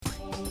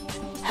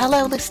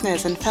Hello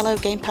listeners and fellow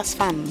Game Pass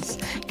fans,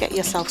 get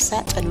yourself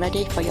set and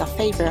ready for your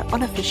favourite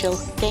unofficial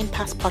Game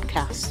Pass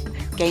podcast,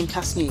 Game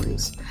Pass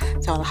News.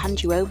 So I'll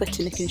hand you over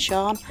to Nick and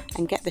Sean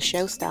and get the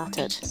show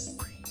started.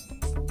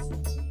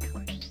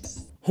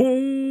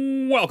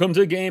 Welcome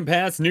to Game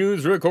Pass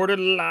News, recorded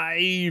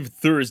live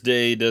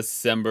Thursday,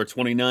 December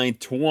 29th,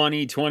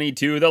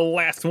 2022, the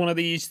last one of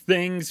these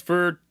things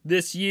for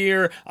this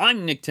year.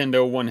 I'm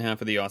Nintendo, one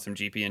half of the awesome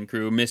GPN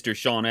crew, Mr.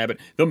 Sean Abbott,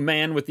 the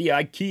man with the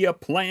IKEA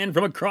plan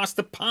from across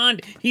the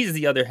pond. He's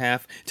the other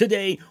half.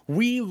 Today,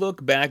 we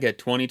look back at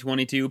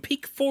 2022,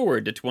 peek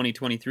forward to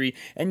 2023,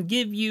 and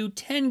give you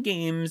 10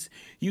 games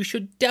you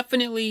should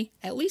definitely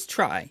at least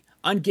try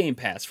on Game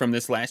Pass from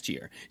this last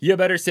year. You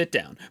better sit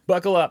down,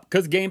 buckle up,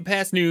 because Game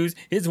Pass News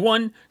is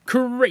one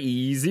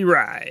crazy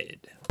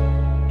ride.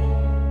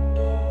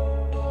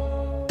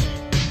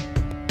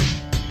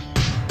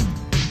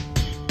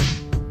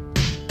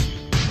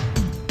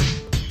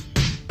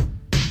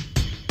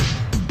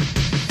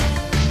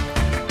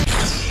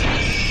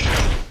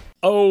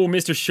 Oh,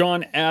 Mr.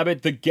 Sean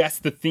Abbott, the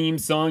guest, the theme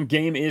song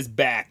game is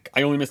back.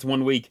 I only missed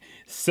 1 week,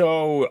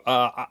 so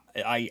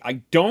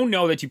I don't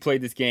know that you played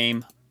this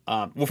game.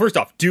 Well, first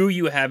off, do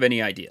you have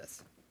any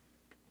ideas?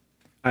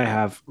 I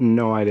have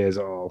no ideas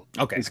at all.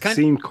 Okay. It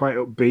seemed quite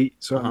upbeat,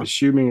 so I'm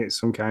assuming it's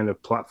some kind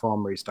of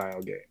platformery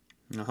style game.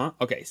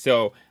 Okay,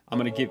 so I'm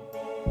gonna give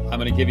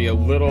you a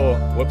little.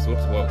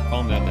 Whoa,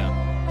 calm that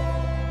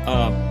down.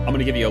 I'm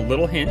gonna give you a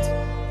little hint.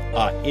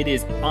 It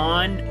is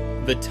on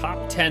the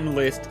top 10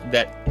 list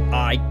that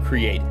I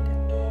created.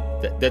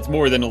 That's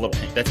more than a little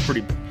hint. That's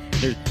pretty.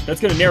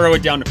 That's gonna narrow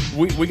it down.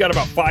 We got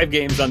about 5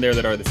 games on there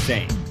that are the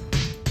same.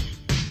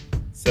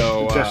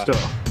 So,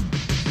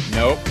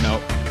 nope.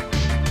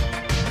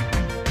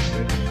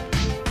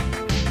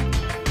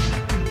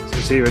 So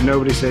it's either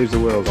Nobody Saves the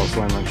World or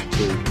Slime Rancher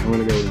 2. I'm going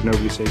to go with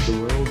Nobody Saves the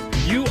World.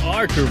 You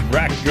are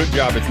correct. Good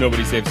job. It's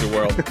Nobody Saves the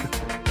World.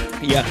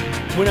 Yeah.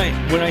 When I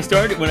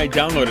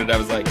downloaded it, I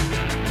was like,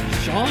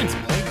 Sean's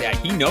played that.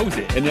 He knows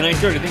it. And then I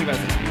started thinking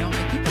about it.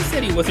 I think he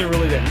said he wasn't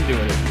really that into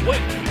it.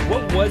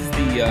 What was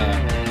the,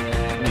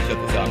 let me shut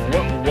this off.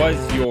 What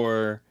was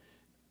your...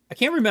 I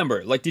can't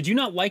remember. Like, did you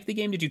not like the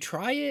game? Did you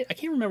try it? I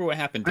can't remember what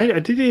happened. I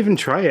didn't even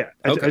try it.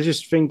 Okay. I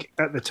just think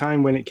at the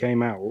time when it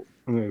came out,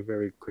 I'm going to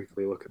very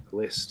quickly look at the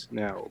list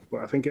now, but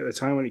I think at the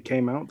time when it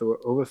came out, there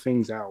were other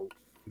things out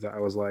that I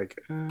was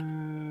like,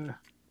 Other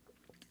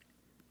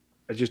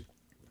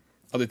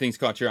things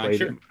caught your eye,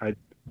 sure.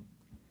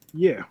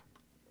 Yeah.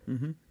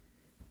 Mm-hmm.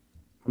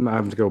 I'm not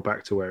having to go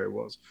back to where it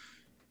was.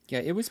 Yeah,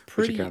 it was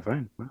pretty... Which you can't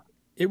find.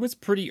 It was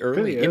pretty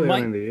early. Pretty early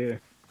on in the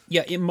year.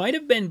 Yeah, it might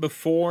have been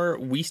before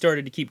we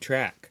started to keep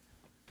track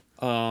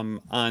on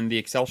the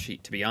Excel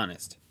sheet, to be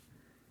honest.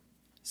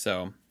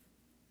 So,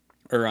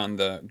 or on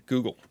the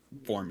Google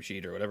form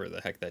sheet or whatever the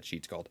heck that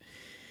sheet's called.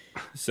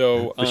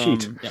 So, the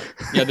sheet.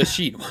 Yeah, the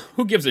sheet.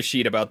 Who gives a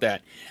sheet about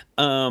that?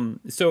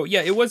 So,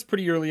 yeah, it was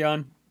pretty early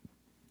on.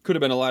 Could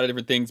have been a lot of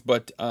different things,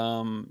 but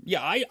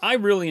yeah, I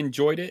really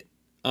enjoyed it.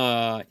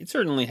 It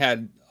certainly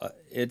had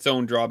its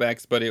own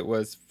drawbacks, but it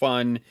was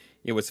fun.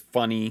 It was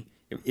funny.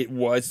 It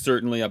was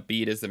certainly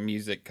upbeat as the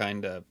music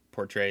kind of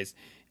portrays,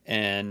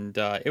 and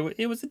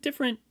it was a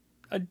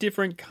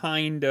different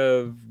kind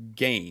of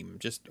game.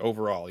 Just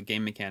overall, the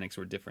game mechanics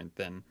were different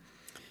than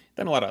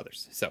a lot of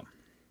others. So,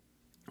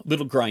 a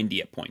little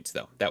grindy at points,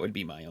 though. That would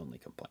be my only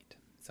complaint.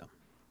 So,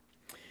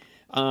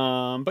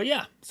 but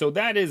yeah, so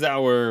that is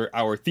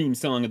our theme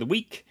song of the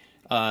week.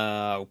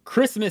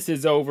 Christmas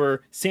is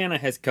over. Santa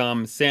has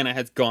come. Santa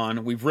has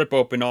gone. We've ripped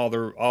open all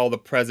the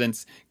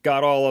presents.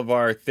 Got all of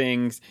our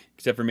things,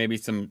 except for maybe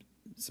some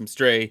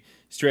stray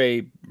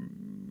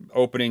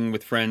opening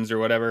with friends or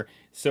whatever.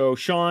 So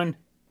Sean,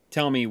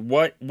 tell me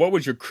what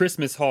was your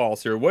Christmas haul,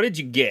 sir? What did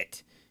you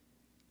get?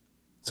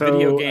 So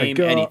video game,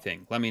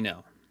 anything? Let me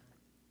know.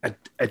 I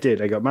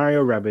did. I got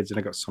Mario Rabbids and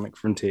I got Sonic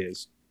Frontier,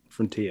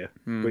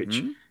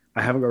 which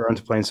I haven't got around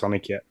to playing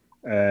Sonic yet.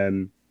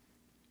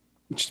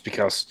 Just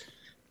because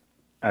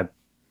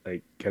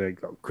I kind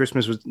of got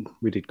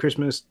we did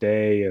Christmas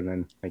Day and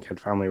then had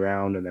family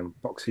around, and then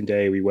Boxing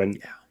Day we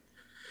went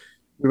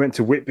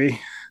to Whitby,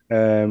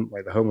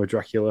 like the home of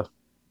Dracula.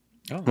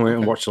 We went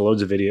and watched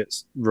loads of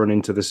idiots run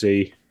into the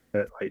sea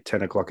at like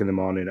 10 o'clock in the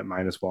morning at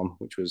 -1,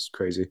 which was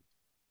crazy.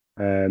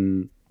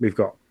 We've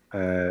got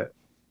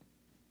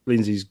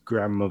Lindsay's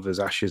grandmother's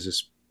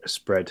ashes are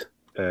spread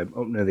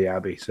up near the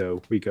Abbey,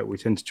 so we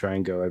tend to try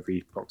and go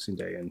every Boxing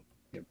Day and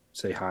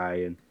say hi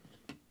and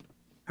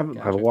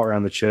have a walk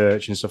around the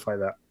church and stuff like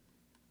that.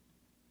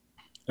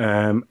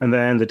 And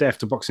then the day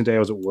after Boxing Day, I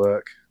was at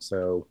work,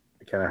 so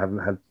I kind of haven't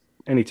had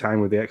any time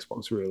with the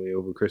Xbox really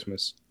over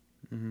Christmas.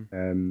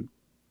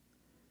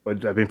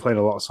 But I've been playing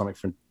a lot of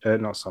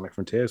not Sonic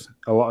Frontiers,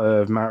 a lot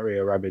of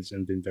Mario Rabbids,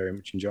 and been very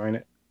much enjoying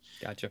it.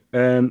 Gotcha.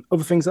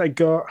 Other things that I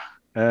got,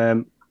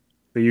 the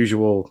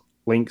usual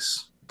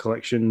Links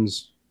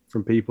collections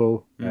from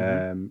people.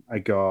 I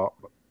got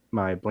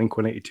my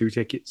Blink-182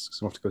 tickets,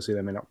 because I have to go see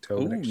them in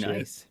October next year.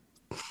 Nice.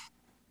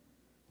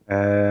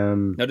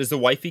 Now, does the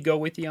wifey go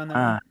with you on that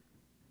one?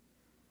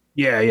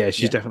 Yeah, Yeah.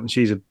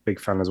 she's a big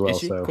fan as Is well.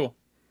 she? So Cool.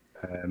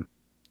 um,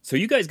 So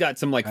you guys got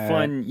some like uh,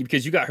 fun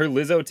because you got her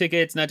Lizzo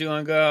tickets not too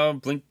long ago.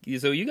 Blink.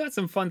 So you got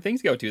some fun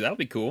things to go to. That'll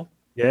be cool.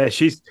 yeah,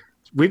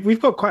 we've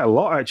got quite a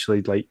lot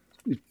actually. Like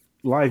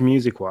live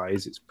music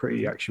wise, it's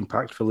pretty Hmm. action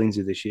packed for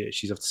Lindsay this year.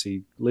 She's off to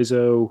see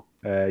Lizzo,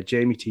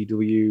 Jamie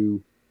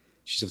TW.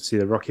 She's off to see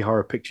the Rocky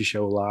Horror Picture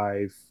Show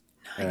live.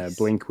 Nice.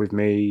 Blink with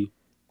me.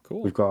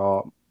 Cool. We've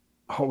got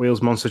Hot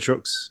Wheels Monster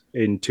Trucks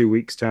in 2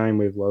 weeks' time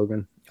with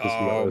Logan because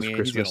we got Oh those for man,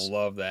 he's gonna Christmas.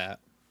 love that.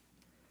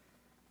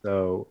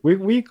 So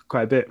we got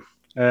quite a bit.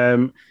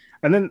 And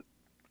then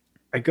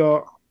I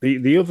got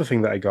the other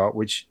thing that I got,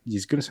 which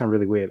is going to sound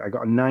really weird. I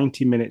got a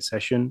 90-minute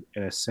session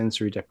in a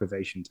sensory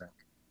deprivation tank.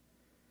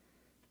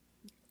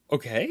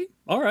 Okay.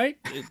 All right.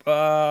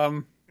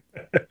 Um.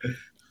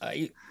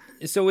 I,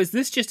 so is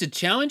this just to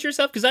challenge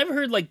yourself? Because I've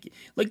heard like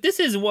this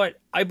is what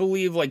I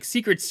believe like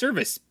Secret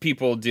Service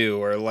people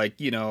do, or like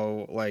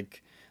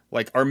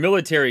like our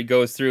military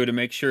goes through to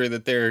make sure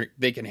that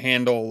they can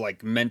handle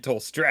like mental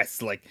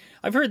stress. Like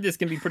I've heard this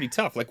can be pretty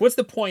tough. Like what's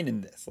the point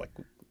in this? Like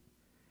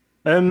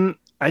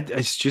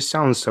It just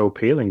sounds so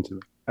appealing to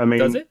me. I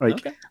does mean, it?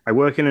 like Okay. I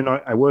work in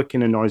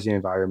a noisy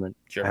environment.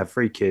 I Sure. have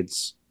 3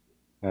 kids.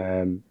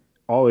 Um,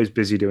 always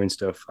busy doing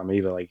stuff. I'm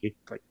either like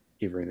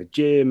either in the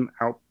gym,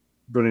 out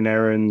running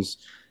errands,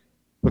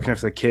 looking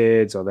after the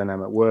kids, or then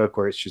I'm at work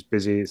where it's just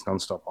busy. It's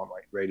nonstop on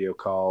like radio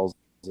calls,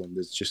 and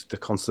there's just the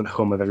constant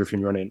hum of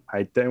everything running.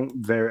 I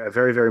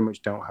very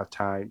much don't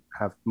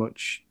have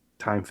much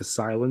time for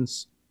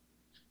silence.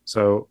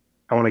 So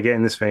I want to get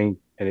in this thing,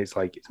 and it's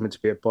like it's meant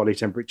to be at body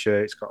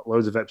temperature. It's got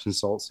loads of Epsom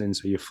salts in,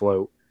 so you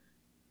float.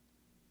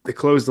 They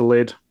close the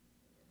lid,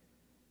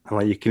 and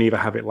like you can either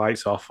have it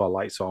lights off or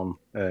lights on.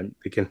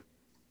 They can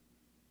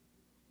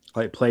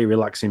like play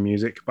relaxing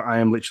music, but I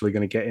am literally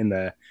going to get in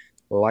there,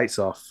 lights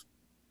off,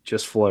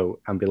 just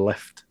float, and be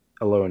left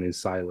alone in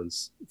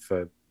silence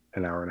for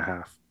an hour and a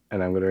half,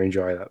 and I'm going to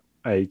enjoy that.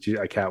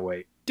 I can't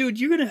wait. Dude,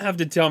 you're gonna have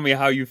to tell me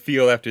how you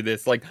feel after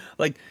this. Like,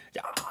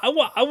 I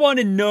want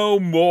to know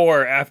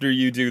more after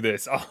you do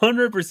this.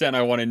 100%,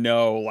 I want to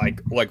know,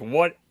 like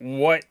what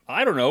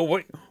I don't know,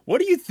 what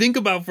do you think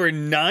about for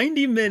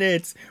 90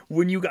 minutes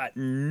when you got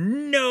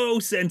no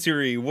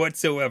sensory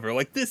whatsoever?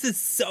 Like, this is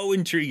so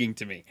intriguing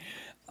to me.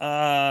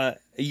 Yeah,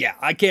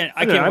 I I don't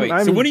know. can't I'm,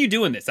 wait. So when are I'm you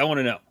doing this? I want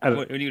to know. I don't,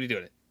 When are you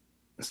doing it?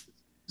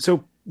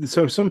 so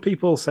so some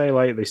people say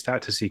like they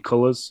start to see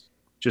colors,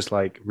 just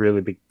like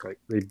really big. Like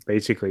they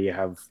basically you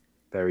have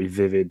very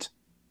vivid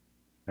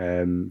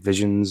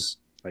visions.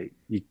 Like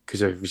you,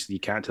 because obviously you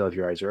can't tell if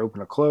your eyes are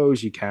open or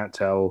closed. You can't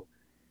tell.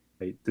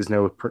 Like, there's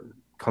no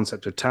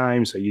concept of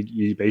time, so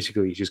you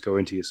basically just go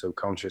into your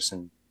subconscious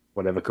and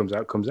whatever comes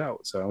out comes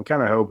out. So I'm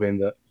kind of hoping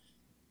that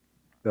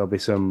there'll be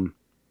some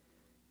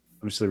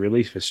obviously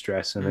release for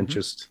stress, and then Mm-hmm.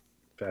 just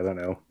I don't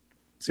know,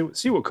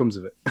 see what comes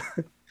of it.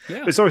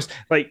 Yeah. It's always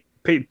like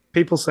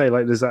people say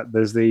like there's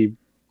the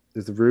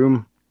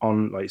room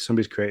on like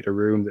somebody's created a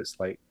room that's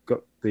like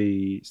got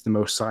it's the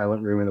most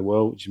silent room in the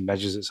world, which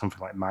measures at something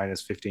like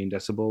minus 15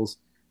 decibels.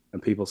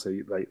 And people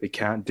say like they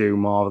can't do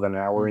more than an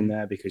hour in Mm-hmm.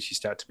 there because you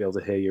start to be able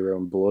to hear your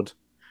own blood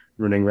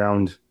running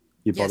around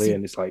your Yeah. body, See,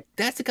 and it's like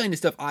that's the kind of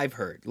stuff I've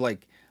heard.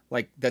 Like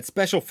that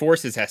special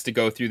forces has to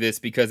go through this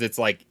because it's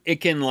like it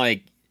can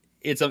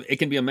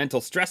be a mental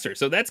stressor.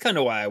 So that's kind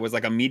of why I was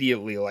like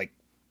immediately like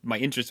my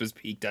interest was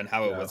piqued on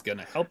how it was no. going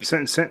to help you.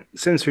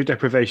 Sensory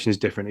deprivation is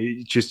different.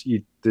 It just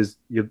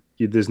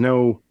there's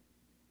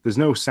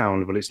no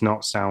sound, but it's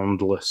not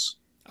soundless.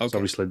 So Okay.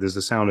 obviously there's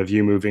the sound of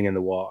you moving in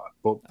the water,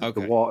 but the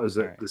Okay. water's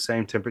All at right. the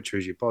same temperature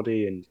as your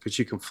body, and because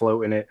you can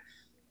float in it,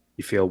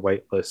 you feel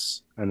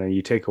weightless. And then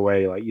you take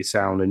away like your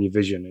sound and your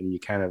vision, and you're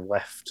kind of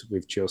left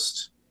with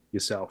just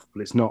yourself.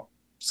 But it's not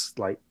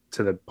like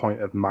to the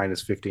point of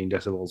minus 15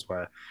 decibels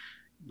where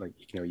like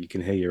you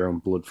can hear your own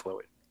blood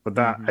flowing. But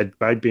that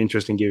Mm-hmm. I'd be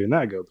interested in giving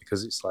that a go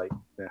because it's like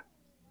yeah,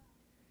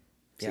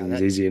 Yeah.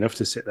 seems easy enough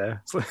to sit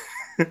there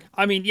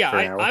I mean, yeah, for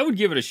an hour. I would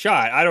give it a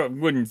shot. I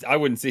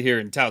wouldn't sit here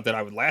and tout that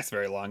I would last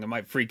very long. I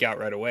might freak out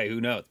right away. Who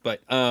knows?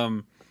 But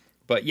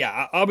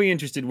yeah, I'll be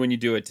interested when you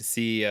do it to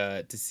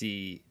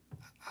see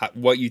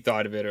what you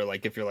thought of it, or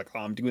like if you're like, oh,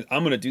 I'm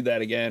gonna do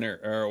that again,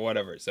 or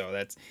whatever. So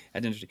that's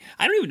interesting.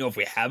 I don't even know if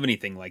we have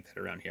anything like that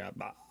around here.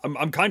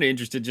 I'm kind of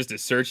interested just to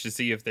search to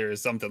see if there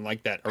is something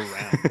like that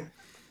around.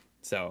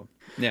 So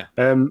yeah.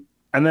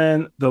 And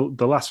then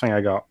the last thing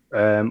I got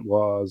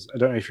was I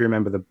don't know if you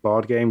remember the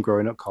board game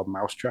growing up called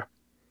Mousetrap.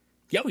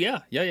 Yeah, oh,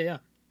 yeah.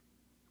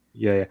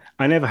 Yeah.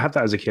 I never had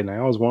that as a kid, and I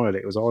always wanted it.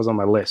 It was always on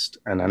my list,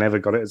 and I never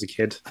got it as a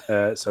kid.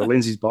 So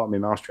Lindsay's bought me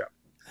Mousetrap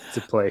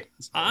to play.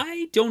 So,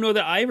 I don't know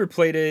that I ever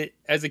played it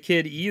as a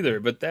kid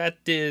either, but that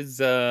is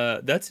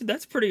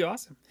that's pretty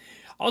awesome.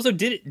 Also,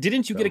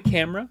 didn't you get a so.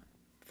 camera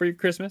for your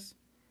Christmas,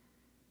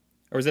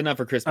 or was it not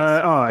for Christmas?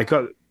 I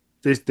got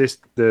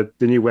the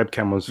new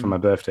webcam was for Hmm. my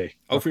birthday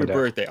Oh, off for my your dad.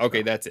 birthday. Okay,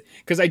 So that's it.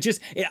 Because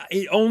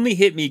it only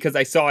hit me because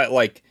I saw it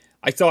like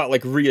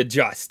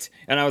readjust,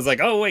 and I was like,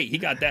 oh wait, he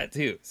got that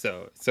too.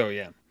 So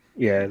yeah,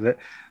 yeah,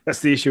 that's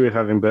the issue with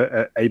having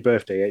a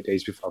birthday 8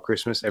 days before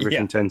Christmas. yeah.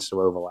 Everything tends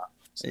to overlap.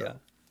 So.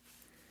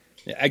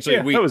 Yeah.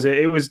 Actually, that was it.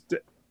 It was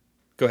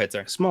Go ahead,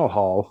 sorry. a small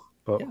haul,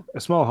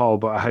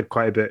 but I had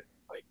quite a bit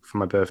like for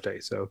my birthday.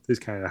 So this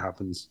kind of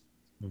happens.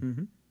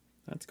 Mm-hmm.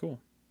 That's cool.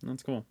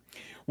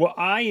 Well,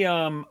 I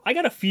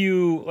got a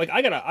few, like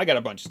I got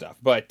a bunch of stuff,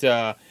 but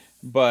I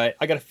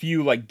got a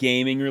few like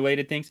gaming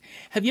related things.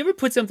 Have you ever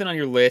put something on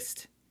your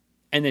list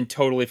and then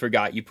totally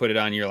forgot you put it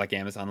on your like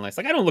Amazon list?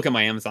 Like I don't look at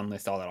my Amazon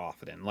list all that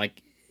often,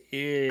 like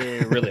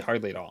really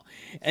hardly at all.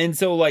 And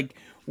so like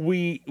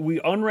we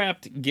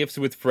unwrapped gifts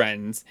with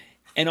friends,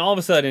 and all of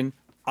a sudden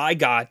I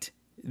got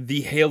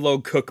the Halo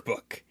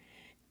cookbook.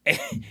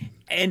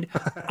 And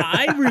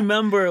I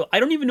remember, I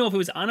don't even know if it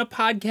was on a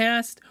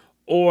podcast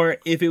or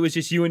if it was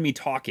just you and me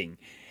talking.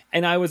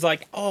 And I was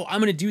like, oh,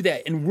 I'm going to do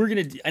that.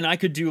 And I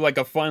could do like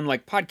a fun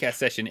like podcast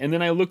session. And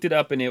then I looked it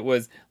up and it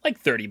was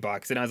like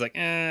 $30. And I was like,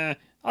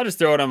 I'll just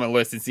throw it on my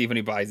list and see if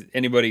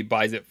anybody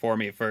buys it for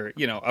me for,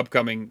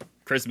 upcoming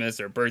Christmas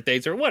or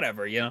birthdays or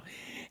whatever, I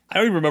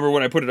don't even remember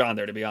when I put it on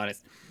there, to be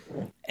honest.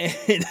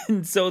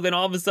 And so then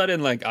all of a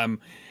sudden, like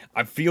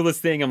I feel this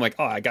thing. I'm like,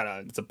 oh,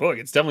 it's a book.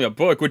 It's definitely a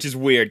book, which is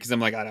weird because I'm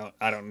like,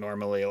 I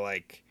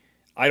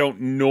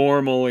don't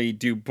normally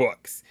do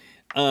books.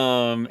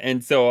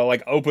 And so I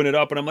like open it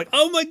up and I'm like,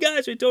 oh my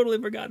gosh, I totally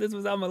forgot this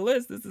was on my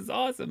list. This is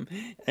awesome.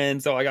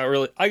 And so I got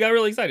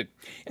really excited.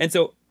 And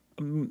so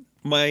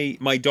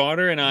my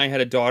daughter and I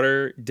had a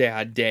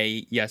daughter-dad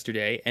day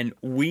yesterday, and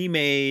we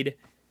made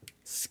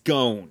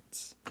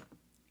scones,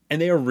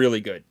 and they are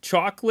really good.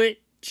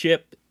 Chocolate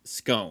chip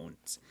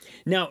scones.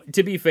 Now,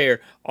 to be fair,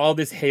 all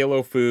this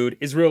Halo food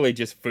is really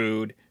just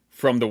food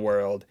from the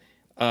world.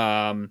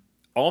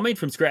 All made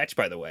from scratch,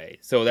 by the way.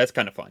 So that's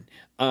kind of fun.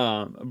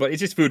 But it's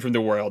just food from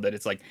the world that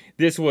it's like,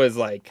 this was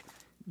like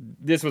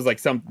they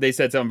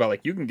said something about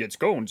like, you can get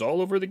scones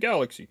all over the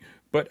galaxy.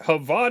 But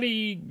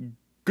Havati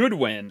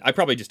Goodwin, I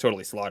probably just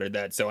totally slaughtered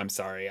that. So I'm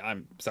sorry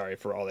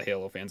for all the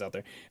Halo fans out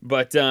there.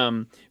 But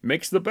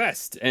makes the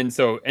best. And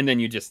then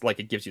you just like,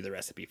 it gives you the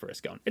recipe for a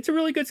scone. It's a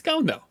really good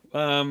scone though.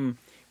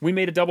 We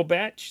made a double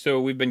batch,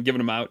 so we've been giving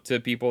them out to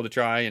people to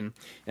try,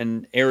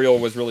 and Ariel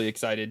was really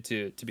excited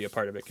to be a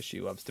part of it because she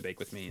loves to bake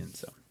with me, and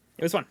so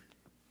it was fun.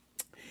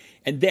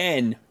 And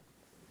then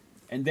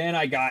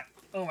I got,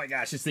 oh my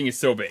gosh, this thing is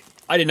so big.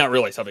 I did not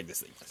realize how big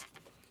this thing is.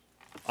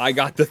 I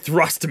got the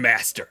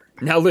Thrustmaster.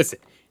 Now listen,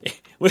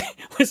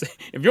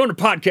 if you're on a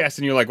podcast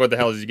and you're like, what the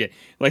hell did you get?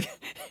 Like,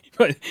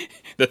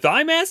 the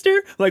Thighmaster?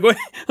 Like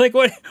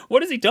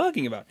what is he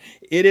talking about?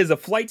 It is a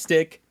flight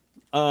stick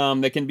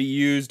that can be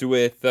used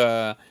with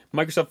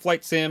Microsoft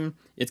Flight Sim.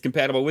 It's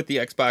compatible with the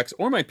Xbox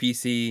or my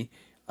PC.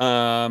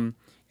 And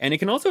it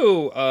can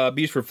also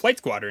be used for flight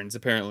squadrons,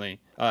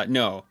 apparently.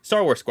 No,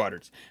 Star Wars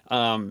squadrons.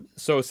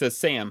 So says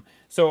Sam.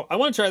 So I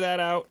want to try that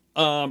out.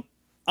 I'm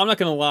not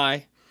going to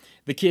lie.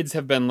 The kids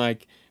have been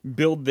like,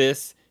 build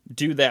this,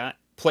 do that,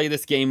 play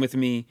this game with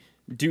me,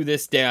 do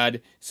this,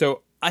 Dad.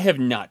 So I have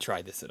not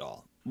tried this at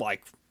all.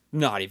 Like,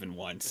 not even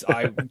once.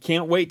 I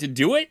can't wait to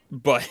do it,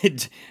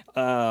 but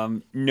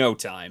no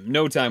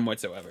time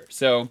whatsoever.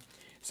 So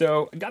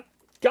got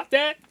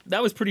that.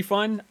 That was pretty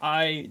fun.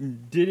 I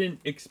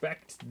didn't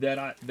expect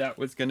that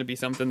was going to be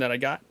something that I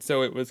got,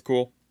 so it was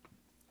cool.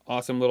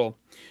 Awesome little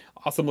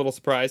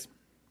surprise.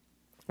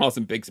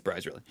 Awesome big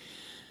surprise, really.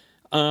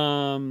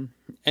 And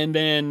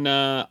then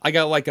I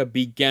got like a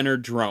beginner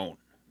drone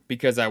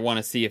because I want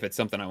to see if it's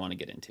something I want to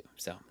get into.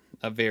 So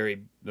a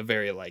very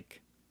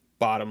like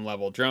bottom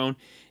level drone,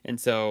 and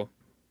so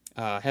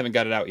haven't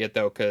got it out yet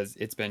though because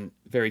it's been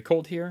very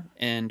cold here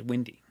and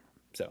windy,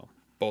 so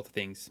both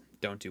things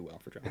don't do well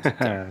for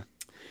drones.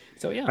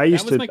 So yeah, I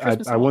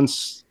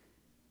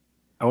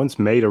once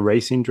made a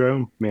racing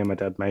drone. Me and my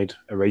dad made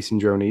a racing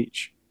drone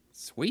each.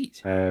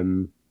 Sweet.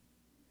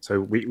 So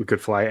we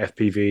could fly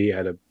FPV,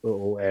 had a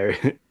little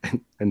area,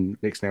 and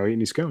Nick's now eating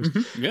his scones.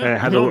 Mm-hmm. Yeah,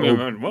 had a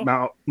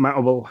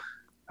little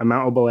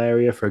mountable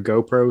area for a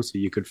GoPro, so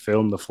you could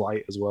film the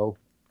flight as well.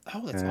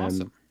 Oh, that's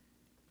awesome.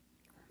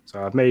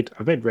 So I've made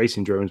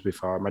racing drones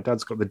before. My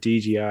dad's got the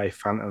DJI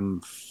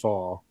Phantom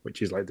 4,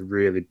 which is like the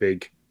really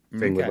big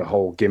thing with the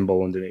whole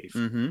gimbal underneath.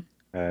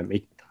 Mm-hmm.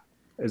 He,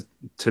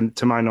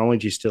 to my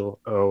knowledge, he still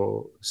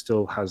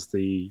has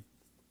the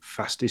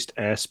fastest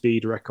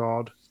airspeed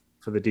record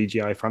for the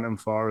DJI Phantom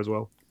 4 as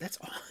well. That's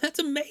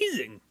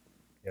amazing.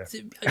 Yeah.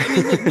 I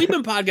mean, look, we've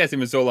been podcasting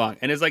for so long,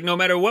 and it's like no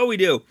matter what we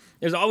do,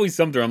 there's always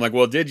something. I'm like,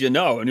 well, did you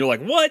know? And you're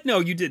like, what? No,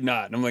 you did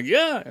not. And I'm like,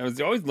 yeah. I was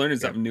always learning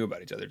something new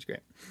about each other. It's great.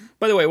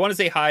 By the way, I want to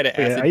say hi to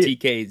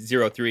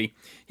AcidTK03.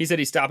 He said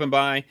he's stopping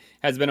by.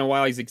 Has been a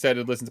while. He's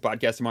excited to listen to the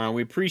podcast tomorrow.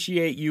 We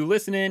appreciate you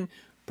listening,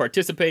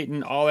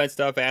 participating, all that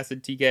stuff.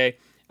 AcidTK.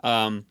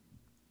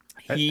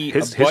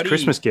 His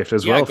Christmas gift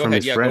as well from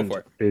his friend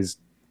is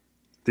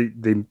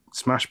the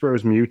Smash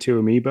Bros.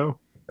 Mewtwo amiibo.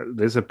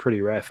 There's a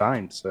pretty rare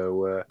find,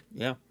 so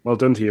well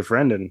done to your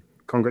friend, and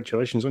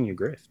congratulations on your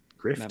gift.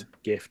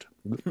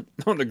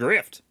 On the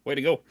grift, way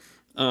to go.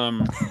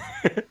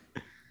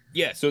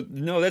 Yeah, so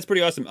no, that's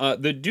pretty awesome.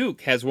 The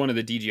Duke has one of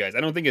the DJIs.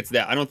 I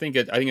think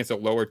it's a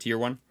lower tier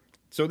one,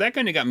 so that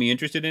kind of got me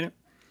interested in it.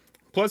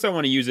 Plus, I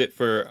want to use it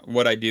for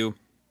what I do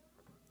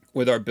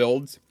with our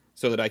builds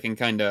so that I can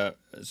kind of,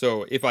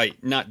 so if I,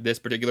 not this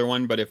particular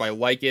one, but if I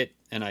like it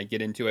and I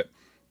get into it,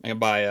 I can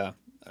buy a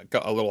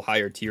little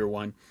higher tier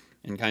one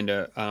and kind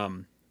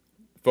of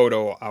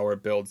photo our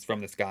builds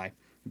from the sky.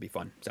 It'd be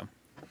fun. So,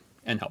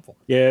 and helpful.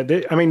 Yeah,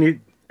 I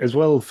mean, as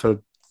well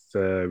for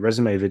the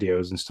resume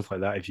videos and stuff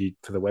like that, if you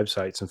for the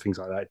websites and things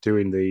like that,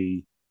 doing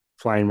the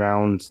flying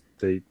around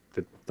the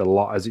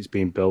lot as it's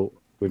being built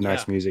with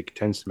nice music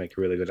tends to make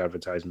a really good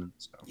advertisement.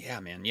 So. Yeah,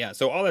 man. Yeah.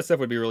 So all that stuff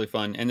would be really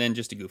fun, and then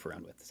just to goof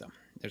around with. So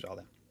there's all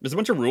that. There's a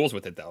bunch of rules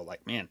with it though.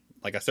 Like, man,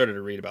 like I started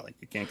to read about like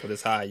you can't go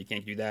this high, you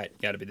can't do that, you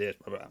got to be this.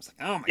 Blah, blah. I was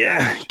like, oh my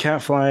god, you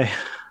can't fly.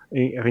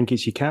 I think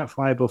it's you can't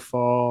fly above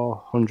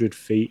 400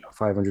 feet or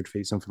 500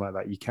 feet, something like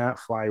that. You can't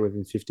fly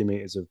within 50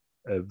 meters of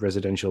a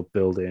residential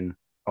building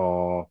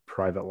or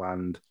private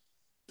land.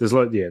 There's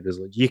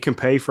you can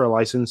pay for a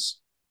license.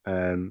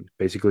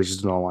 Basically, it's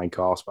just an online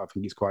course, but I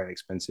think it's quite an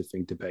expensive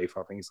thing to pay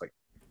for. I think it's like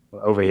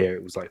over here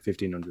it was like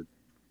 £1,500.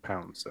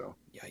 So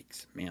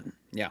yikes, man.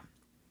 Yeah.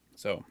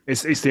 So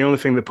it's the only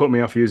thing that put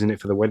me off using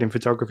it for the wedding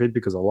photography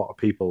because a lot of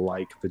people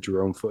like the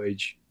drone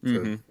footage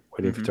for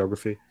wedding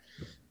photography.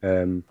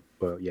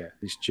 But yeah,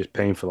 it's just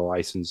paying for the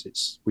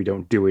license. We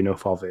don't do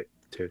enough of it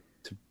to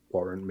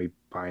warrant me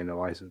buying the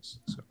license.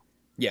 So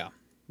yeah,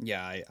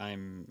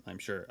 I'm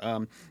sure.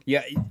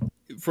 Yeah,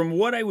 from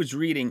what I was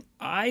reading,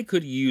 I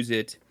could use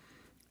it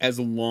as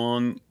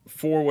long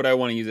for what I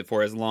want to use it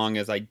for, as long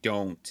as I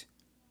don't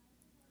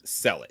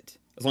sell it.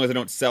 As long as I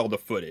don't sell the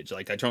footage,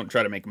 like I don't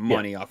try to make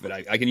money off it.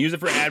 I can use it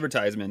for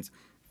advertisements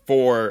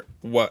for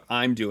what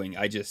I'm doing.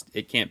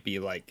 It can't be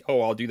like,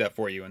 oh, I'll do that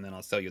for you and then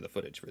I'll sell you the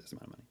footage for this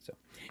amount of money. So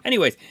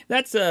anyways,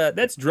 that's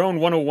Drone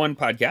 101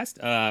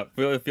 podcast.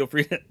 Feel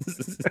free to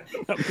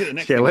help me to the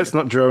next one. Let's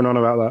not drone on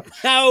about that.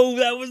 Oh,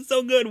 that was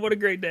so good. What a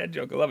great dad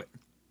joke. I love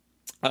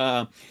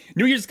it.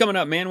 New Year's coming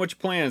up, man. What's your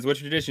plans?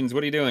 What's your traditions?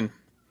 What are you doing?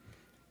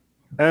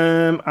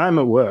 I'm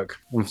at work.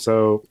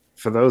 So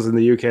for those in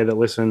the UK that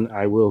listen,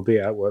 I will be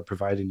at work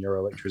providing your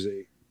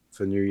electricity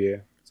for New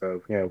Year. So,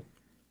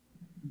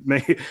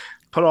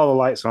 put all the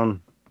lights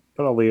on,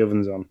 put all the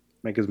ovens on,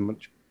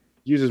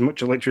 use as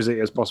much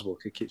electricity as possible.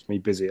 It keeps me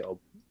busy. It'll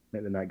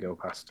make the night go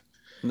past.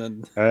 But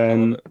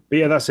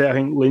yeah, that's it. I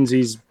think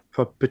Lindsay's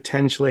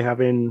potentially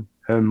having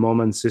her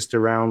mom and sister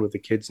around with the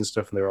kids and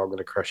stuff, and they're all going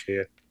to crash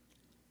here.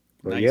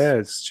 But nice. Yeah,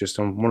 it's just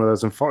one of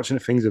those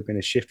unfortunate things of being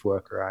a shift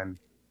worker. I'm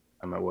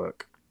at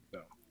work.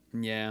 So.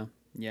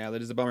 Yeah,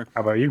 that is a bummer. How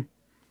about you?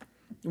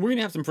 We're going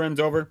to have some friends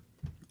over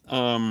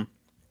and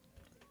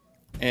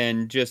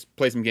just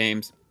play some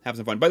games, have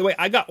some fun. By the way,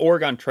 I got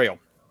Oregon Trail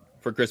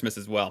for Christmas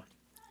as well.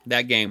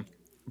 That game,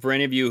 for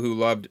any of you who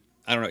loved,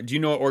 I don't know, do you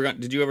know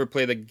Oregon? Did you ever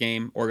play the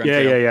game Oregon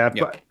Trail? Yeah.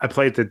 I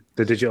played the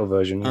digital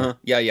version.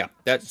 Yeah.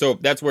 That's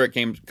where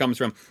it comes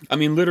from. I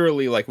mean,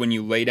 literally, like when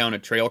you lay down a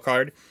trail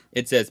card,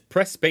 it says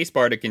press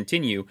spacebar to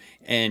continue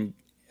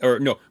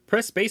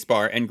press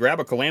spacebar and grab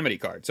a calamity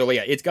card. So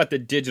yeah, it's got the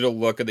digital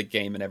look of the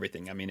game and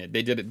everything. I mean,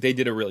 they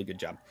did a really good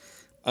job.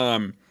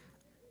 And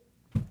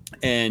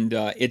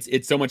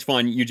it's so much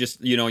fun. You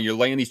just, you're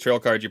laying these trail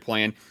cards, you're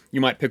playing.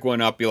 You might pick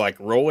one up, be like,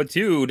 roll a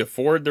 2 to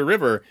ford the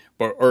river,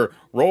 or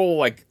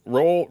roll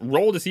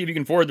to see if you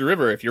can ford the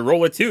river. If you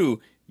roll a 2,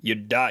 you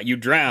die, you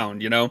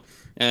drown,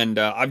 And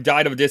I've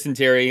died of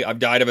dysentery. I've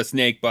died of a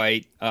snake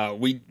bite.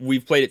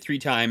 We've played it 3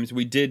 times.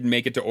 We did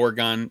make it to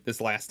Oregon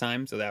this last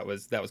time, so that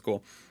was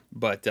cool.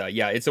 But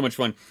yeah, it's so much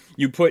fun.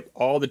 You put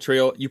all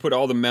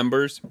the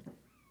members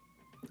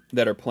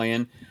that are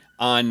playing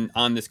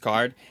on this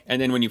card,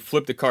 and then when you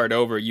flip the card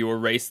over, you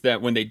erase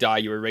them. When they die,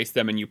 you erase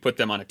them and you put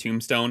them on a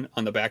tombstone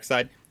on the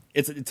backside.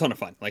 It's a ton of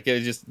fun. Like,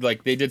 it's just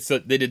like they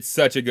did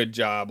such a good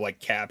job like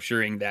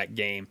capturing that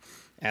game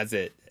as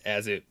you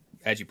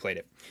played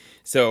it.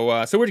 So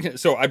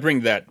I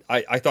bring that.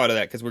 I thought of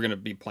that because we're gonna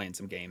be playing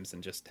some games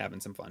and just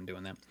having some fun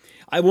doing that.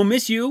 I will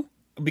miss you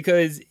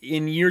because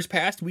in years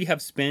past we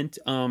have spent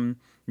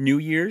New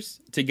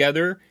Year's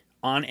together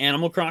on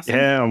Animal Crossing.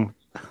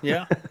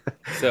 Yeah.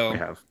 So we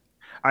have.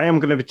 I am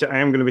going to be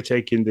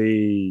taking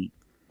the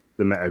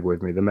Meta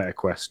with me, the Meta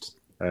Quest.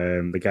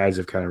 The guys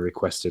have kind of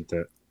requested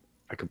that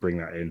I could bring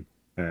that in.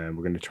 We're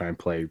going to try and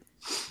play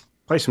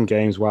some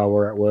games while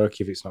we're at work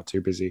if it's not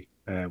too busy.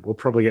 We'll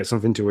probably get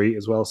something to eat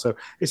as well. So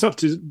it's not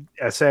to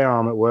I say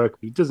I'm at work,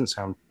 but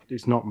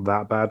it's not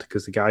that bad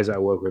because the guys that I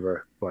work with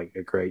are like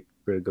a great,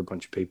 really good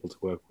bunch of people to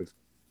work with.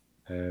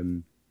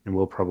 And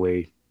we'll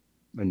probably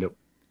end up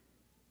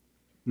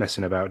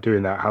messing about,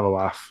 doing that, have a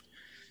laugh.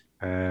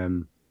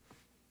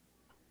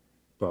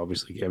 But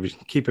obviously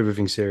keep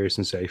everything serious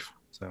and safe.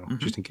 So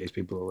just in case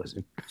people are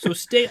listening. So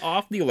stay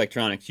off the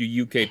electronics,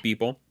 you UK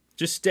people.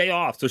 Just stay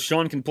off so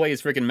Sean can play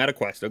his freaking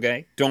MetaQuest,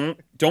 okay?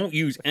 Don't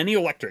use any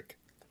electric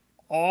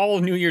all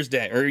of New Year's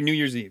Day or New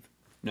Year's Eve.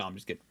 No, I'm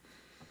just kidding.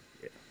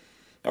 Yeah.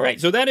 All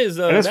right, so that is.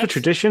 And as for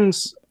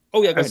traditions,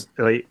 go ahead.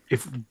 Like,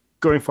 if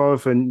going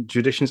forward for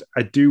traditions,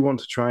 I do want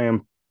to try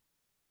and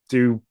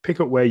pick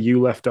up where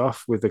you left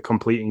off with the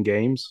completing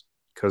games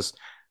because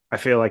I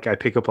feel like I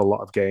pick up a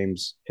lot of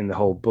games in the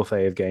whole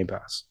buffet of Game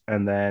Pass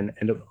and then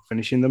end up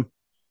finishing them.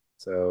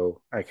 So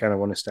I kind of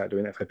want to start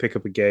doing that. If I pick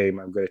up a game,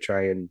 I'm going to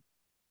try and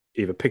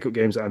either pick up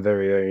games that I'm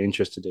very, very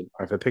interested in,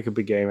 or if I pick up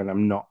a game and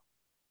I'm not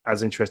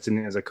as interested in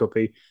it as a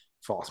copy,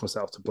 force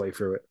myself to play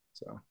through it.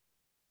 So,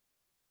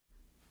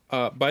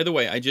 By the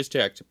way, I just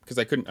checked because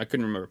I couldn't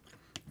remember.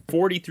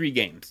 43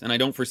 games, and I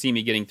don't foresee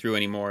me getting through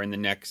any more in the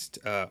next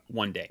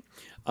one day.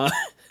 Uh,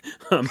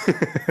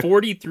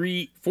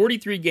 43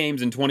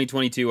 games in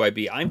 2022 I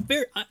beat.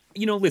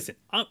 Listen,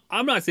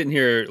 I'm not sitting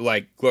here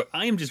like, look,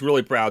 I am just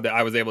really proud that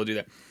I was able to do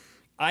that.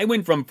 I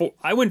went from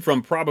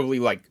probably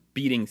like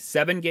beating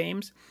 7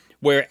 games,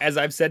 where, as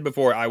I've said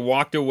before, I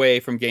walked away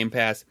from Game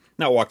Pass,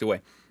 not walked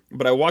away,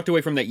 but I walked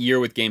away from that year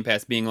with Game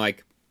Pass being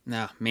like,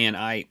 nah, man,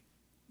 I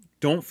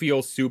don't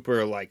feel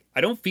super like,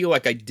 I don't feel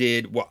like I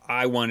did what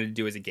I wanted to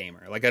do as a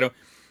gamer. Like I don't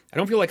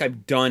feel like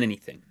I've done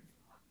anything.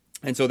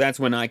 And so that's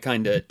when I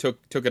kind of took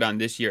it on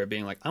this year,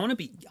 being like, I want to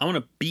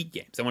beat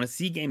games. I want to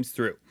see games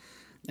through.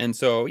 And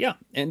so, yeah,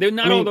 and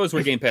not all those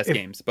were Game Pass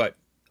games, but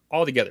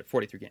altogether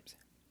 43 games.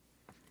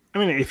 I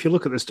mean, if you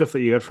look at the stuff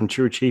that you had from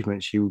True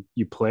Achievements, you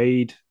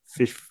played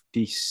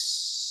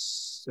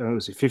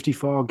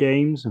 54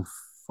 games, and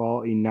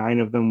 49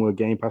 of them were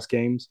Game Pass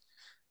games.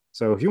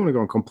 So if you want to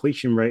go on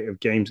completion rate of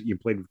games that you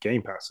played with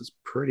Game Pass, it's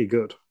pretty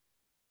good.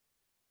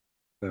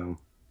 So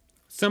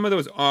some of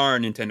those are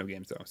Nintendo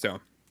games though.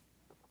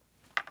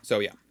 So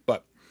yeah,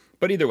 but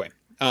either way,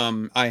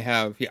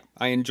 I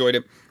enjoyed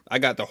it. I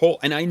got the whole,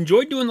 and I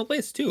enjoyed doing the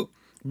list too.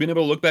 Being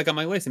able to look back on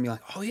my list and be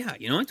like, oh yeah, I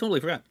totally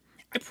forgot.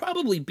 I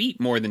probably beat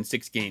more than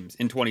 6 games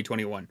in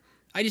 2021.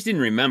 I just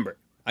didn't remember.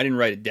 I didn't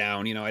write it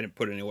down. I didn't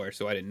put it anywhere,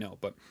 so I didn't know.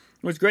 But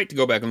it was great to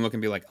go back and look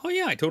and be like, oh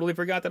yeah, I totally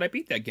forgot that I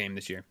beat that game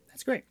this year.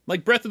 That's great.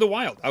 Like Breath of the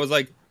Wild. I was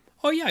like,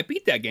 oh yeah, I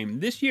beat that game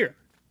this year.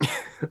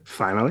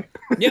 Finally.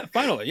 Yeah,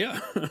 finally, yeah.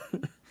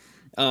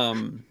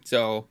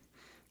 So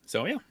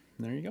yeah,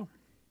 there you go.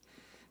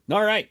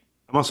 All right.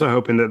 I'm also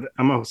hoping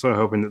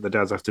that the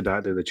Dads After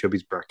Dark do the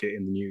Chubbies bracket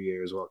in the new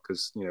year as well,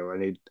 because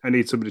I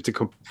need somebody to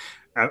come.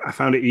 I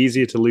found it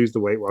easier to lose the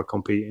weight while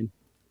competing.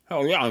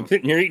 Oh yeah, I'm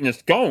sitting here eating a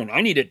scone.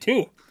 I need it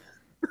too.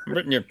 I'm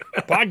sitting here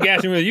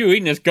podcasting with you,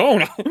 eating a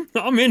scone.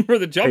 I'm in for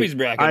the Chubbies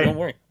bracket. Don't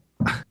worry.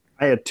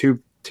 I had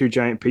two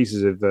giant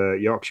pieces of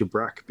Yorkshire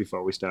Brack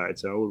before we started,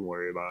 so I wouldn't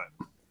worry about it.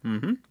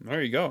 Mm-hmm.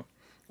 There you go.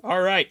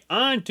 All right,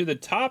 on to the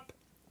top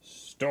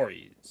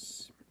stories.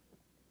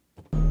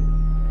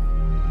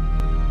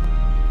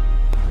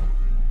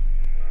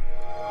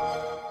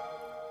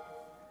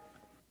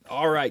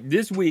 All right,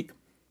 this week.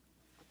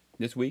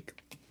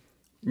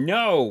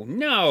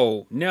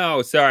 No.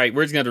 Sorry,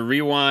 we're just gonna have to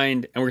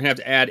rewind, and we're gonna have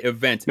to add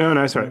events.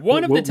 No, sorry.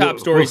 One of the top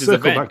stories is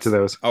events. Back to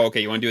those. Oh, okay.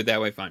 You want to do it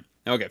that way? Fine.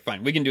 Okay,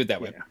 fine. We can do it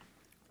that way. Yeah.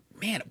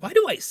 Man, why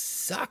do I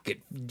suck at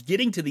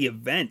getting to the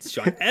events,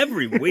 Sean?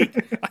 Every week,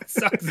 I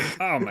suck.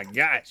 Oh my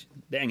gosh,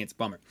 dang, it's a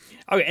bummer.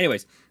 Okay,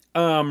 anyways,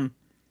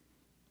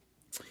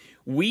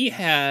 we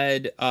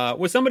had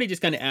somebody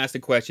just kind of asked a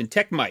question.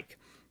 Tech Mike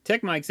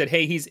said,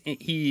 hey, he's been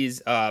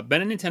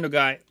a Nintendo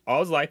guy all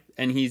his life,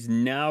 and he's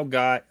now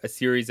got a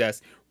Series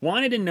S.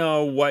 Wanted to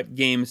know what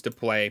games to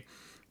play.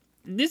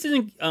 This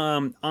isn't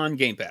on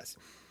Game Pass.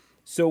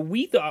 So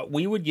we thought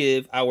we would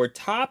give our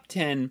top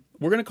 10,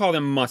 we're going to call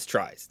them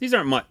must-tries. These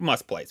aren't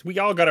must-plays. We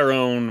all got our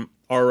own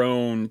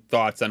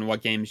thoughts on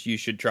what games you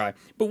should try.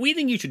 But we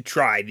think you should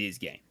try these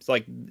games.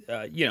 Like,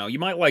 you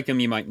might like them,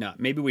 you might not.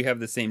 Maybe we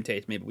have the same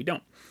taste, maybe we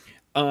don't.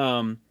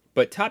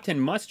 But top 10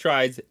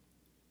 must-tries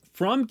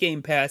from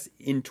Game Pass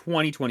in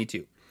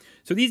 2022.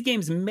 So these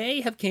games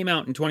may have came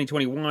out in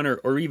 2021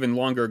 or even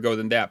longer ago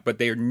than that, but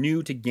they are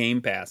new to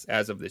Game Pass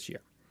as of this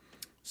year.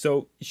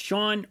 So,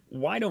 Sean,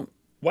 why don't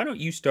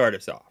you start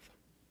us off?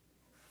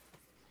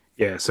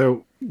 Yeah,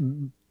 so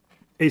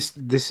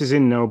this is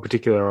in no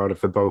particular order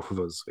for both of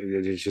us.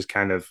 It is just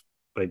kind of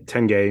like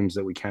 10 games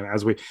that we can,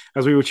 as we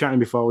were chatting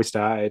before we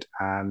started,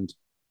 and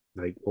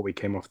like what we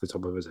came off the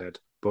top of his head.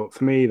 But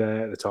for me,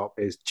 the top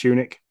is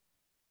Tunic.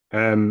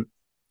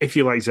 If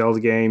you like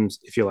Zelda games,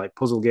 if you like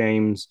puzzle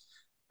games,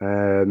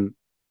 I mean,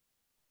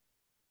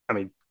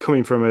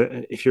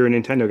 if you're a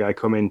Nintendo guy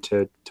coming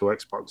to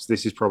Xbox,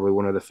 this is probably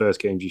one of the first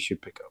games you should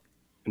pick up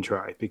and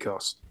try,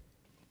 because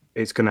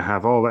it's going to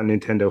have all that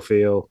Nintendo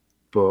feel,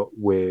 but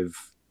with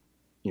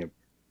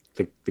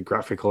the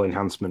graphical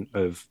enhancement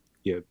of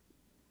your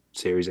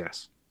Series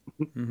S.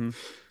 Mm-hmm.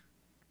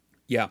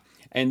 Yeah,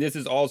 and this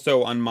is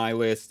also on my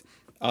list.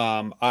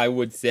 I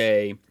would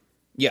say,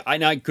 yeah,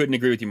 I couldn't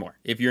agree with you more.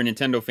 If you're a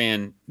Nintendo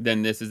fan,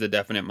 then this is a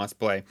definite must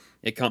play.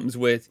 It comes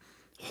with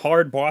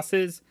hard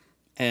bosses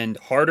and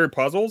harder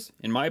puzzles,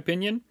 in my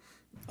opinion.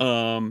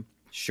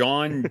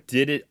 Sean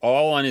did it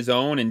all on his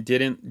own and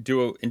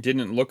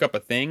didn't look up a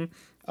thing.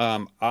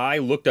 I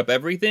looked up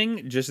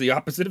everything, just the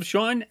opposite of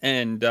Sean,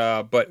 and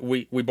but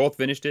we both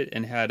finished it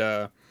and had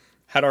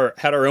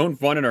our own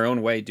fun in our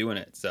own way doing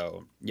it.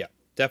 So yeah,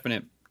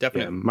 definite.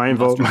 Yeah, mine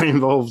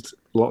involved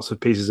lots of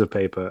pieces of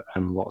paper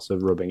and lots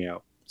of rubbing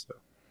out. So,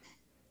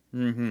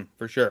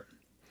 for sure.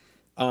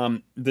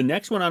 The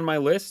next one on my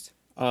list,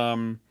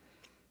 Disney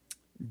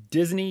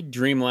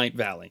Dreamlight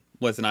Valley.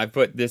 listen,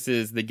 this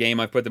is the game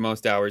I've put the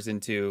most hours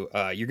into.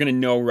 You're gonna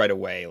know right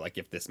away, like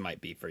if this might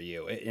be for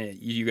you.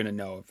 You're gonna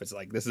know if it's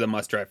like this is a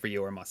must try for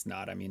you or must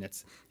not. I mean,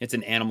 it's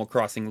an Animal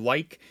Crossing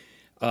like.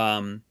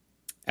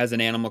 As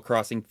an Animal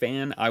Crossing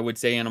fan, I would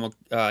say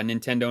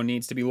Nintendo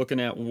needs to be looking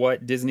at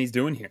what Disney's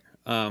doing here.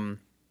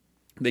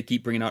 They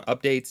keep bringing out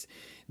updates.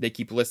 They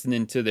keep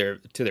listening to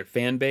their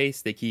fan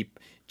base. They keep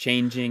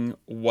changing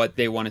what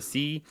they want to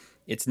see.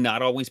 It's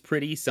not always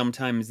pretty.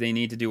 Sometimes they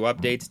need to do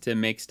updates to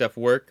make stuff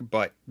work.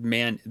 But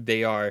man,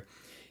 they are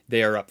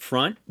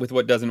upfront with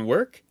what doesn't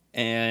work,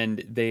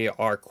 and they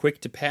are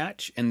quick to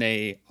patch, and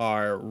they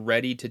are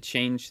ready to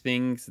change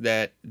things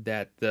that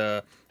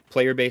the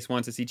player base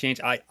wants to see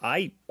change.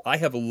 I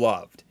have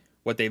loved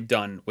what they've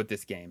done with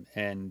this game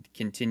and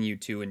continue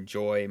to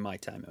enjoy my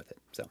time with it.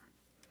 So.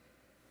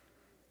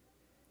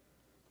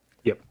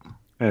 Yep.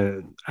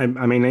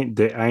 I mean,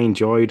 I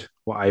enjoyed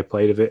what I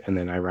played of it, and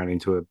then I ran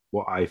into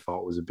what I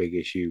thought was a big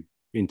issue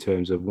in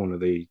terms of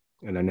and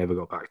I never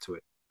got back to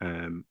it.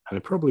 And I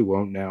probably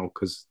won't now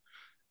because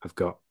I've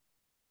got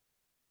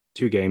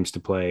 2 games to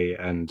play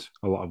and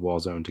a lot of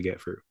Warzone to get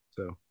through.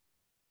 So,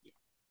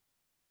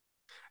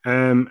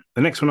 the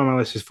next one on my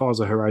list is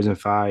Forza Horizon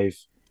 5.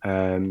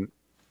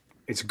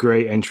 It's a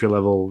great entry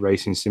level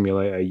racing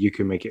simulator. You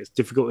can make it as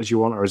difficult as you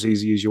want or as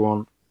easy as you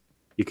want.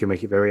 You can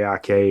make it very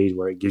arcade,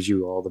 where it gives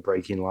you all the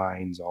braking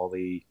lines, all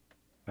the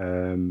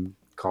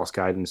course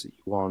guidance that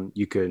you want.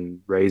 You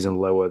can raise and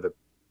lower the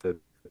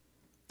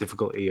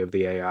difficulty of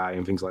the AI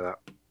and things like that.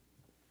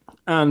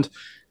 And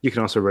you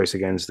can also race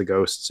against the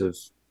ghosts of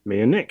me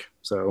and Nick.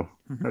 So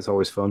that's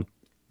always fun.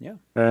 Yeah.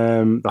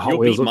 The Hot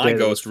Wheels beat my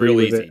ghost real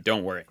easy. It.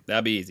 Don't worry.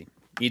 That'll be easy.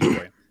 Easy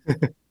for you.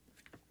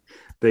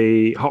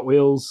 The Hot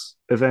Wheels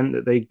event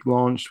that they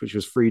launched, which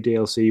was free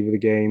DLC with the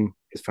game,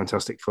 is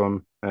fantastic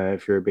fun.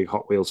 If you're a big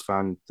Hot Wheels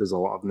fan, there's a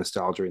lot of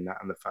nostalgia in that,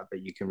 and the fact that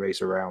you can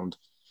race around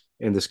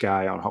in the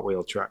sky on Hot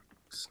Wheel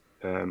tracks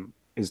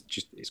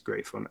is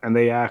great fun. And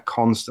they are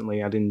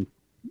constantly adding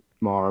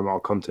more and more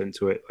content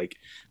to it. Like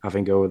I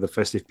think over the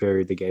festive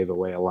period, they gave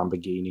away a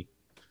Lamborghini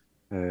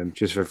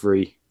just for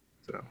free.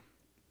 So,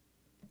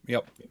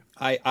 yep.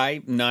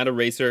 I'm not a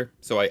racer,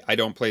 so I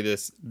don't play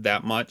this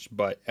that much.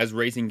 But as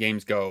racing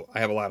games go, I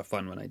have a lot of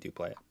fun when I do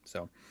play it.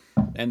 So,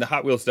 and the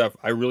Hot Wheels stuff,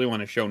 I really want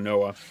to show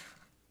Noah.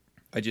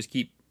 I just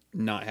keep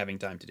not having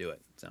time to do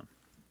it. So,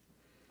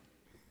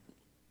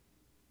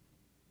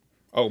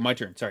 oh, my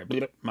turn. Sorry,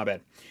 my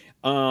bad.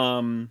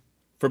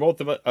 For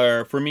both of us,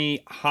 or for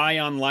me, High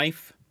on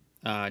Life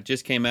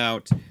just came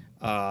out.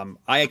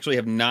 I actually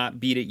have not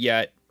beat it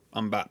yet.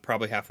 I'm about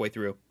probably halfway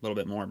through, a little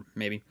bit more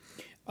maybe.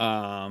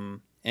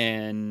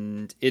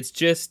 And it's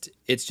just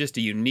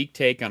a unique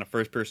take on a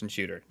first-person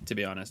shooter, to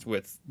be honest.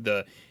 It's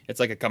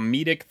like a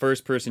comedic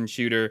first-person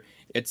shooter.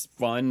 It's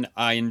fun.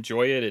 I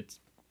enjoy it. It's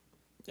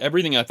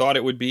everything I thought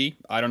it would be.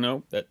 I don't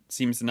know. That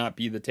seems to not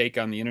be the take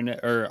on the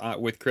internet or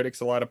with critics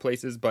a lot of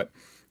places. But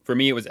for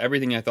me, it was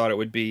everything I thought it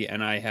would be,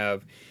 and I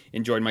have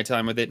enjoyed my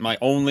time with it. I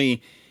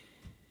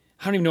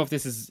don't even know if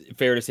this is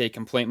fair to say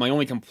complaint. My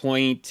only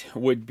complaint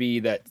would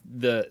be that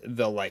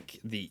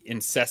the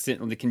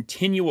incessant, the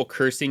continual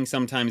cursing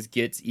sometimes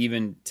gets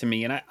even to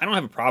me. And I don't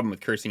have a problem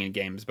with cursing in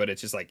games, but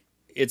it's just like,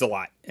 it's a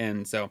lot.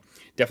 And so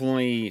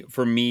definitely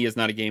for me is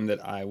not a game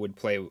that I would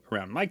play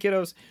around my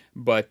kiddos.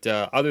 But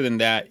other than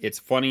that, it's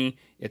funny.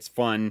 It's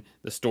fun.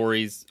 The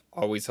story's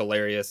always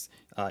hilarious.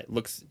 It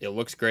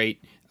looks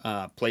great.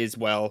 Plays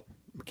well.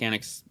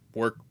 Mechanics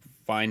work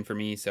fine for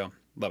me. So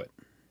love it.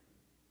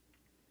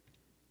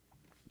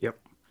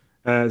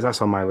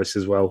 That's on my list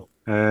as well.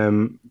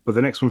 But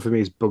the next one for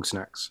me is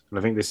Bugsnax, and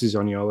I think this is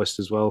on your list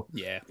as well.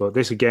 Yeah. But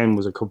this again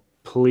was a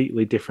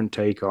completely different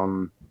take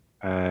on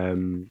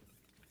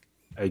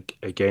a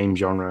game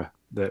genre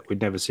that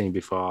we'd never seen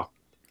before.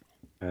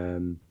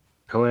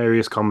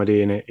 Hilarious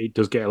comedy in it. It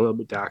does get a little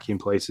bit dark in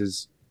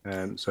places,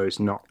 so it's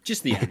not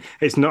just the end.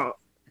 It's not.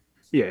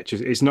 Yeah,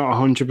 it's not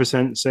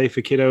 100% safe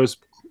for kiddos,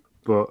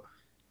 but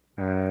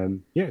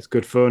it's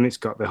good fun. It's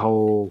got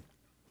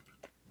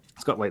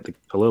like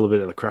a little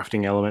bit of the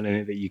crafting element in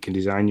it that you can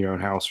design your own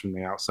house from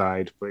the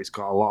outside, but it's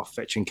got a lot of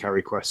fetch and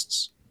carry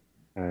quests.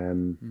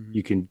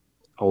 You can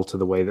alter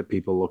the way that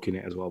people look in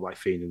it as well by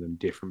feeding them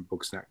different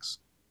Bugsnax.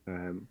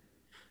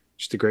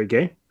 Just a great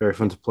game, very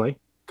fun to play.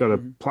 Got a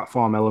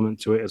platform element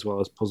to it as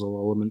well as puzzle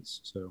elements.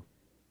 So,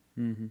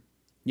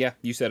 yeah,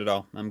 you said it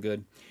all. I'm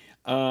good.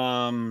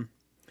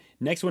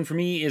 Next one for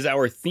me is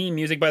our theme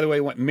music. By the way,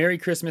 Merry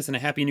Christmas and a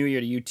Happy New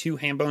Year to you too,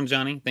 Hambone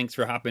Johnny. Thanks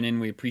for hopping in.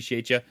 We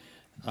appreciate you.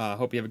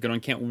 Hope you have a good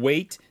one. Can't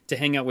wait to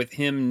hang out with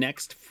him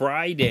next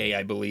Friday,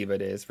 I believe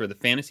it is, for the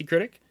Fantasy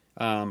Critic.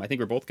 I think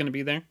we're both going to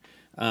be there.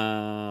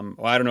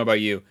 Well, I don't know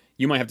about you.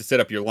 You might have to set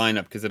up your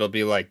lineup because it'll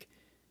be like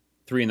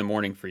 3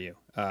 a.m. for you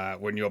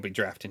when you'll be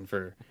drafting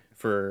for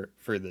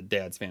the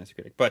Dad's Fantasy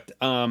Critic. But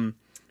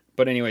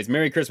anyways,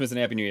 Merry Christmas and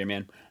Happy New Year,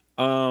 man.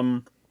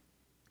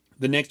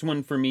 The next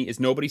one for me is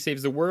Nobody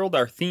Saves the World,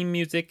 our theme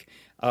music.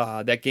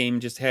 That game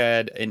just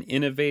had an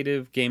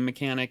innovative game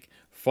mechanic,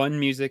 fun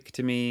music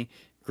to me.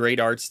 Great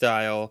art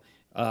style.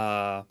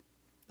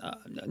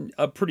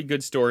 a pretty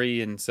good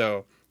story, and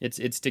so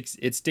it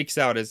sticks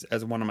out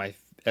as one of my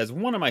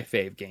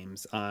fave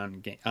games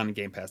on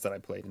Game Pass that I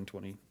played in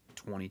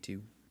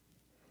 2022.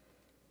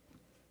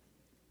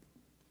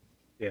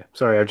 Yeah,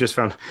 sorry, I've just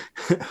found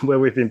where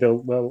we've been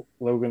built. Well,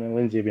 Logan and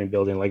Lindsay have been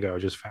building Lego.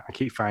 I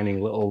keep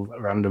finding little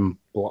random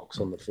blocks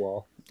on the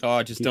floor.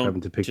 Oh, Keep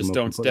having to pick them up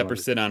don't and put step them or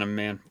on. sit on them,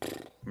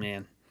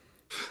 man.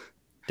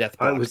 Death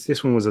box.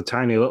 This one was a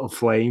tiny little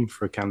flame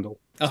for a candle,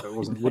 so Oh,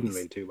 wouldn't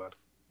nice. be too bad.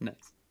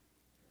 Nice.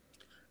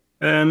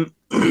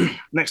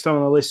 Next on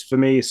the list for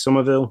me is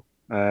Somerville.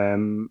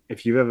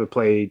 If you've ever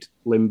played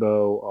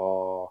Limbo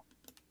or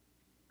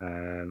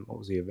what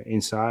was the other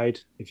Inside,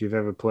 if you've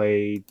ever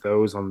played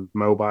those on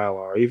mobile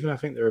or even I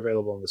think they're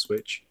available on the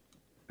Switch,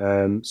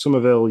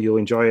 Somerville, you'll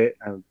enjoy it.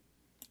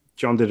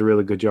 John did a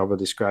really good job of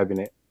describing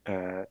it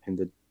in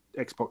the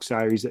Xbox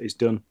series that he's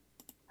done.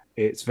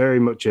 It's very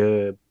much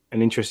an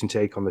interesting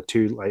take on the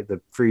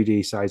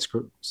 3D side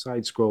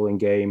scrolling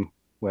game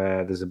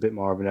where there's a bit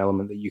more of an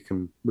element that you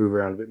can move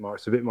around a bit more.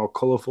 It's a bit more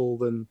colorful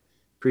than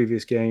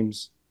previous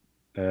games.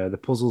 The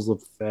puzzles are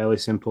fairly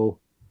simple.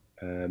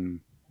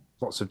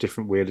 Lots of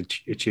different weird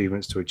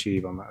achievements to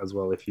achieve on that as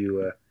well. If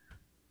you're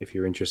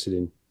interested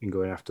in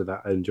going after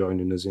that and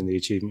joining us in the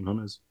achievement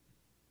hunters.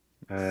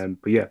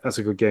 But yeah, that's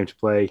a good game to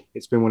play.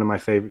 It's been one of my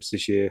favorites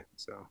this year.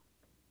 So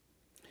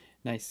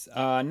Nice.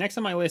 Next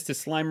on my list is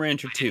Slime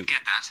Rancher 2. I didn't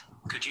get that.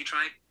 Could you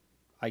try?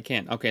 I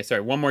can't. Okay,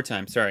 sorry. One more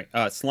time. Sorry.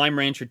 Slime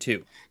Rancher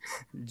 2.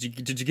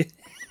 Did you get?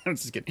 I'm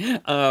just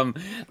kidding.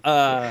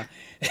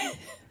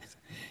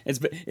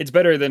 It's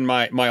better than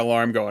my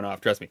alarm going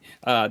off. Trust me.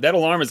 That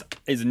alarm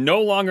is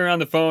no longer on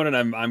the phone,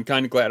 and I'm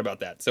kind of glad about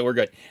that. So we're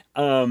good.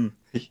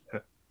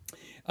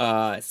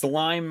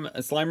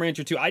 Slime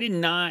Rancher 2. I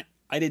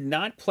did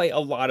not play a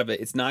lot of it.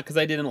 It's not because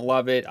I didn't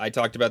love it. I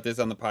talked about this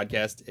on the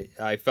podcast.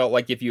 I felt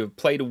like if you have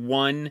played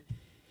one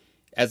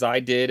as I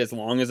did, as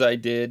long as I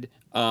did,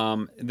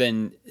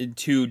 then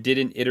 2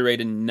 didn't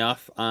iterate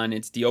enough on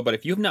its deal. But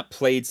if you have not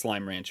played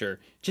Slime Rancher,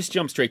 just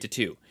jump straight to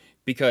 2.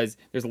 Because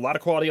there's a lot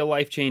of quality of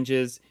life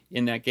changes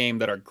in that game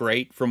that are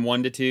great from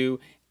 1 to 2,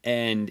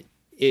 and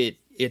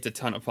it's a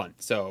ton of fun.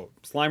 So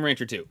Slime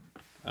Rancher 2,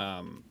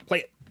 play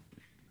it.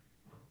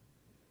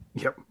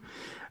 Yep.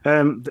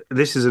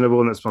 This is another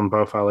one that's on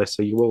both our lists,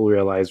 so you will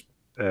realize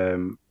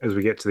as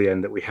we get to the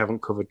end that we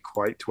haven't covered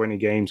quite 20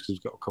 games because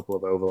we've got a couple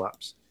of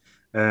overlaps.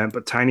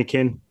 But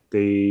Tinykin,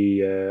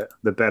 the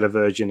better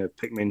version of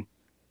Pikmin.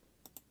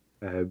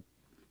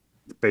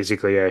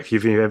 Basically, if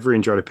you've ever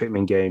enjoyed a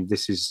Pikmin game,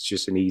 this is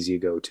just an easy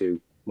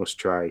go-to, must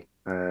try.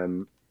 I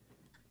mean,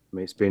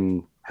 it's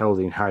been held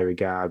in high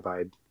regard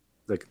by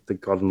the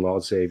God and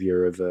Lord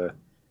Savior of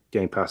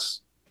Game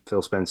Pass,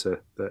 Phil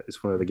Spencer. That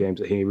it's one of the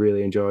games that he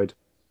really enjoyed.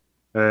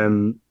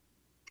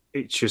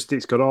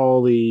 It's got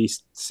all the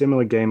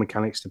similar game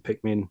mechanics to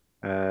Pikmin.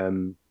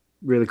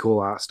 Really cool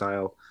art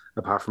style.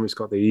 Apart from it's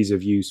got the ease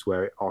of use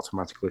where it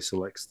automatically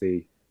selects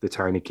the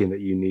Tinykin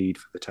that you need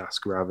for the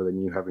task rather than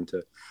you having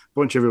to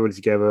bunch everybody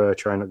together,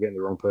 try not getting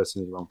the wrong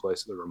person in the wrong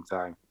place at the wrong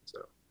time.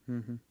 So,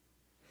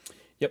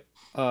 Yep.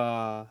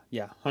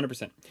 Yeah,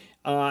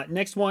 100%.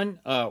 Next one,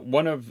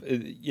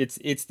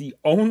 it's the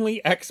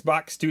only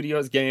Xbox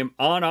Studios game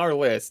on our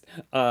list,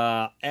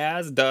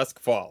 As Dusk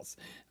Falls.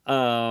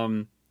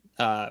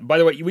 By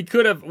the way, we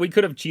could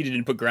have cheated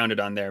and put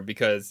Grounded on there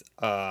because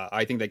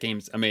I think that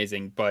game's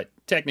amazing, but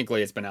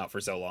technically it's been out for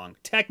so long.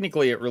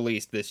 Technically it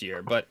released this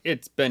year, but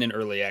it's been in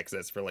early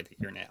access for like a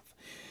year and a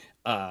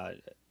half.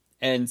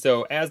 And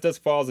so As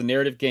Dusk Falls, a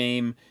narrative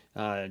game,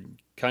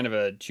 kind of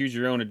a choose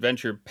your own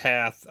adventure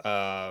path,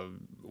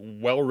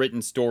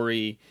 well-written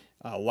story,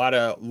 a lot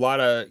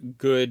of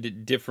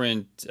good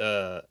different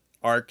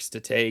arcs to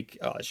take.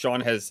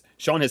 Sean has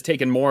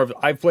taken more of.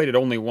 I've played it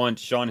only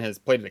once. Sean has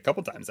played it a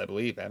couple times, I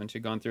believe. Haven't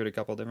you gone through it a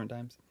couple different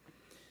times?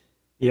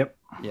 Yep.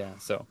 Yeah.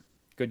 So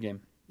good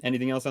game.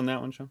 Anything else on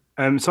that one, Sean?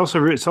 It's also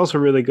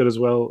really good as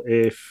well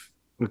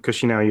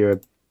because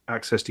you're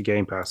access to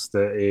Game Pass.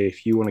 That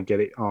if you want to get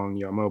it on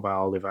your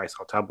mobile device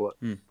or tablet,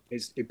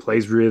 it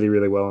plays really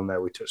really well on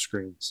there with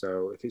touchscreen.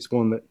 So if it's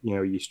one that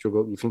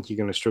you think you're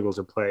going to struggle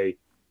to play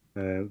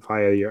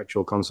via your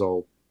actual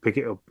console, pick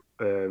it up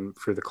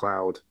through the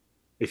cloud.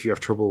 If you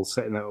have trouble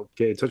setting that up,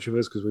 get in touch with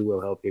us because we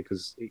will help you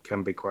because it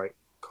can be quite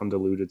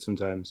convoluted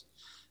sometimes.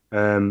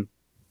 But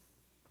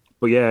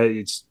yeah,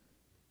 it's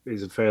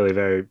a fairly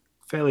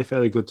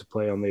good to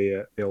play on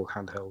the old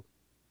handheld.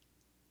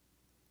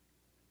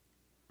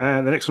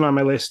 The next one on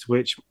my list,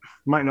 which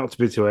might not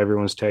be to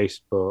everyone's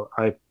taste, but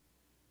I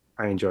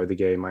enjoyed the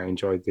game. I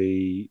enjoyed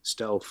the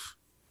stealth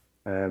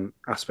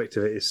aspect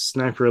of it. Is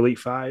Sniper Elite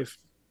 5.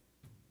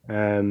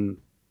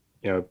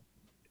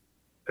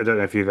 I don't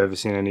know if you've ever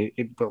seen any,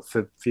 but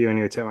for you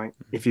anyway, Mike,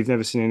 if you've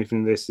never seen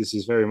anything of this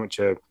is very much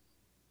a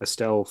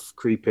stealth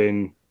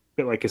creeping,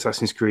 bit like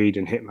Assassin's Creed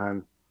and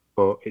Hitman,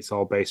 but it's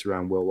all based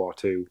around World War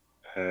II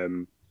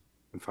and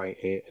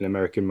fighting an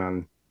American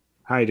man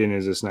hiding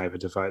as a sniper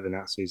to fight the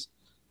Nazis.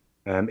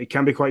 It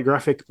can be quite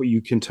graphic, but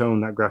you can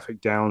tone that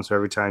graphic down. So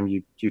every time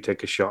you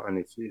take a shot, and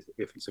if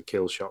it's a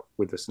kill shot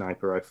with the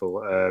sniper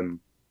rifle,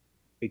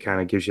 it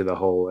kind of gives you the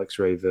whole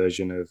X-ray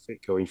version of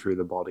it going through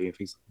the body and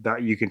things like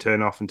that. You can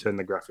turn off and turn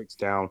the graphics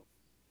down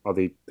or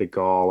the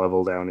gore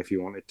level down if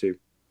you wanted to.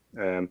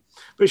 But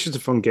it's just a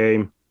fun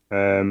game.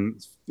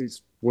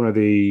 It's one of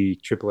the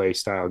AAA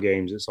style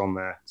games that's on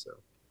there, so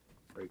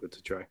very good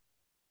to try.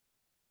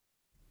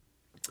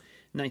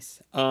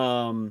 Nice.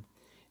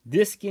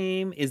 This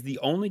game is the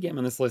only game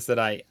on this list that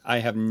I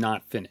have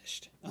not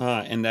finished,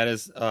 and that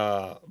is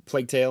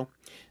Plague Tale,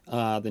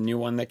 the new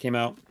one that came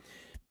out.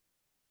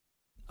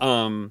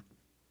 Um,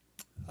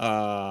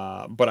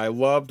 but I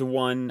loved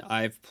one.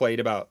 I've played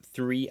about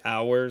 3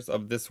 hours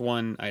of this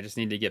one. I just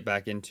need to get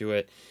back into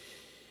it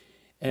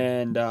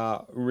and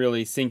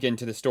really sink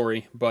into the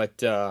story. But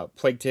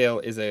Plague Tale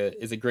is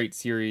a great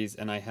series,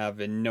 and I have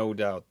no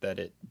doubt that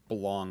it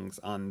belongs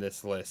on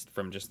this list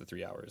from just the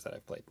 3 hours that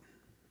I've played.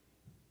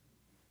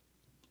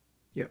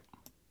 Yep.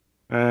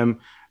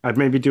 I'd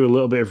maybe do a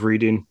little bit of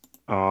reading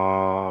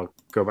or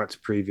go back to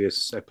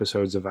previous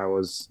episodes of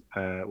ours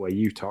where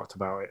you talked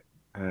about it.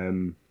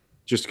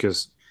 Just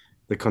because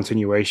the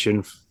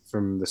continuation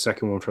from the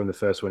second one from the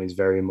first one is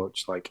very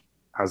much like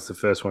as the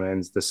first one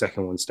ends, the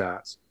second one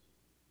starts.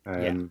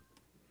 Yeah,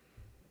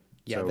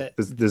 yeah, So that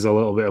there's a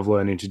little bit of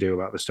learning to do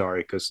about the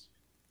story because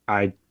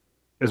I,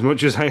 as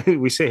much as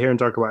we sit here and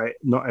talk about it,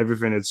 not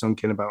everything had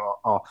sunk in about.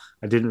 Oh,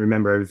 I didn't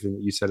remember everything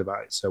that you said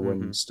about it. So mm-hmm,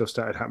 when stuff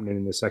started happening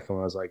in the second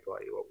one, I was like,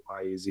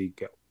 why is he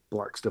got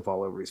black stuff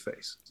all over his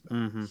face? So,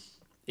 mm-hmm.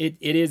 It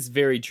is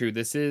very true.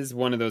 This is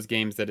one of those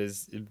games that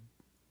is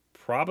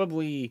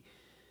probably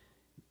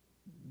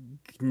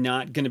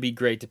not going to be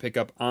great to pick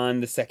up on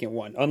the second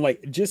one.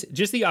 Unlike just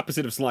the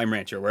opposite of Slime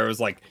Rancher, where it was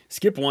like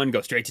skip one,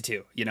 go straight to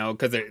two. You know,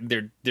 because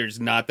there's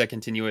not that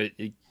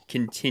continuation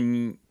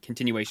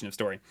of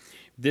story.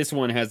 This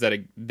one has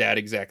that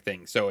exact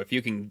thing. So if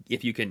you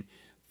can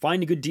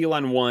find a good deal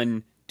on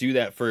one, do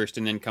that first,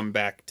 and then come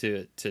back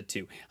to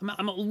two.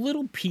 I'm a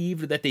little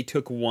peeved that they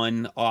took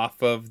one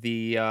off of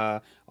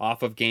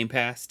Game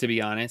Pass. To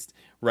be honest,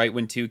 right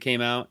when two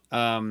came out.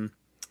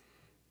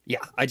 Yeah,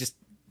 I just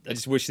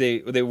wish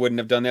they wouldn't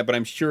have done that, but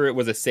I'm sure it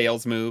was a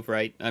sales move,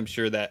 right? I'm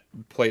sure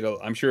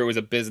it was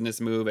a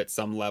business move at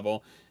some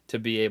level to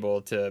be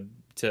able to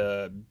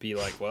be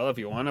like, well, if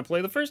you want to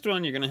play the first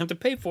one, you're gonna have to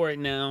pay for it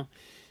now.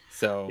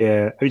 So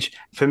yeah, which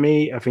for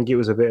me, I think it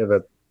was a bit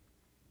of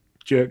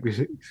jerk,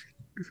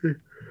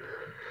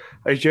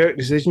 a jerk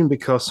decision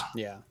because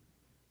yeah,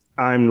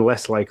 I'm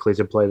less likely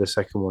to play the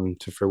second one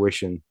to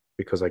fruition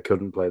because I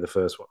couldn't play the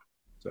first one.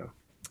 So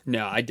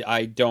no,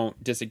 I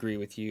don't disagree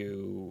with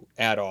you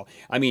at all.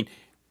 I mean,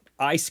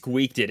 I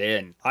squeaked it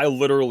in. I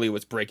literally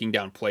was breaking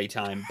down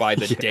playtime by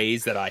the yeah,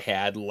 days that I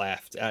had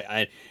left.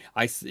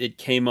 It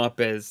came up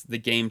as the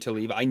game to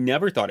leave. I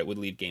never thought it would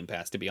leave Game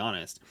Pass, to be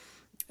honest.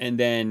 And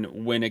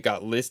then when it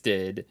got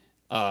listed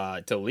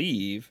to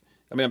leave,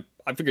 I mean,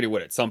 I figured it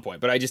would at some point,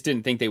 but I just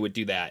didn't think they would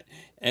do that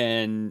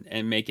and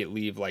make it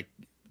leave like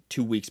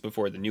 2 weeks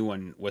before the new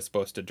one was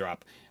supposed to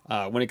drop.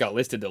 When it got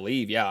listed to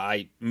leave, yeah,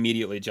 I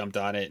immediately jumped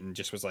on it and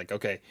just was like,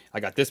 okay, I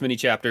got this many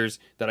chapters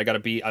that I got to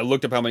beat. I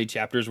looked up how many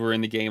chapters were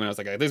in the game, and I was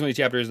like, I got this many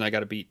chapters, and I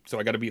got to beat. So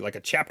I got to beat like a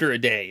chapter a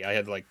day. I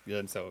had like,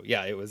 and so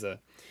yeah, it was a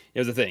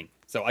thing.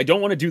 So I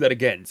don't want to do that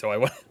again. So I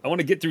want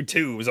to get through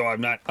two. So I'm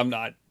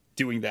not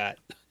doing that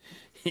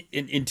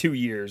in 2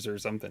 years or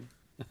something.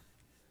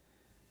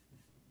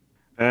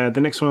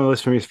 the next one on the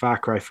list for me is Far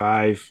Cry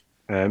 5.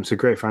 It's a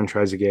great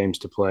franchise of games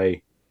to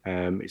play.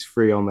 It's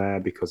free on there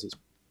because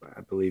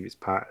I believe it's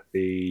part of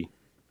the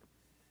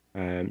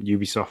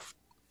Ubisoft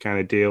kind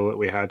of deal that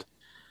we had.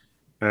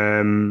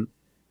 Um,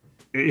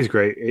 it is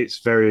great. It's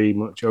very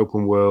much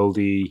open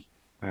worldy,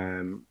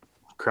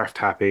 craft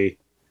happy,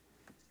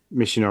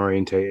 mission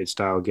orientated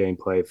style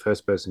gameplay,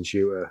 first person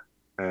shooter.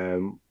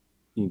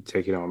 You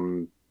taking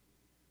on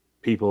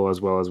people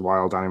as well as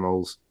wild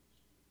animals.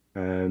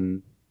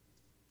 Um,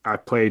 I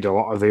played a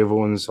lot of the other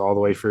ones all the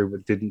way through,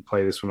 but didn't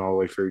play this one all the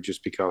way through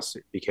just because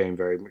it became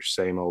very much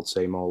same old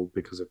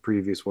because of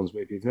previous ones.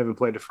 But if you've never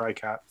played a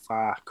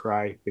Far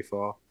Cry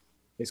before,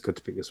 it's good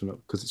to pick this one up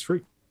because it's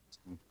free.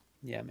 So,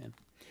 Yeah, man.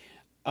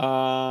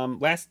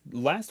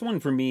 Last one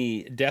for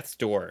me, Death's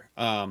Door.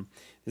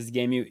 This is a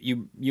game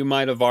you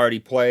might have already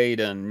played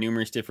on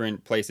numerous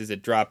different places.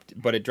 It dropped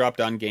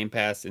on Game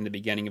Pass in the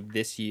beginning of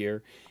this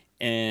year,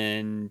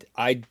 and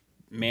I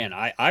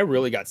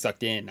really got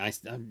sucked in.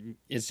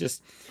 It's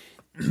just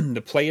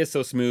the play is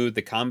so smooth,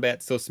 the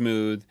combat's so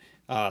smooth,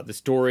 the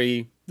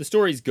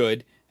story's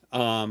good.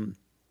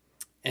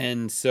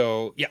 And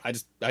so yeah, I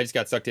just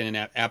got sucked in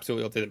and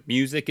absolutely loved it. The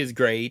music is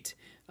great.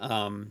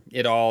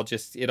 It all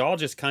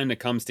just kind of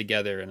comes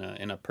together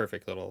in a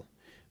perfect little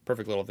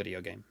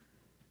video game.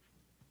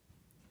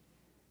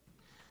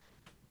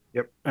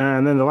 yep.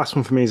 And then the last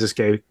one for me is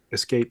Escape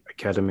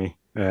Academy.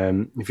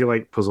 If you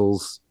like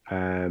puzzles,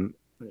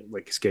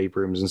 like escape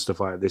rooms and stuff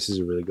like that, this is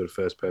a really good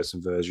first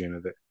person version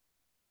of it.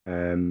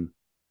 Um,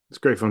 it's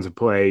great fun to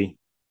play.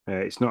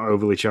 It's not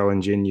overly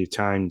challenging. You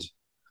timed.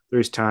 There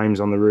is times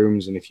on the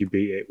rooms, and if you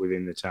beat it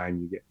within the time,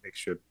 you get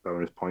extra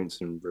bonus points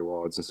and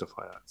rewards and stuff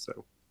like that.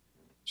 So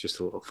It's just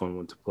a little fun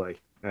one to play.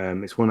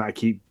 It's one that I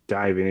keep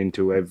diving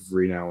into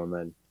every now and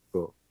then,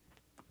 but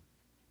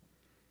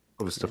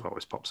other stuff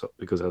always pops up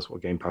because that's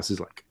what Game Pass is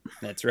like.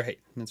 That's right.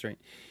 That's right.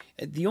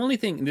 The only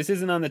thing, this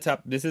isn't on the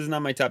top. This isn't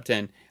on my top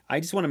 10. I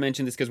just want to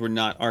mention this because we're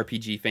not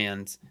RPG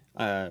fans.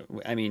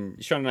 I mean,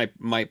 Sean and I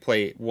might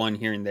play one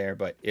here and there,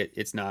 but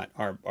it's not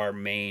our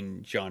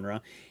main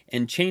genre.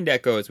 And Chained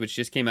Echoes, which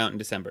just came out in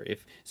December.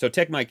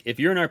 Tech Mike, if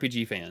you're an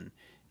RPG fan,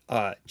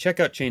 check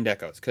out Chained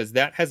Echoes because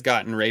that has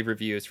gotten rave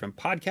reviews from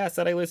podcasts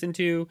that I listen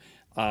to,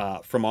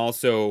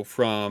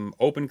 from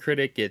Open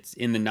Critic. It's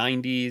in the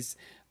 90s.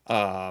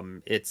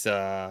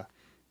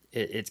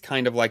 It's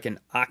kind of like an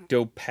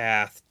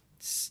Octopath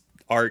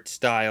art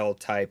style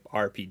type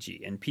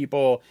RPG, and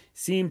people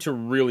seem to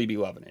really be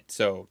loving it.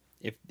 So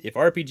if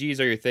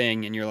RPGs are your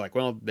thing and you're like,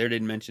 well, they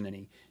didn't mention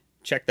any,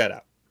 check that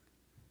out.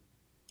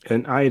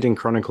 And Iodine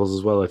Chronicles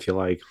as well, if you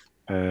like.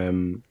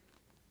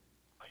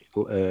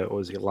 What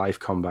was it? Live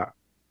combat.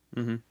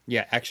 Mm-hmm.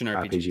 Yeah, action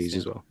RPGs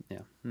as well. Yeah,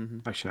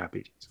 mm-hmm. Action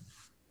RPGs.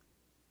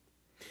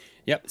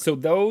 Yep. So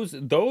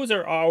those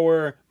are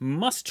our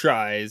must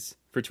tries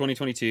for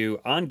 2022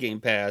 on Game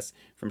Pass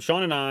from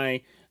Sean and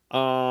I.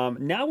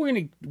 Now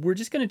we're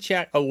just gonna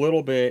chat a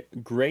little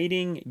bit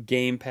grading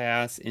Game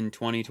Pass in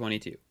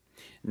 2022.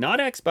 Not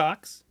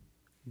Xbox,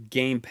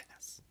 Game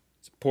Pass.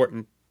 It's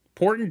important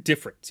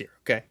difference here.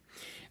 Okay.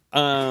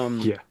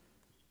 Yeah.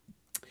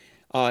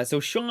 So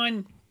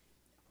Sean,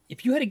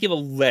 if you had to give a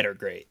letter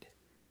grade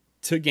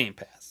to Game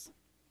Pass,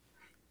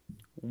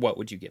 what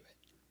would you give it?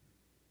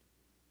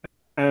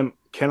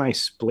 Can I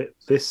split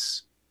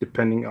this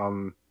depending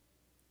on?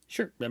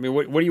 Sure. I mean,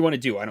 what do you want to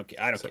do? I don't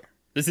care.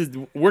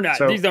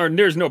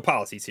 There's no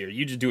policies here.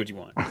 You just do what you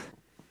want.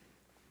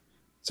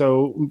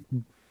 So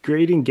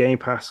grading Game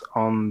Pass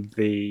on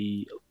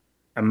the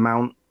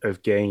amount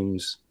of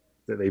games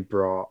that they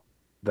brought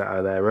that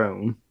are their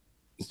own,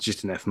 it's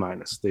just an F-.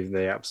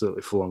 They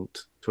absolutely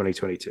flunked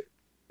 2022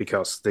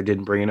 because they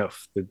didn't bring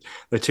enough.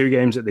 The two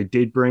games that they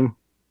did bring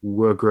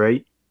were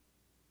great.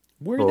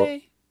 Were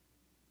they?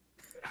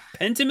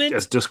 Pentiment?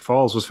 As Dusk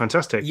Falls was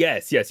fantastic.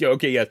 Yes.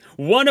 Okay, yes.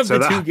 One of the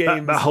two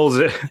games. That holds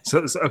it.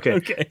 So,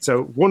 okay.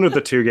 So one of the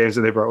two games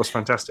that they brought was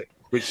fantastic,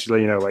 which,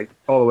 like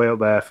all the way up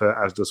there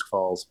for As Dusk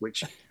Falls,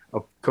 which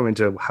I'll come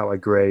into how I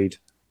grade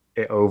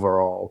it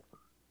overall.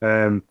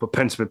 But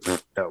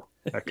Pentiment, no.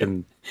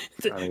 The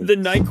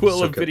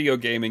NyQuil of video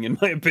gaming, in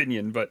my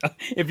opinion. But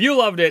if you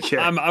loved it,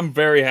 yeah. I'm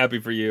very happy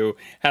for you.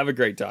 Have a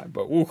great time.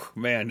 But,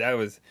 man,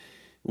 that's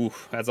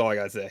all I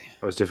got to say.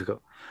 That was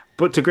difficult.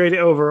 But to grade it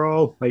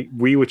overall, like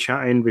we were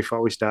chatting before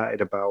we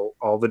started about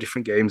all the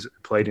different games that we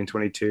played in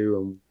 22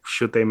 and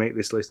should they make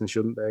this list and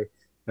shouldn't they?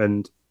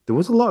 And there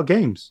was a lot of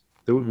games.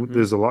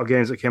 There's a lot of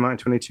games that came out in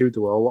 22.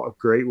 There were a lot of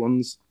great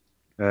ones.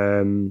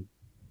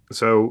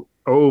 So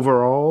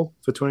overall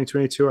for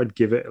 2022, I'd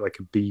give it like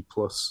a B+.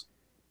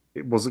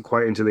 It wasn't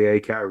quite into the A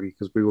category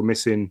because we were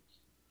missing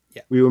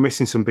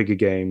some bigger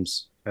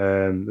games.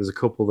 There's a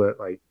couple that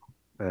like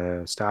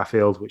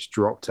Starfield, which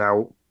dropped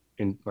out.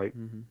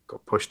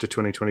 Got pushed to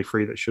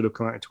 2023 that should have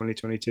come out in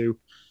 2022,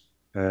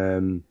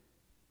 and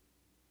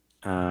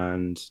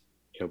I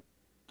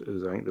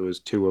think there was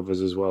two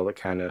others as well that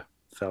kind of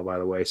fell by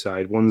the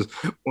wayside. One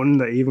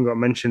that even got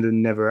mentioned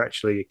and never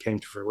actually came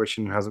to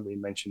fruition and hasn't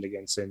been mentioned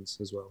again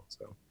since as well.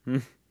 So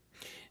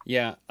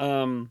yeah,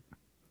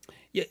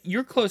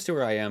 you're close to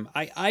where I am.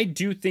 I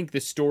do think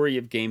the story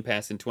of Game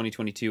Pass in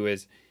 2022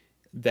 is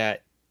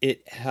that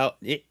it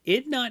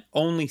not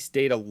only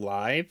stayed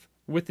alive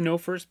with no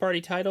first-party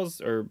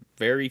titles or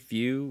very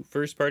few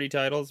first-party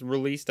titles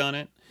released on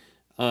it,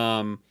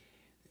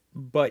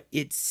 but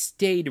it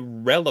stayed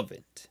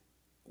relevant,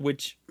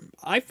 which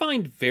I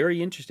find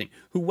very interesting.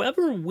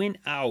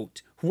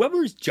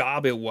 Whoever's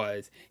job it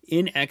was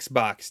in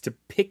Xbox to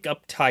pick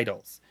up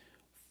titles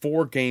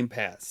for Game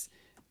Pass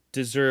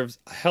deserves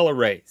a hella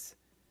raise.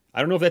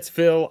 I don't know if that's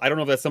Phil. I don't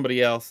know if that's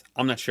somebody else.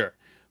 I'm not sure.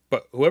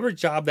 But whoever's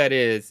job that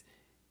is,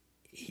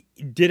 he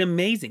did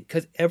amazing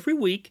because every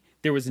week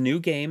there was new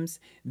games.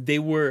 They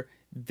were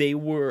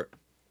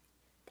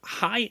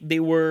high. They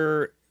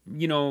were,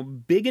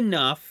 big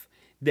enough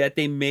that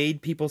they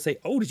made people say,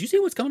 "Oh, did you see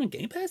what's coming on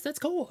Game Pass? That's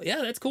cool.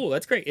 Yeah, that's cool.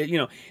 That's great."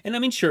 And I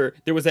mean, sure,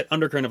 there was that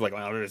undercurrent of like,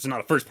 "Well, it's not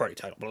a first party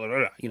title." Blah,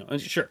 blah, blah.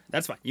 And sure,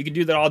 that's fine. You can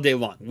do that all day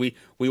long. We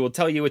will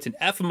tell you it's an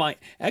F-.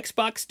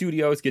 Xbox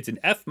Studios gets an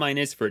F-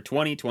 for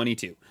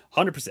 2022.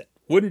 100%.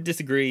 Wouldn't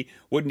disagree.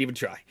 Wouldn't even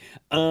try.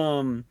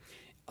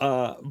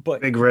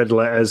 But big red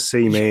letters,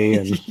 see me,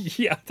 and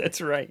yeah, that's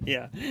right.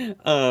 Yeah.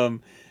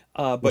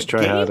 But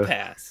Game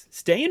Pass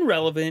staying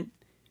relevant,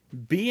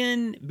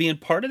 being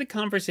part of the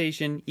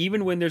conversation,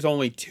 even when there's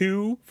only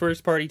two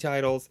first party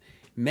titles,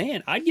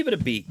 man, I'd give it a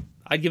B.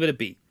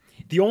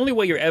 The only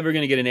way you're ever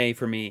going to get an A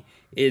for me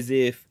is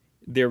if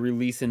they're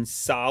releasing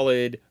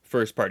solid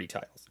first party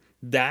titles.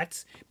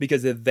 That's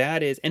because if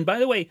that is, and by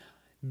the way,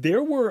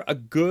 there were a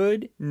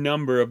good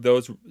number of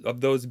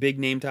those big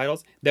name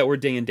titles that were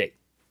day and date.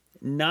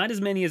 Not as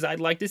many as I'd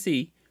like to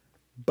see,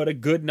 but a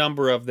good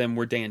number of them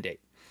were day and date.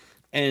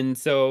 And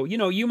so,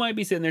 you might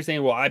be sitting there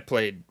saying, "Well, I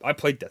played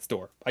that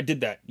store. I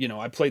did that.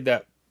 I played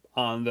that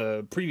on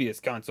the previous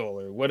console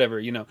or whatever.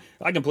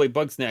 I can play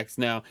Bugsnax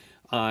now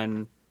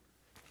on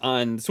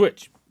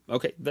Switch.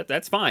 Okay,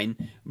 that's fine.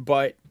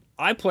 But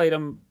I played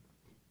them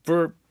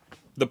for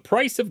the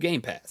price of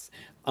Game Pass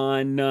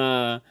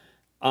for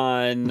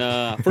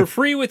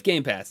free with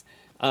Game Pass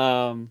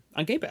on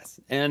Game Pass,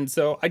 and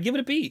so I'd give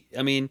it a B.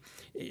 I mean,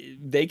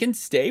 they can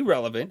stay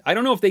relevant. I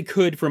don't know if they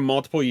could for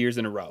multiple years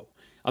in a row.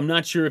 I'm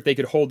not sure if they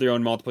could hold their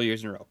own multiple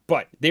years in a row,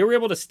 but they were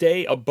able to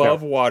stay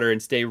above water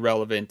and stay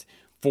relevant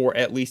for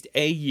at least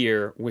a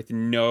year with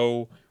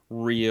no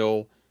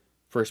real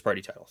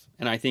first-party titles,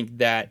 and I think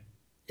that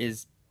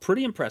is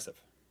pretty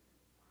impressive.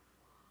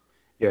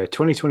 Yeah,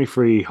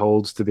 2023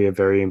 holds to be a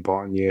very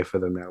important year for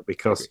them now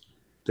because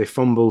they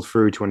fumbled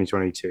through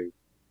 2022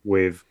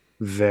 with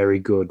very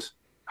good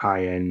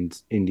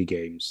high-end indie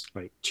games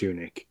like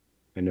Tunic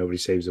and Nobody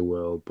Saves the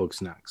World,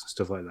 Bugsnax, and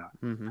stuff like that,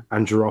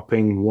 and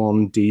dropping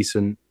one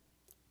decent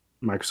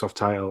Microsoft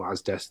title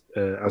as Dusk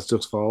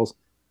Falls.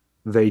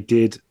 They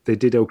did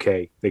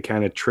okay. They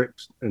kind of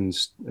tripped and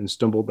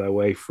stumbled their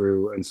way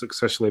through and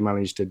successfully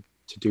managed to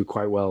do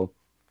quite well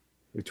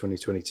with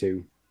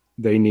 2022.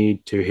 They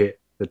need to hit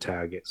the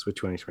targets with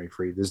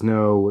 2023. There's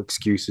no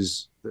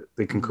excuses that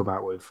they can come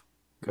out with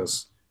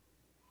because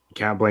you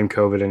can't blame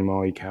COVID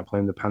anymore. You can't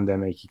blame the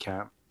pandemic. You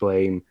can't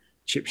blame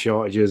chip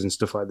shortages and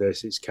stuff like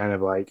this. It's kind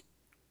of like,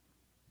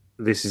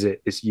 this is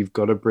it. You've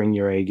got to bring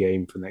your A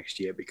game for next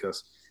year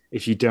because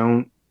if you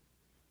don't,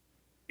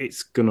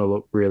 it's going to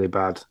look really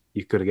bad.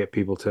 You've got to get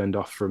people turned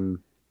off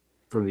from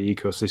the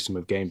ecosystem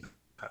of Game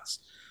Pass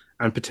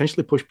and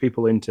potentially push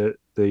people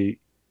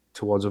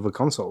towards other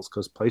consoles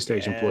because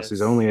PlayStation Plus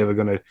is only ever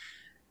going to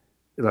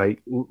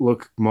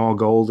look more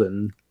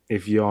golden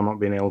if you're not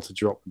being able to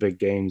drop the big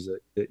games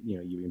that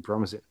you've been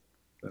promising.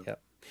 So. Yeah,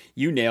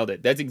 you nailed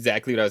it. That's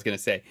exactly what I was going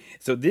to say.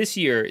 So this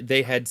year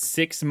they had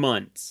 6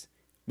 months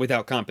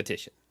without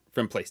competition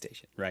from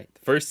PlayStation, right?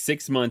 The first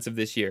 6 months of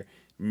this year,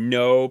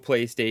 no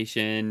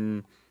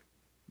PlayStation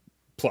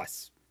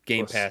Plus,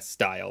 Game Pass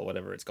style,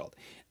 whatever it's called,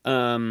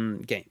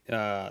 game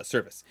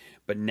service.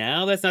 But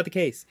now that's not the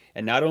case.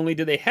 And not only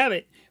do they have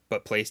it,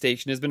 but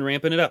PlayStation has been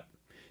ramping it up.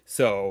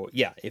 So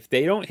yeah, if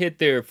they don't hit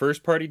their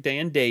first party day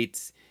and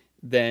dates,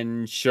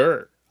 then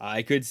sure,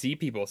 I could see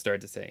people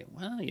start to say,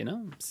 well,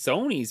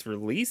 Sony's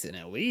releasing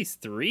at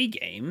least 3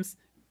 games,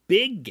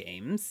 big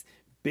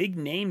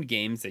named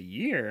games a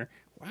year.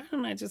 Why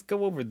don't I just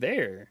go over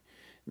there?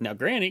 Now,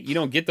 granted, you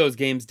don't get those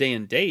games day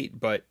and date,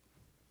 but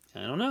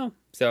I don't know.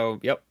 So,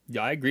 yep,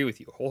 I agree with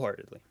you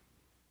wholeheartedly.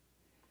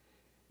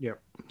 Yep,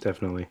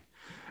 definitely.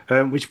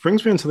 Which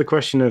brings me on to the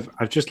question of,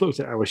 I've just looked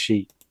at our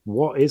sheet.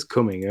 What is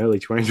coming early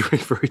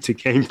 2023 to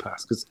Game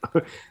Pass? Because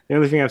the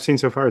only thing I've seen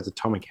so far is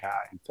Atomic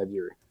Heart in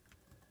February.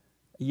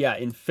 Yeah,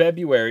 in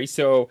February.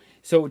 So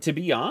to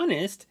be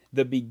honest,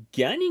 the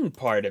beginning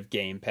part of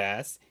Game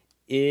Pass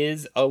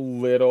is a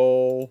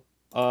little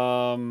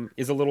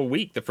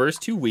weak. The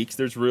first 2 weeks,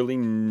 there's really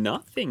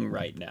nothing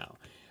right now.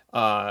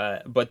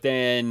 But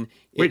then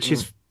which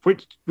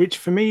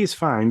for me is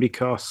fine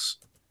because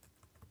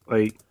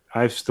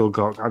I've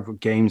got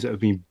games that have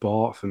been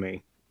bought for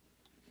me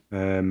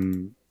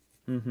to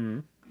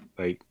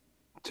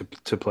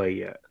play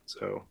yet.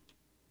 So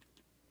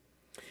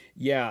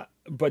yeah,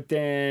 but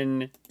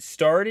then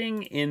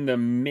starting in the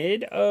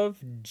mid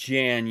of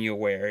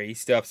January,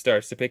 stuff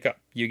starts to pick up.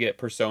 You get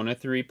Persona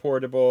 3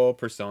 Portable,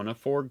 Persona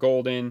 4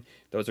 Golden.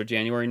 Those are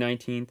January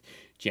 19th.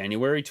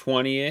 January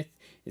 20th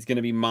is going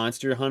to be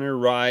Monster Hunter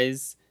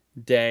Rise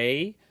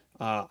Day.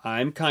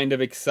 I'm kind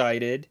of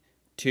excited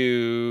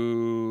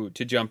to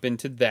jump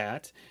into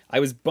that. I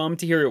was bummed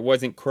to hear it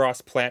wasn't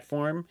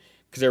cross-platform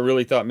because I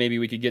really thought maybe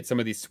we could get some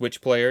of these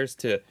Switch players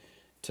to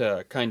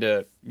kind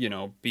of,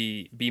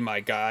 be my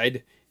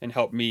guide and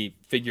help me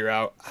figure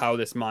out how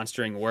this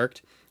monstering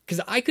worked.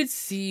 Because I could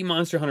see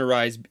Monster Hunter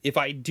Rise, if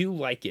I do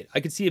like it, I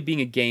could see it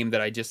being a game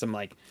that I'm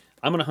like,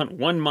 I'm going to hunt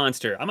one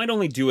monster. I might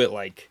only do it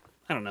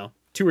I don't know,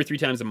 2 or 3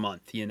 times a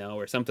month,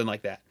 or something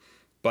like that.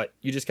 But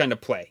you just kind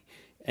of play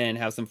and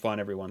have some fun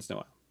every once in a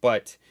while.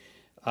 But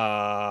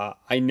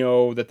I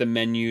know that the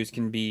menus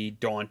can be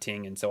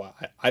daunting, and so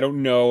I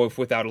don't know if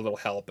without a little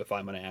help if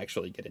I'm going to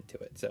actually get into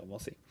it. So we'll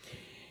see.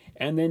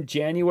 And then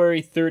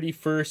January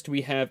 31st,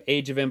 we have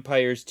Age of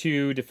Empires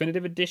 2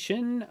 Definitive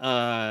Edition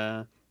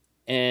and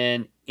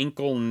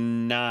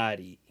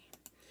Inkelnati.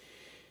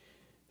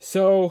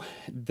 So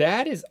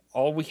that is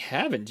all we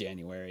have in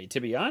January. To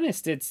be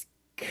honest, it's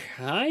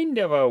kind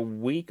of a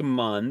weak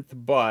month,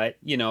 but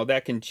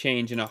that can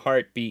change in a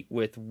heartbeat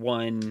with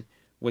one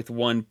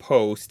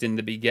post in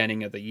the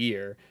beginning of the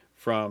year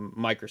from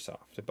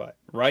Microsoft. But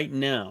right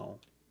now,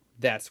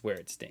 that's where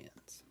it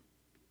stands.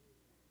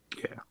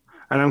 Yeah.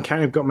 And I'm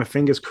kind of got my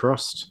fingers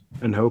crossed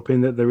and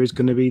hoping that there is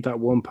going to be that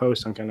one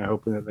post. I'm kind of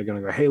hoping that they're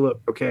going to go, hey,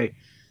 look, okay,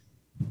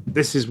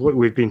 this is what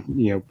we've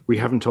been, we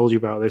haven't told you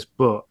about this,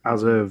 but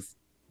as of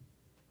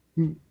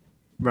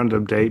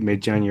random date,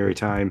 mid-January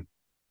time,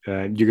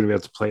 you're going to be able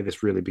to play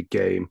this really big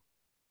game.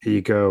 here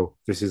you go.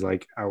 This is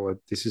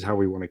how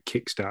we want to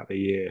kickstart the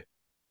year.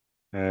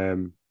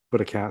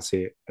 But I can't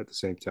see it at the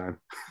same time.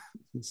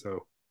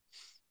 So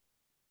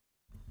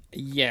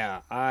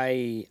Yeah,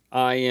 I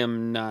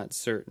am not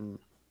certain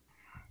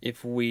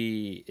if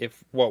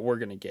what we're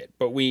gonna get,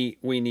 but we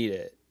need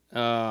it.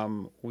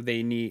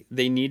 They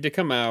need to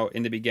come out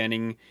in the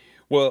beginning.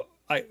 Well,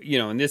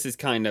 and this is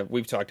kind of,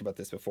 we've talked about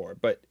this before,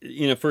 but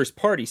in a first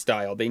party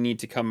style, they need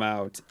to come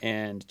out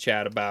and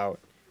chat about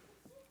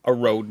a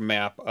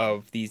roadmap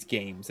of these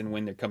games and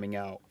when they're coming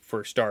out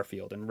for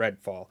Starfield and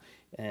Redfall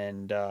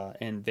and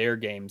their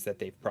games that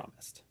they've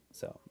promised.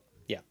 So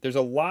yeah, there's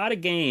a lot of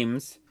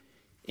games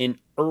in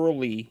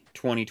early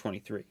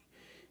 2023.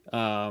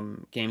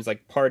 Games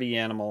like Party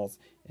Animals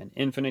and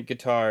Infinite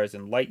Guitars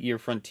and Lightyear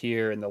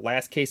Frontier and The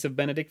Last Case of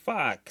Benedict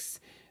Fox,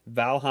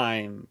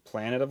 Valheim,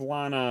 Planet of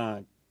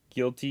Lana,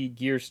 Guilty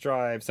Gear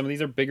Strive. Some of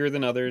these are bigger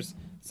than others,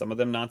 some of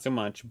them not so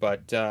much,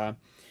 but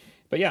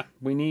yeah,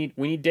 we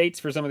need dates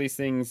for some of these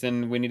things,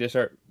 and we need to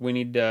start. We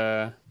need.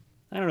 I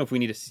don't know if we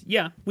need to.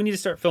 Yeah, we need to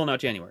start filling out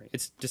January.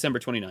 It's December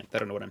 29th. I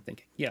don't know what I'm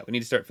thinking. Yeah, we need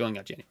to start filling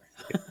out January.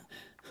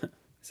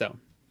 So,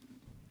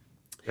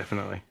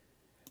 definitely.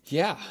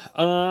 yeah.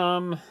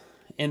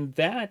 And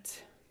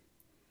that.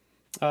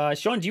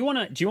 Sean, do you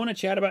wanna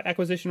chat about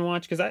Acquisition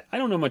Watch? Because I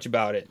don't know much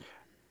about it.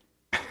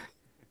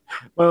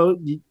 Well,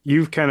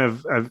 you've kind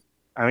of,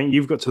 I mean,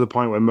 you've got to the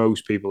point where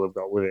most people have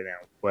got with it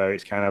now, where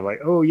it's kind of like,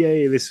 oh,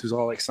 yay, this was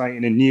all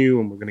exciting and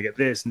new, and we're going to get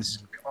this, and this is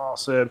going to be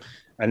awesome.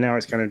 And now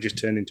it's kind of just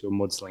turned into a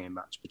mudslinging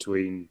match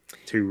between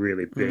two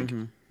really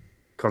big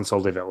console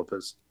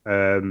developers.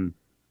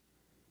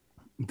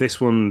 This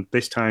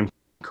time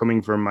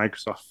coming from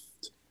Microsoft,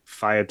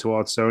 fired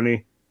towards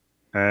Sony.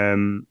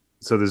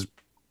 So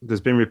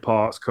there's been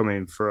reports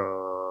coming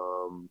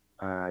from,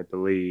 I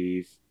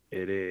believe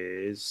it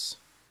is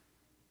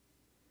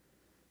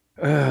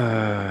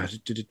Korea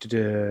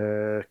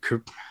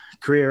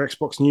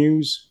Xbox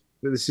News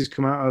that this has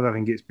come out of. I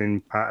think it's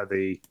been part of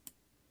the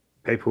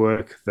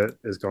paperwork that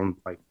has gone,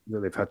 like,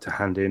 that they've had to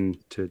hand in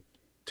to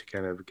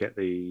kind of get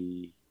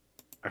the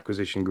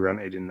acquisition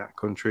granted in that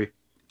country.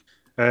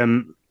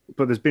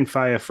 But there's been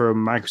fire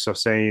from Microsoft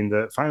saying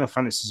that Final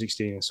Fantasy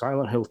 16 and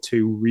Silent Hill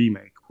 2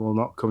 remake will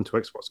not come to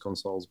Xbox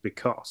consoles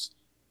because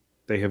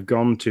Sony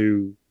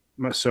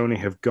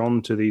have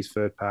gone to these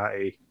third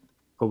party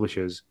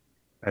publishers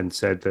and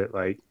said that,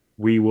 like,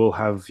 we will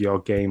have your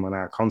game on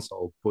our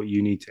console, but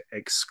you need to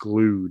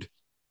exclude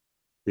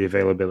the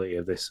availability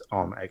of this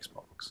on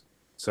Xbox.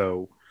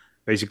 So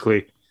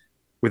basically,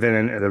 we then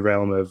enter the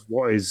realm of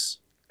what is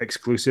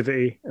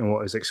exclusivity and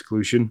what is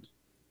exclusion.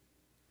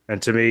 And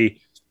to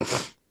me,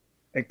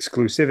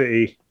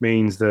 exclusivity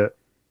means that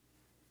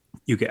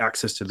you get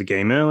access to the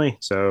game early.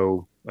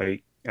 So,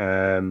 like,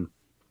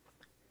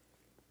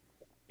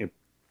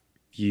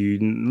 you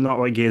not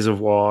like Gears of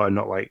War and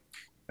not like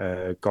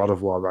God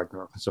of War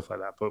Ragnarok and stuff like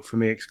that. But for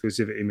me,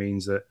 exclusivity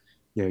means that,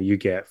 you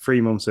get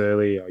 3 months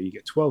early or you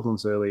get 12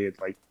 months early,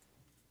 like,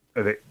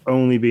 of it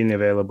only being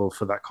available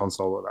for that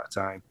console at that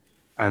time,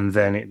 and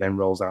then it then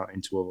rolls out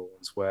into other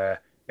ones.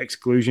 Where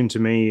exclusion to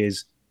me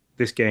is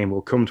this game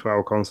will come to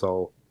our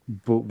console,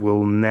 but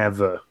will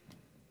never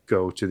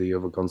go to the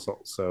other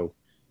consoles. So,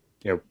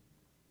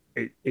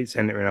 it's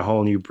entering a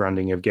whole new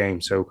branding of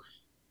games. So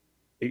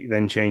it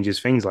then changes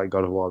things like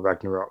God of War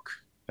Ragnarok,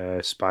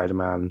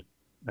 Spider-Man,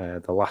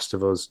 The Last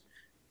of Us.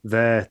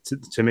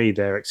 To me,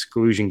 they're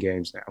exclusion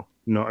games now,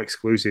 not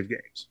exclusive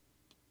games.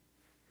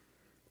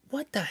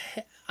 What the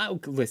heck?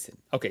 Listen,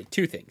 okay,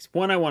 two things.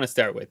 One, I want to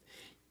start with.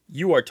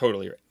 You are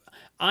totally right.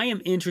 I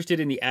am interested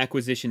in the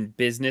acquisition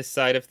business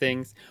side of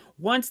things.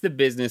 Once the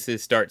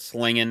businesses start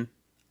slinging,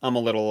 I'm a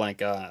little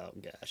like, oh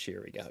gosh,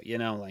 here we go.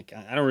 Like,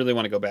 I don't really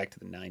want to go back to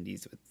the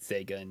 90s with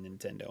Sega and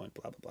Nintendo and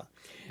blah, blah,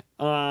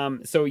 blah.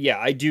 So yeah,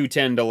 I do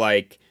tend to,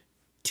 like,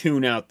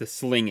 tune out the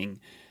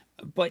slinging.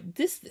 But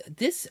this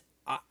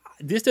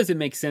doesn't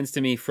make sense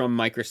to me from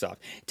Microsoft.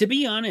 To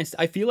be honest,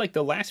 I feel like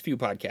the last few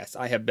podcasts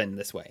I have been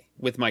this way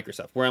with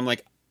Microsoft, where I'm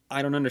like,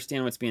 I don't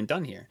understand what's being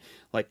done here.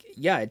 Like,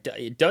 yeah,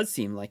 it does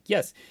seem like,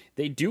 yes,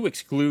 they do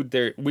exclude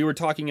we were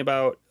talking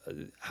about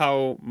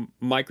how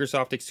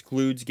Microsoft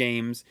excludes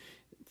games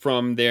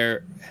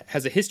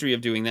has a history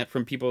of doing that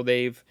from people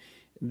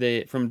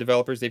from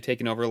developers they've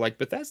taken over, like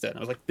Bethesda. And I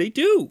was like, they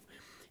do.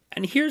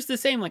 And here's the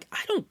same, like,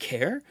 I don't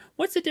care.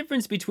 What's the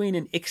difference between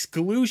an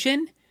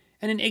exclusion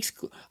and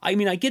I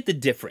mean, I get the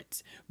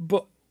difference,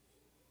 but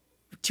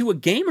to a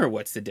gamer,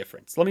 what's the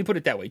difference? Let me put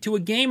it that way. To a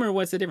gamer,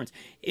 what's the difference?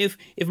 If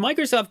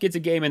Microsoft gets a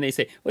game and they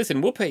say,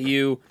 listen, we'll pay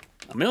you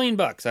 $1 million,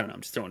 I don't know,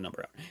 I'm just throwing a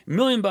number out, $1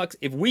 million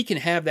if we can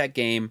have that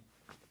game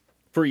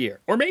for a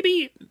year, or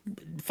maybe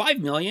 5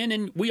 million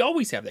and we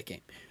always have that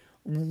game.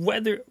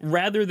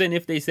 Rather than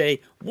if they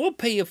say, we'll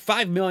pay you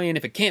 5 million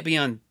if it can't be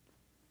on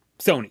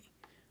Sony.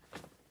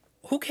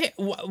 Who cares?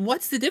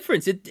 What's the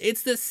difference?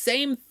 It's the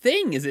same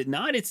thing, is it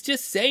not? It's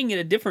just saying it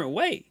a different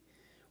way.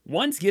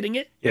 One's getting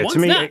it, one's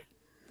not.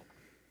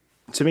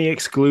 To me,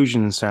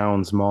 exclusion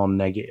sounds more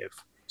negative.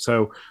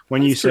 So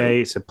when you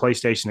say it's a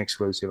PlayStation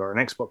exclusive or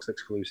an Xbox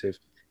exclusive,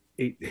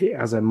 it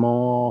has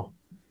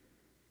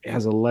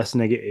a less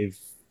negative,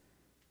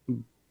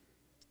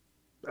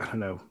 I don't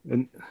know,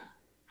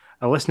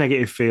 a less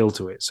negative feel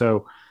to it.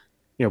 So,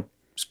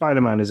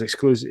 Spider-Man is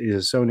exclusive,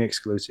 is a Sony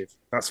exclusive.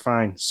 That's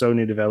fine.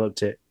 Sony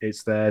developed it.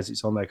 It's theirs.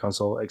 It's on their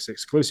console. It's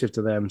exclusive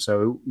to them.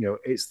 So,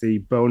 it's the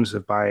bonus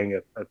of buying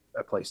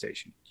a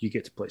PlayStation. You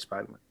get to play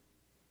Spider-Man.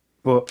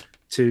 But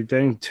to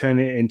then turn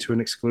it into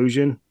an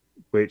exclusion,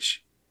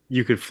 which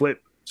you could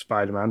flip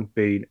Spider-Man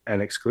being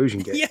an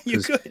exclusion game. Yeah, you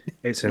could.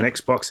 It's an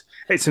Xbox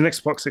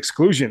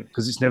exclusion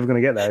because it's never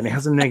going to get there, and it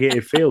has a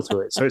negative feel to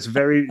it. So it's a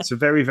very,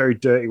 very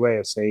dirty way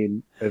of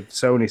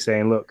Sony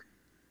saying, look,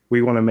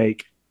 we want to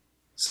make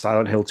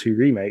Silent Hill 2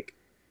 remake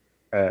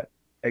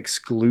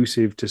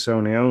exclusive to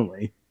Sony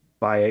only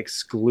by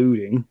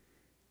excluding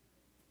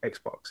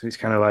Xbox. It's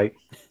kind of like,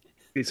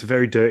 it's a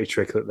very dirty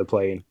trick that they're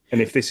playing.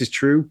 And if this is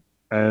true,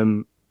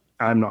 I'm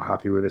not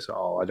happy with this at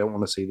all. I don't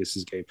want to see this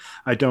as a game.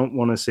 I don't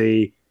want to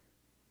see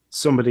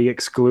somebody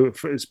exclude,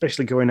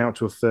 especially going out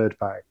to a third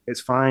party.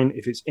 It's fine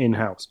if it's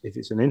in-house. If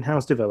it's an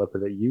in-house developer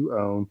that you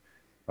own,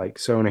 like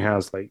Sony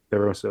has like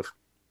their own stuff,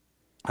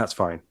 that's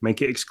fine.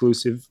 Make it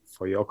exclusive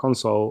for your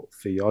console,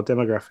 for your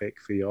demographic,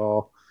 for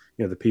your,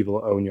 the people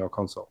that own your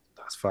console.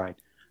 That's fine.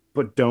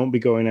 But don't be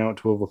going out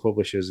to other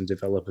publishers and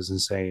developers and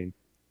saying,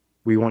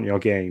 we want your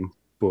game,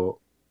 but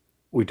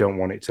we don't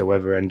want it to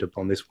ever end up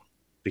on this one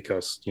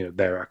because,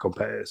 they're our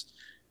competitors.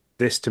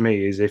 This to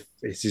me is, if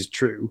this is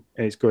true,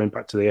 and it's going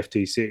back to the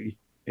FTC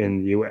in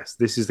the US,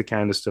 this is the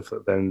kind of stuff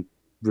that then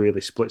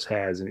really splits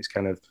hairs, and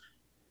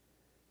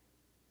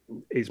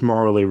it's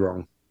morally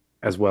wrong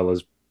as well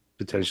as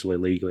potentially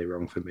legally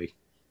wrong for me.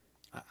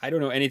 I don't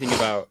know anything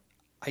about,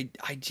 I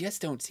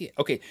just don't see it.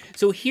 Okay,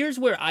 so here's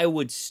where I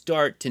would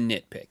start to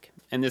nitpick,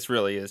 and this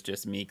really is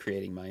just me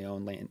creating my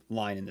own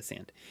line in the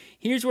sand.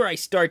 Here's where I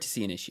start to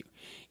see an issue,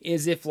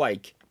 is if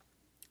like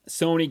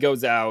Sony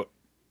goes out,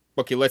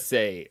 okay, let's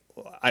say,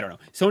 I don't know,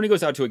 Sony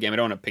goes out to a game, I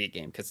don't want to pick a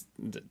game because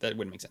that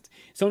wouldn't make sense.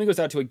 Sony goes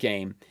out to a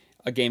game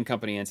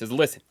company and says,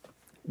 listen,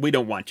 we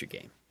don't want your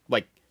game.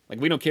 Like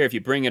we don't care if you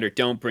bring it or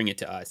don't bring it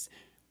to us.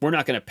 We're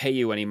not going to pay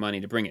you any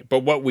money to bring it. But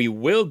what we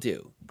will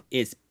do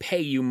is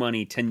pay you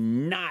money to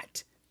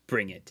not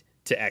bring it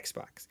to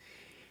Xbox.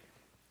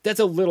 That's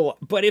a little,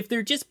 but if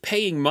they're just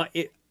paying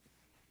money,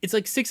 it's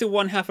like 6 of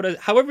one, half of the,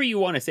 however you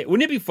want to say it.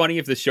 Wouldn't it be funny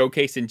if the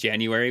showcase in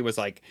January was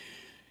like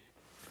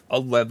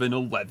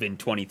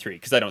 11/11/23?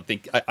 Because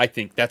I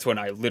think that's when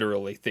I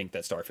literally think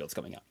that Starfield's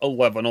coming out.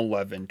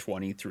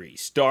 11/11/23.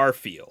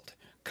 Starfield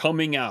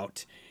coming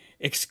out.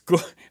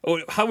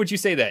 How would you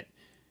say that?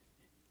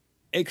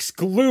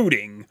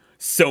 Excluding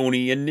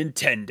Sony and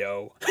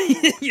Nintendo.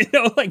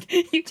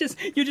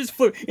 You just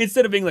flip,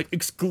 instead of being like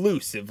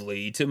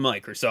exclusively to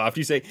Microsoft,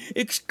 you say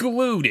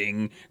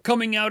excluding,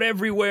 coming out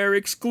everywhere,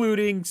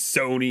 excluding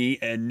Sony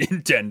and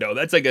Nintendo.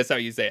 That's, I guess, how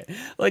you say it.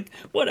 Like,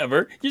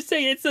 whatever. You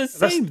say it's the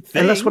same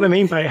thing. And that's what I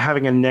mean by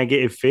having a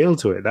negative feel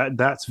to it.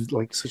 That's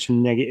like such a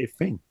negative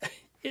thing.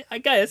 I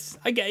guess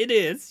it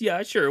is.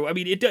 Yeah, sure. I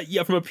mean, it does.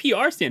 Yeah, from a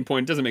PR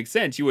standpoint, it doesn't make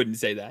sense. You wouldn't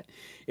say that.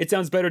 It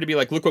sounds better to be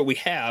like, look what we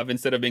have,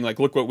 instead of being like,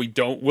 look what we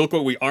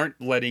aren't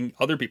letting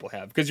other people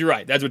have. Because you're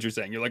right. That's what you're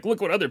saying. You're like,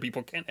 look what other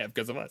people can't have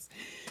because of us.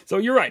 So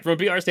you're right. From a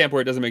PR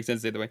standpoint, it doesn't make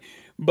sense either way.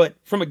 But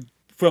from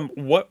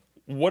what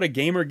a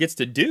gamer gets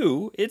to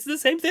do, it's the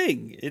same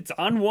thing. It's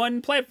on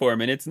one platform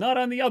and it's not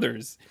on the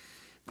others.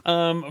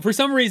 For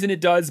some reason,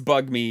 it does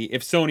bug me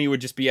if Sony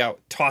would just be out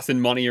tossing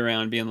money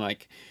around, being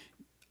like,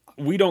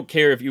 we don't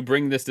care if you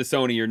bring this to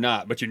Sony or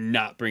not, but you're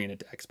not bringing it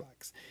to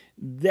Xbox.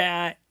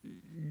 That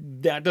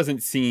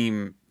doesn't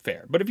seem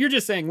fair. But if you're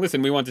just saying,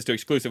 listen, we want this to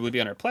exclusively be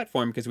on our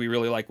platform because we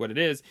really like what it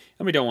is,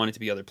 and we don't want it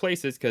to be other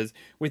places because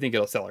we think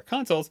it'll sell our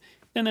consoles,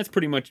 then that's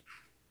pretty much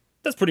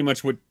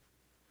what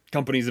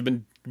companies have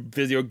been,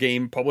 video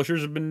game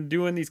publishers have been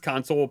doing, these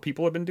console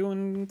people have been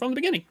doing from the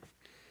beginning.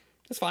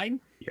 That's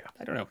fine. Yeah.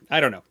 I don't know. I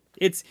don't know.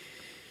 It's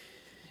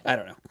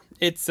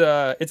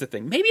a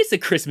thing. Maybe it's the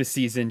Christmas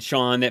season,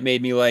 Sean, that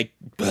made me like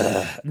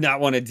not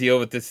want to deal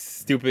with this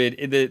stupid.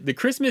 The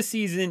Christmas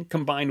season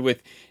combined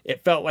with,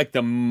 it felt like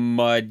the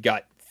mud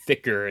got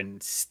thicker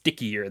and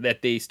stickier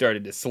that they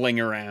started to sling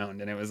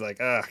around, and it was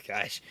like, oh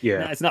gosh,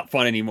 yeah, it's not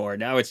fun anymore.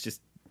 Now it's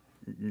just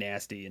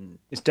nasty, and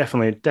it's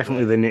definitely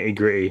the nitty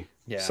gritty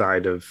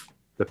side of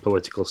the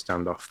political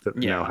standoff that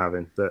we're now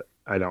having that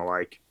I don't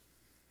like.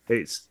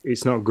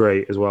 It's not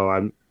great as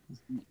well.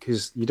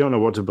 Because you don't know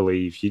what to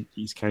believe.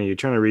 You're trying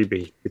to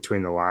read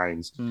between the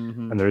lines,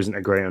 and there isn't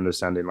a great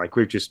understanding. Like,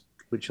 we've just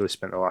literally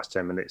spent the last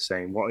 10 minutes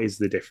saying, what is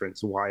the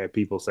difference? Why are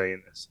people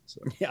saying this?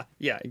 So.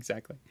 Yeah,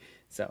 exactly.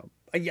 So,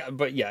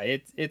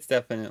 it's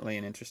definitely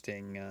an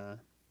interesting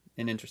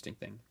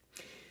thing.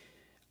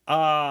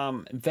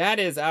 That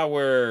is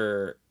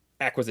our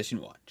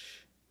acquisition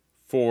watch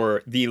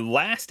for the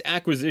last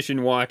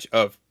acquisition watch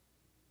of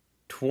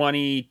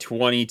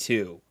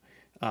 2022.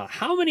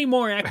 How many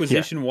more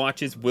acquisition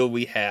watches will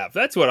we have?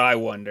 That's what I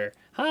wonder.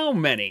 How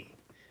many?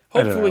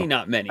 Hopefully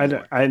not many.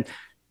 I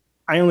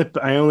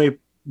only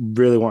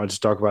really wanted to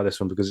talk about this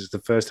one because it's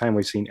the first time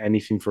we've seen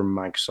anything from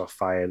Microsoft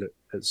fired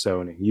at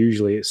Sony.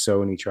 Usually it's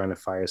Sony trying to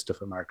fire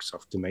stuff at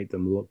Microsoft to make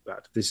them look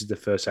bad. This is the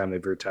first time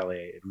they've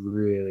retaliated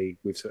really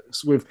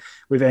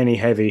with any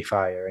heavy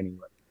fire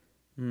anyway.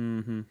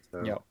 Mm-hmm.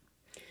 So. Yep.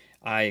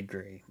 I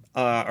agree.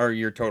 Or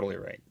you're totally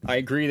right. I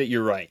agree that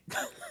you're right.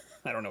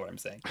 I don't know what I'm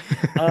saying.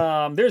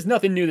 There's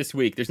nothing new this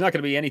week. There's not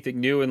going to be anything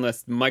new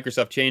unless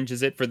Microsoft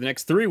changes it for the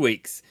next 3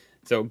 weeks.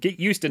 So get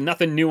used to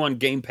nothing new on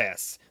Game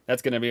Pass.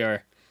 That's going to be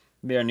our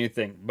new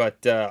thing.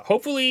 But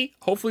hopefully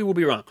we'll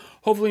be wrong.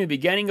 Hopefully in the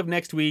beginning of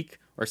next week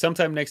or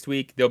sometime next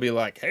week, they'll be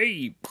like,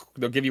 hey,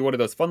 they'll give you one of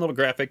those fun little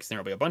graphics, and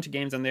there'll be a bunch of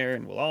games on there,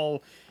 and we'll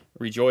all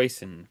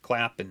rejoice and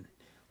clap, and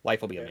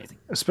life will be amazing.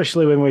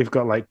 Especially when we've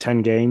got like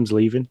 10 games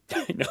leaving.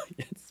 I know,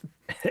 yes.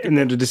 In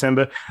the end of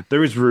December,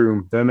 there is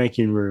room. They're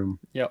making room.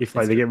 Yep, if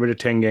they get rid of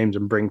 10 games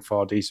and bring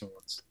 4 decent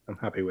ones, I'm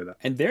happy with that.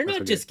 And they're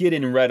not just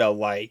getting rid of,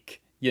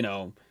 like,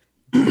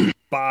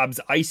 Bob's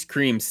Ice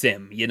Cream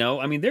Sim,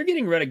 I mean, they're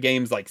getting rid of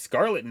games like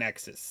Scarlet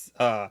Nexus,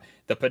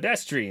 The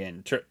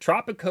Pedestrian,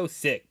 Tropico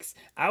 6,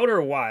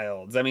 Outer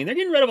Wilds. I mean, they're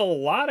getting rid of a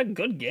lot of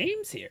good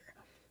games here.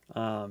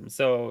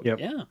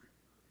 Yeah.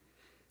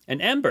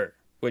 And Ember,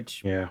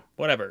 which,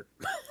 whatever.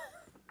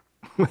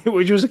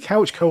 Which was a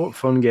couch co-op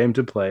fun game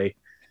to play.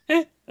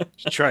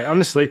 Try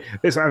honestly.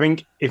 This I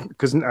think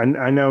because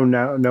I know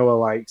Noah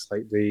likes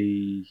like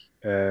the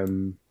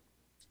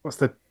what's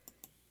the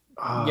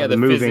the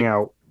moving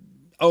out.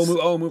 Move.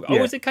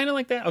 Oh, is it kind of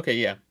like that? Okay,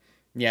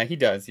 yeah, he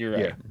does. You're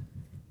right.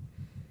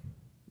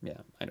 Yeah.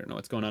 I don't know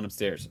what's going on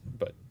upstairs,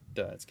 but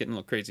it's getting a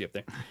little crazy up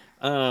there.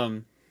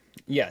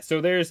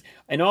 So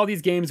and all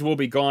these games will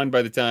be gone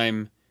by the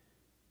time.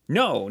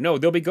 No,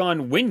 they'll be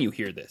gone when you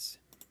hear this.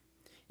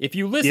 If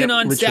you listen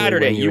on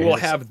Saturday, you will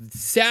have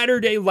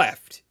Saturday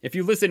left. If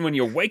you listen when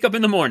you wake up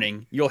in the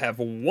morning, you'll have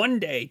one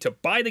day to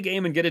buy the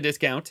game and get a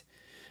discount,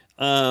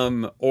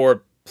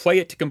 or play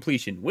it to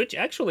completion, which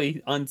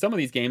actually on some of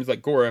these games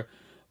like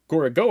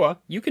Gorogoa,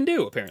 you can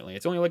do, apparently.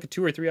 It's only like a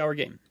 2 or 3 hour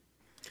game.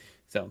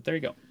 So there you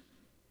go.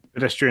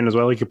 Pedestrian as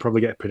well. You could probably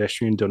get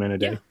Pedestrian done in a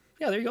day.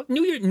 Yeah, there you go.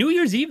 New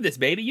Year's Eve this,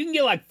 baby. You can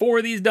get like 4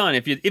 of these done.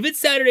 If it's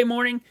Saturday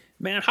morning,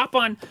 man, hop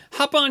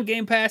on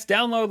Game Pass,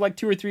 download like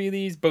 2 or 3 of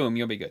these, boom,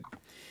 you'll be good.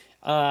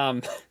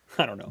 I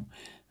don't know.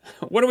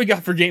 What do we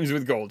got for games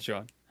with gold,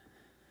 Sean?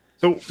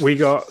 So we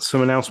got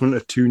some announcement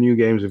of 2 new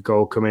games with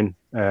gold coming.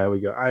 We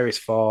got Iris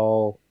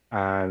Fall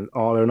and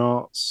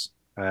Autonauts.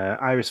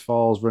 Iris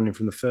Falls running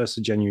from the 1st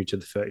of January to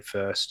the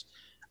 31st.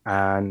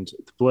 And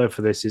the blurb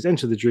for this is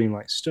enter the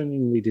dreamlike,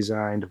 stunningly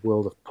designed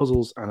world of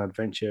puzzles and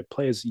adventure.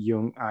 Play as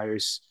young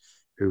Iris,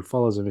 who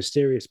follows a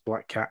mysterious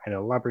black cat in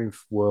a labyrinth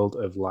world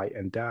of light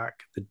and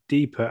dark. The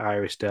deeper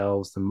Iris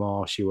delves, the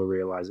more she will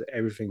realize that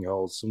everything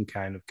holds some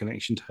kind of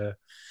connection to her.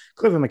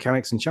 Clever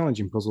mechanics and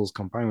challenging puzzles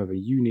combined with a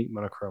unique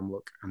monochrome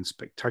look and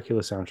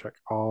spectacular soundtrack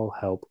all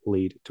help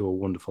lead to a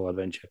wonderful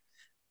adventure.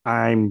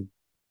 I'm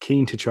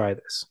keen to try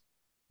this.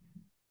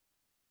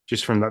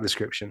 Just from that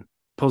description.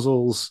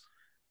 Puzzles,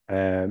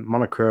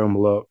 monochrome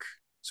look,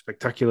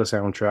 spectacular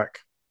soundtrack,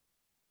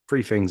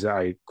 3 things that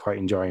I quite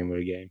enjoy in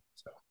a game.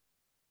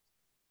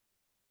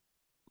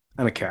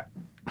 And a cat.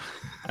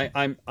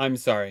 I'm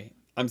sorry.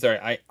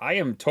 I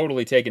am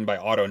totally taken by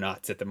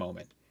Autonauts at the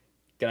moment.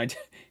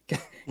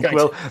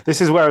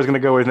 This is where I was going to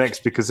go with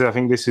next because I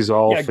think this is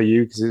all for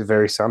you because it's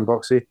very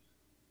sandboxy.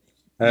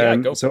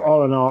 So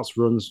Autonauts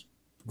runs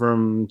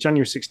from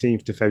January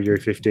 16th to February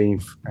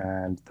 15th,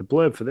 and the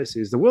blurb for this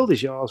is: the world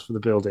is yours for the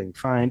building.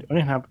 Find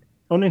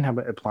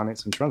uninhabited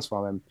planets and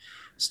transform them.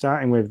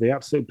 Starting with the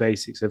absolute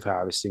basics of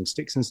harvesting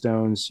sticks and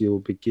stones,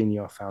 you'll begin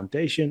your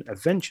foundation.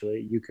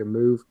 Eventually, you can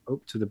move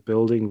up to the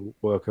building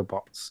worker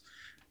bots,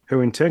 who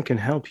in turn can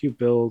help you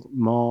build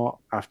more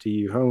after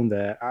you hone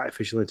their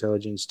artificial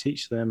intelligence,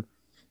 teach them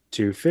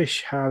to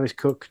fish, harvest,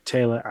 cook,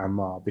 tailor, and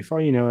more. Before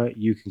you know it,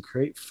 you can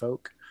create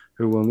folk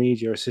who will need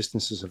your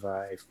assistance to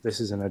survive. This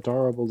is an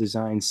adorable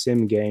design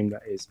sim game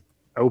that is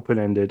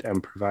open-ended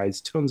and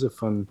provides tons of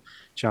fun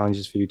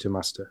challenges for you to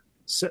master.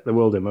 Set the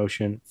world in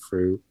motion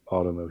through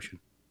Automotion.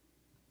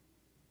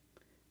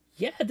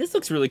 Yeah, this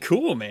looks really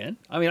cool, man.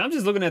 I mean, I'm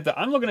looking at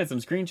some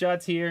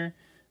screenshots here.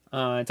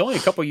 It's only a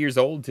couple years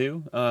old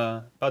too.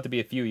 About to be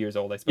a few years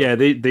old, I suppose. Yeah,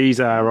 these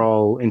are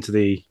all into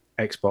the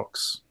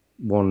Xbox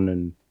One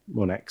and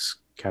One X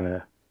kind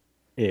of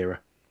era.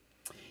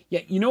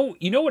 Yeah, you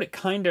know what it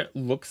kind of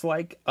looks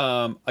like.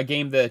 A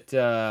game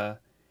that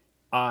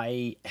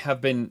I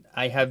have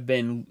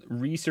been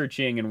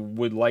researching and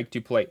would like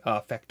to play.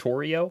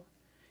 Factorio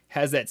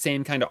has that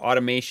same kind of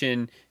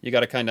automation. You got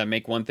to kind of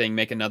make one thing,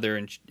 make another,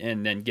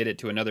 and then get it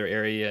to another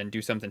area and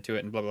do something to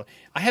it and blah blah.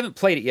 I haven't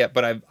played it yet,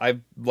 but I've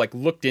like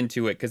looked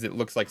into it because it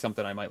looks like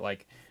something I might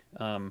like.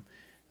 How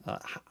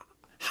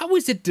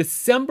is it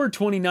December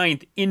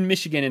 29th in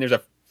Michigan and there's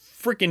a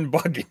freaking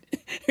bug?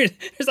 There's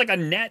like a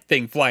gnat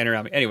thing flying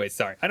around me. Anyway,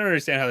 sorry, I don't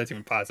understand how that's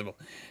even possible.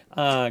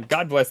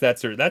 God bless that,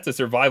 sir. That's a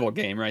survival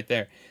game right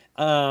there.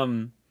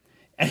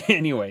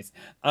 Anyways,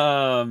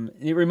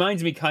 it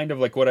reminds me kind of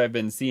like what I've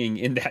been seeing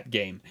in that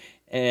game.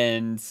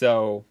 And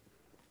so,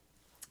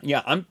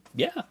 I'm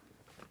going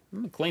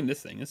to claim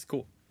this thing. It's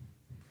cool.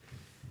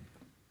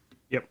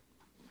 Yep.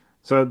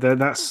 So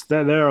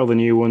they're all the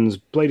new ones.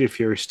 Bladed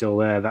Fury still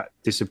there. That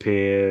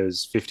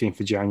disappears 15th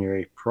of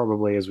January,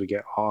 probably as we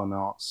get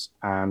Arnauts.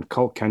 And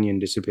Colt Canyon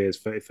disappears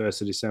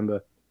 31st of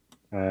December.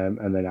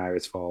 And then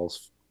Iris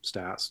Falls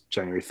starts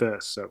January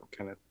 1st. So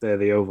kind of they're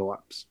the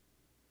overlaps.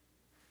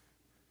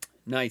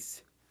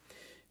 Nice.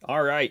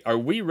 All right. Are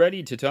we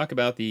ready to talk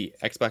about the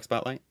Xbox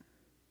Spotlight?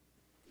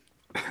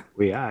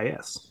 We are,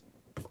 yes.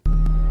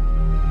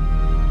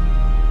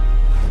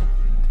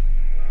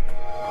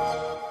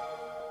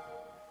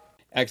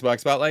 Xbox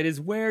Spotlight is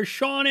where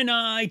Sean and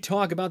I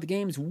talk about the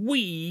games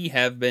we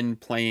have been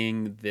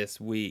playing this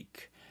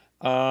week.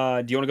 Do you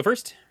want to go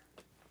first?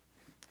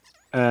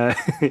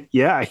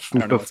 Yeah, I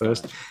can go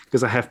first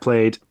because I have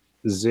played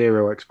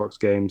 0 Xbox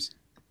games.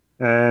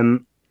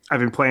 I've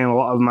been playing a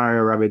lot of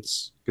Mario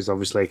Rabbids because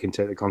obviously I can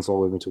take the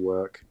console with me to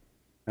work.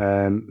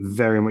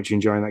 Very much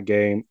enjoying that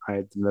game.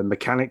 The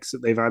mechanics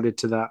that they've added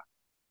to that,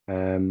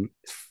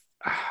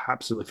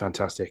 absolutely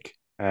fantastic.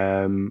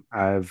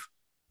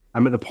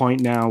 I'm at the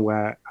point now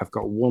where I've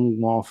got one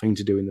more thing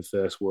to do in the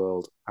first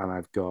world, and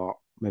I've got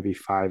maybe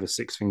 5 or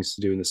 6 things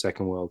to do in the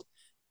second world,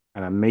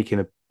 and I'm making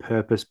a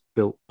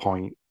purpose-built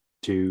point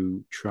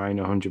to try and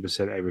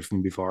 100%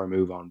 everything before I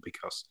move on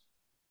because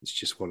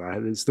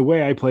it's the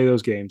way I play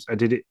those games. I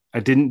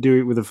didn't do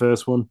it with the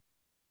first one,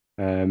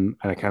 and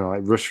I kind of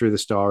like rushed through the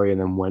story and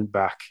then went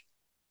back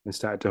and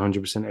started to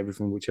 100%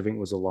 everything, which I think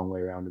was a long way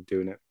around of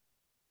doing it.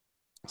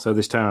 So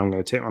this time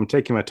I'm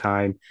taking my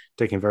time,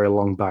 taking very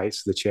long bites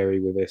of the cherry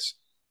with this,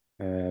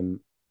 and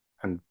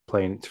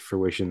playing it to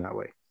fruition that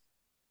way.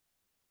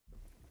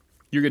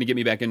 You're going to get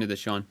me back into this,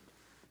 Sean.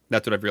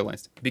 That's what I've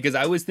realized. Because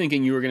I was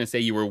thinking you were going to say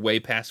you were way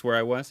past where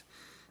I was.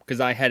 Because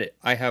I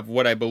have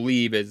what I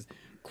believe is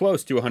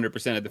close to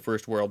 100% of the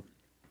first world.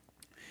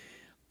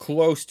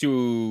 Close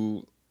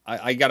to...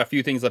 I got a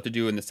few things left to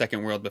do in the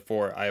second world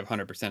before I have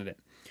 100%ed it.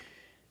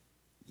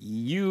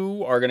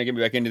 You are going to get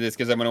me back into this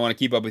because I'm going to want to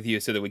keep up with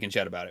you so that we can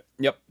chat about it.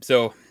 Yep.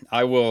 So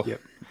I will.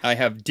 Yep. I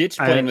have ditched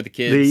playing with the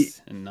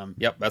kids, and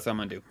yep, that's what I'm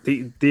going to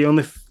do. The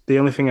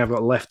only thing I've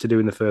got left to do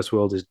in the first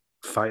world is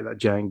fight that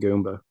giant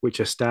Goomba,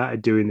 which I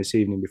started doing this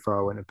evening before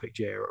I went and picked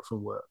Jay up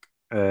from work.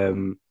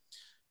 And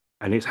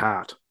it's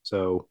hard.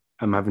 So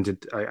I'm having to.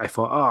 I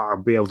thought, I'll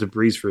be able to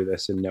breeze through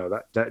this, and no,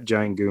 that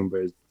giant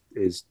Goomba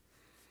is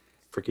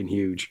freaking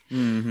huge,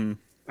 and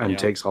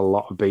takes a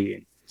lot of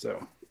beating. So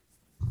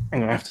I'm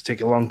going to have to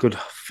take a long, good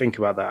think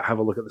about that, have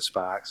a look at the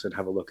sparks and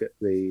have a look at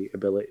the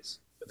abilities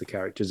of the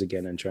characters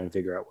again and try and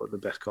figure out what the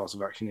best course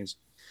of action is.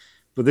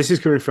 But this is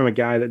coming from a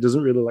guy that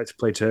doesn't really like to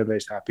play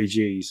turn-based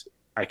RPGs.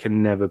 I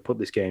can never put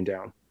this game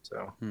down.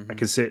 So I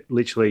can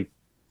literally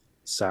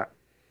sat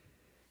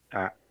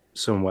at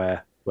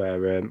somewhere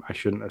where I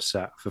shouldn't have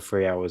sat for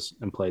 3 hours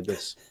and played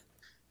this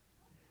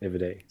every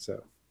day.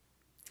 So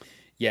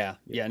yeah,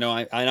 no,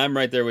 I'm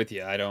right there with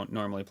you. I don't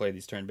normally play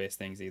these turn-based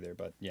things either,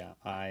 but yeah,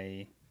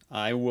 I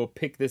will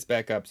pick this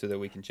back up so that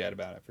we can chat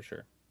about it for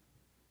sure.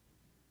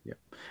 Yeah.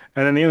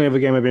 And then the only other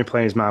game I've been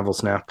playing is Marvel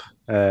Snap.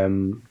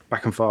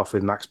 Back and forth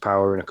with Max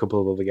Power and a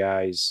couple of other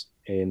guys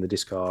in the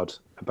Discord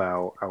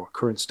about our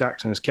current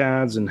stacks and his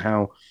cards and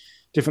how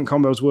different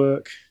combos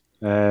work.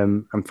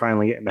 I'm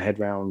finally getting my head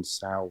around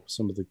how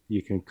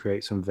you can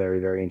create some very,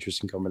 very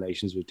interesting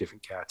combinations with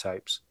different card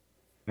types.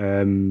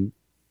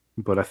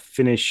 But I've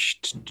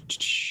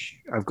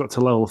got to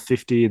level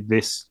 50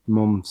 this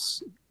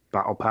month's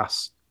Battle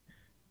Pass.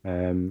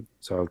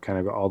 So I've kind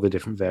of got all the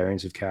different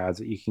variants of cards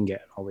that you can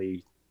get, all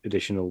the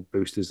additional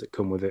boosters that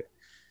come with it.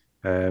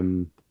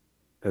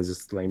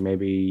 There's like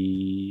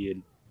maybe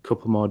a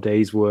couple more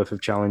days worth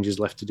of challenges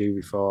left to do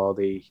before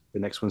the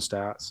next one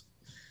starts.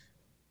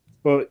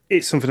 But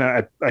it's something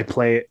that I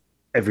play it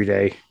every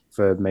day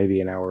for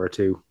maybe an hour or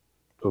two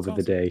over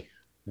the day.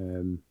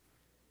 I'm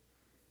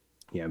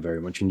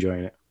very much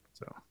enjoying it.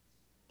 So,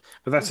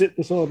 but that's it.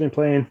 That's all I've been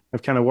playing.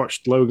 I've kind of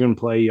watched Logan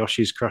play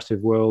Yoshi's Crafted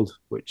World,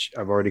 which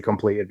I've already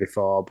completed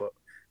before, but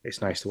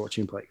it's nice to watch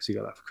him play because he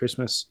got that for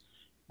Christmas.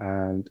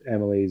 And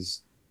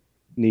Emily's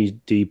knee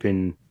deep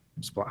in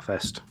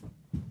Splatfest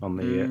on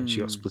the she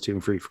got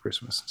Splatoon 3 for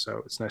Christmas.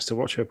 So it's nice to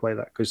watch her play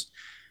that because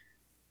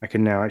I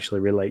can now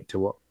actually relate to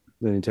what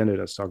the Nintendo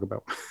does talk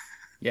about.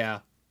 Yeah.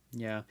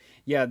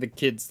 The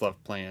kids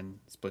love playing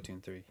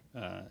Splatoon 3.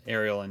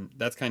 Ariel, and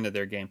that's kind of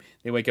their game.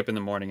 They wake up in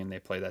the morning and they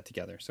play that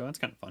together. So that's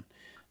kind of fun.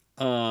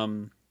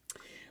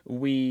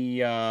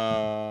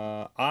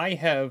 I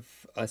have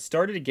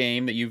started a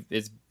game that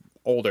is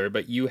older,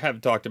 but you have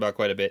talked about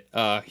quite a bit.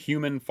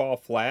 Human Fall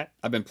Flat.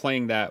 I've been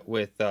playing that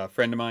with a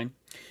friend of mine.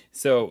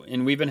 So,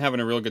 and we've been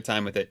having a real good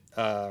time with it.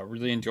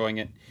 Really enjoying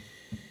it.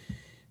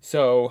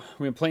 So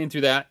we've been playing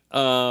through that.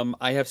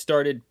 I have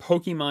started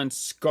Pokemon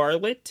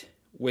Scarlet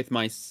with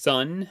my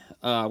son.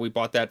 We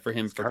bought that for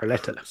him for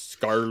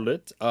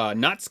Scarlet.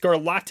 Not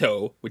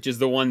Scarlato, which is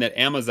the one that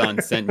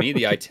Amazon sent me,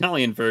 the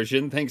Italian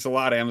version. Thanks a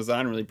lot,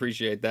 Amazon. Really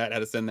appreciate that. Had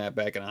to send that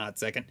back in a hot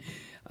second.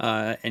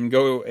 And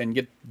go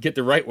and get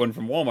the right one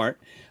from Walmart.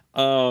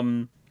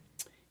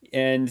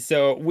 And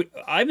so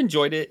I've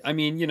enjoyed it. I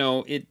mean,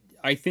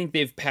 I think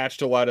they've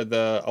patched a lot of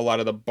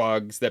the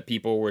bugs that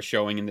people were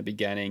showing in the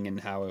beginning and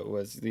how it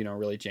was,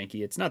 really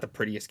janky. It's not the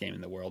prettiest game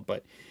in the world,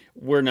 but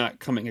we're not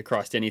coming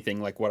across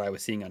anything like what I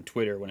was seeing on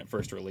Twitter when it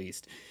first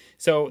released.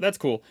 So that's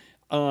cool.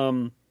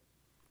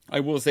 I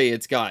will say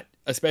it's got,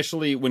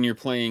 especially when you're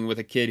playing with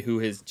a kid who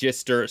is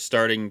just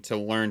starting to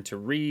learn to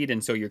read,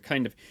 and so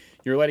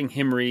you're letting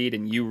him read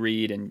and you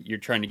read and you're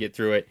trying to get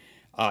through it.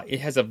 It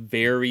has a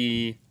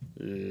very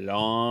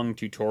long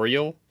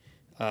tutorial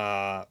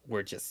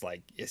where just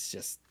like it's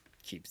just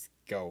keeps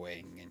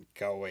going and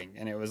going,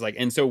 and it was like,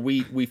 and so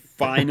we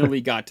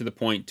finally got to the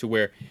point to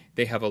where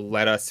they have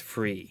let us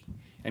free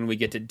and we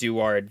get to do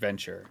our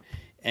adventure,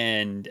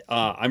 and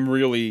I'm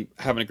really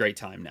having a great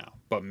time now.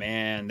 But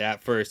man,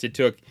 that first, it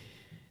took,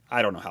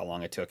 I don't know how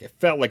long it took. It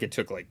felt like it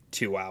took like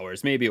 2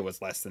 hours. Maybe it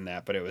was less than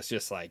that, but it was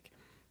just like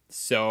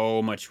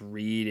so much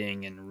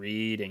reading and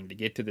reading to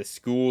get to the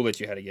school that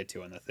you had to get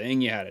to and the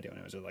thing you had to do. And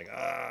it was just like,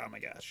 oh my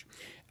gosh.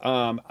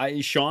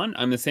 Sean,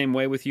 I'm the same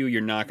way with you.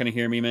 You're not going to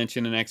hear me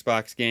mention an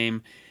Xbox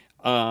game.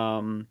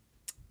 The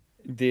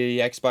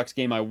Xbox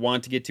game I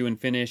want to get to and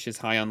finish is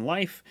High on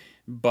Life,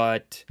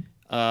 but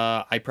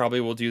I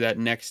probably will do that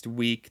next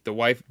week. The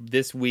wife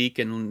this week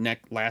and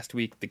last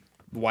week, the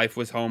wife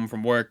was home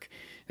from work.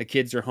 The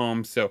kids are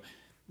home, so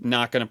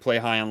not going to play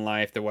High on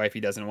Life. The wifey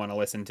doesn't want to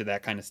listen to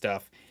that kind of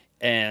stuff,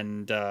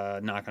 and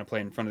not going to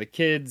play in front of the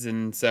kids.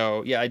 And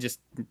so, yeah, I just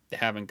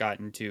haven't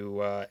gotten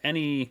to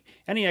any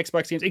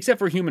Xbox games except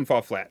for Human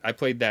Fall Flat. I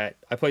played that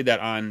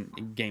on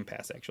Game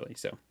Pass actually.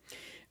 So,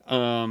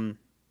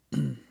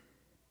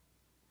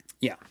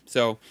 yeah.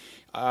 So,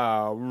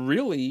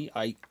 really,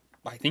 I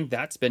think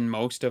that's been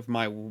most of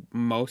my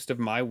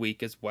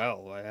week as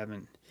well. I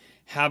haven't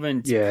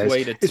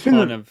played a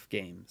ton of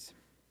games.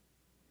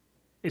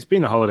 It's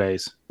been the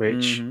holidays,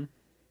 which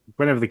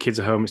whenever the kids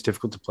are home, it's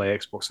difficult to play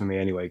Xbox with me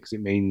anyway, because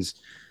it means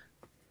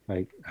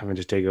like having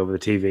to take over the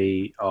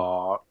TV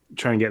or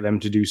trying to get them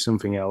to do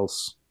something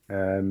else,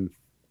 so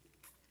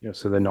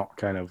they're not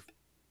kind of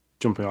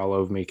jumping all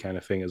over me kind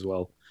of thing as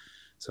well.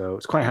 So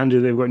it's quite handy.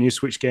 They've got new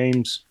Switch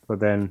games,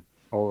 but then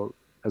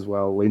as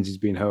well, Lindsay's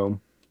been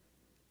home,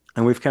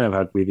 and we've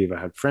either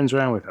had friends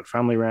around, we've had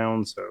family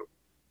around, so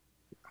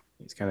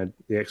it's kind of,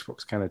 the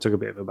Xbox kind of took a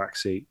bit of a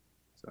backseat.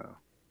 So.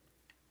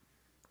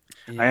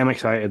 Yeah. I am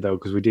excited though,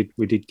 because we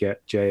did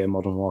get Jay a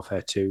Modern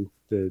Warfare 2,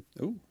 the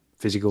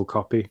physical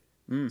copy,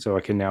 so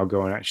I can now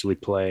go and actually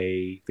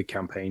play the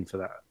campaign for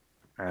that,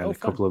 and a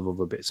couple of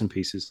other bits and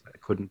pieces that I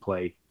couldn't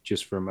play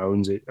just from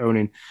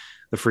owning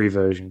the free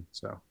version.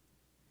 So,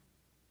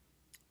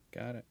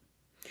 got it.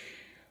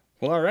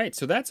 Well, all right,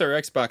 so that's our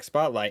Xbox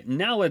Spotlight.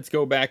 Now let's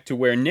go back to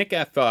where Nick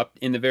F up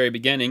in the very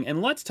beginning, and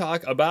let's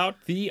talk about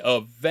the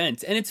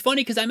events. And it's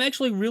funny because I'm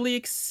actually really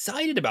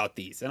excited about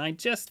these, and I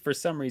just, for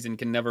some reason,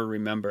 can never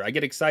remember. I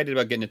get excited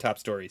about getting to top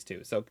stories,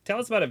 too. So tell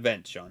us about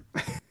events, Sean.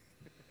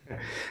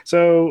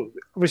 So,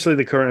 obviously,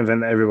 the current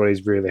event that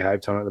everybody's really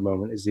hyped on at the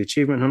moment is the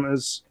Achievement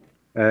Hunters.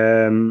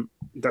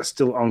 That's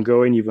still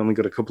ongoing. You've only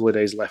got a couple of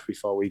days left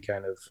before we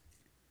kind of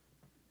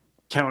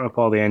count up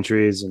all the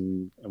entries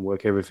and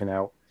work everything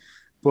out.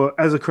 But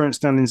as the current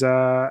standings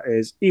are,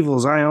 is Evil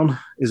Zion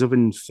is up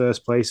in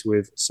first place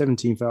with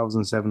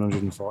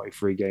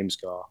 17,743 game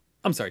score.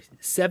 I'm sorry,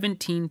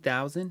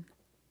 17,000?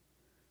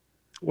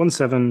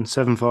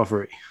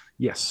 17,743.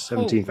 Yes,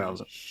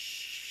 17,000.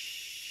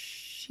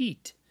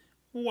 Sheet.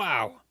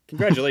 Wow.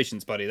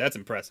 Congratulations, buddy. That's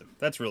impressive.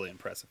 That's really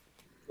impressive.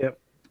 Yep.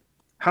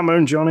 Hammer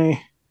and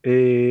Johnny,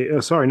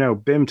 Tim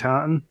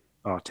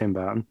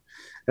Barton,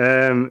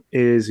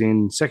 is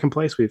in second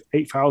place with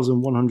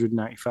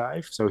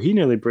 8,195. So he's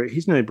nearly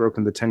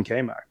broken the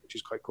 10K mark, which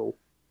is quite cool.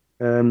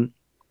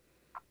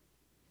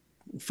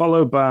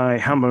 Followed by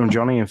Hammer and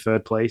Johnny in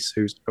third place,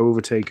 who's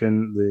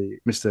overtaken the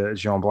Mr.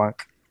 Jean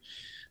Blanc,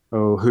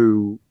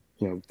 who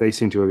they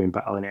seem to have been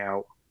battling it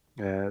out.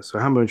 So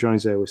Hammer and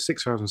Johnny's there with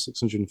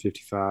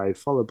 6,655,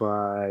 followed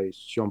by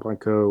Jean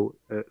Blanco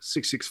at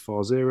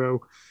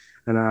 6,640.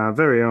 And our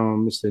very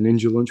own Mr.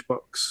 Ninja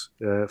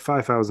Lunchbox,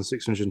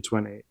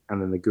 5,620,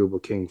 and then the Google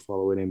King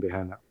following in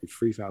behind that with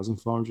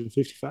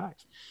 3,455.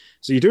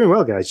 So you're doing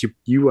well, guys.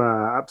 You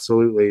are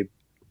absolutely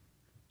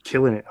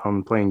killing it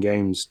on playing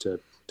games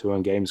to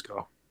earn game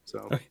score.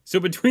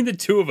 So between the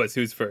two of us,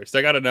 who's first?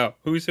 I got to know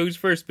who's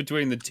first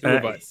between the two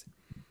of us.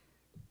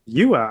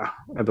 You are,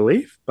 I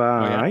believe.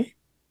 Let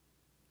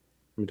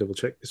me double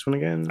check this one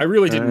again. I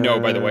really didn't know,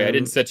 by the way. I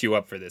didn't set you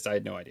up for this. I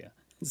had no idea.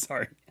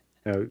 Sorry.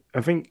 No,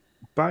 I think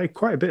by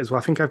quite a bit as well.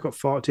 I think I've got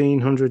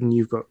 1,400 and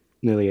you've got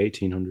nearly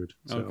 1,800.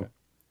 So, okay.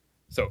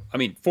 So I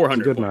mean,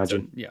 400. Good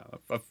margin. So, yeah,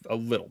 a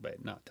little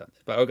bit, not tons,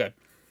 but okay.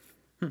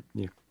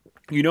 Yeah.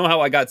 You know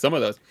how I got some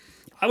of those?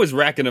 I was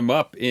racking them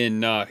up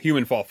in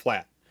Human Fall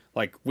Flat.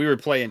 Like we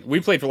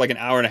played for like an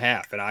hour and a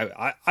half, and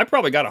I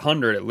probably got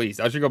 100 at least.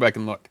 I should go back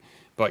and look.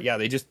 But yeah,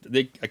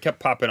 I kept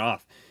popping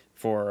off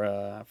for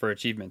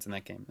achievements in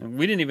that game,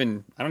 and I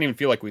don't even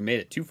feel like we made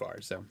it too far.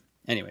 So,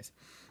 anyways.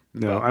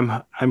 No,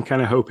 I'm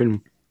kind of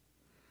hoping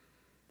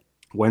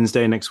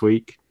Wednesday next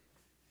week,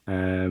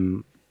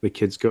 the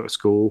kids go to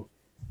school.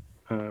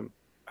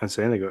 I'm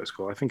saying they go to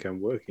school. I think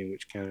I'm working,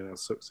 which kind of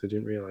sucks. I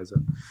didn't realize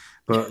that.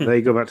 But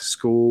they go back to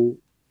school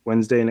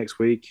Wednesday next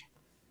week,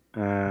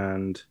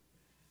 and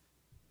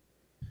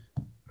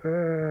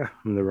I'm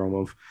the wrong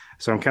month.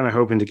 So I'm kind of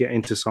hoping to get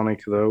into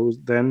Sonic those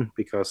then,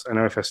 because I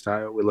know if I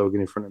start out with Logan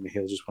in front of me,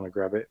 he'll just want to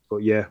grab it. But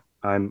yeah,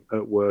 I'm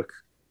at work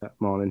that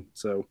morning,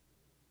 so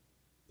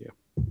yeah.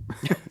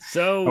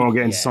 So I won't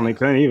get into Sonic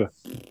then either.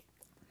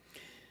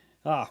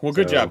 Well,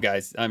 good job,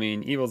 guys. I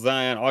mean, Evil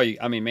Zion.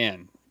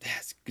 Man,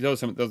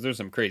 those are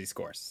some crazy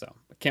scores. So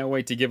I can't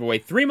wait to give away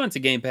 3 months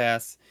of Game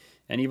Pass,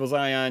 and Evil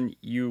Zion.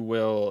 You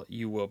will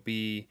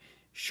be.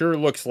 Sure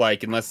looks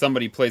like, unless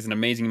somebody plays an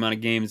amazing amount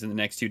of games in the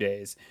next 2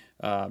 days,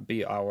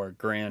 be our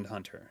grand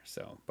hunter.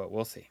 So, but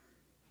we'll see.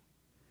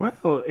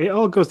 Well, it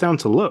all goes down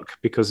to luck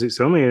because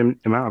it's only an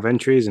amount of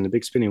entries and a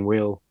big spinning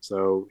wheel.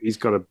 So he's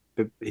got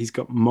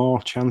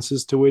more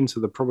chances to win. So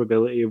the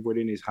probability of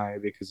winning is higher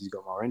because he's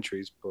got more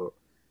entries. But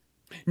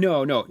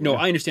no,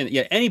 I understand that.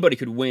 Yeah, anybody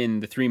could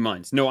win the 3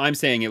 months. No, I'm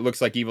saying it looks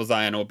like Evil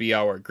Zion will be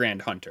our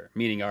grand hunter,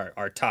 meaning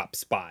our top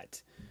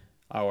spot.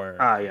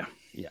 Yeah.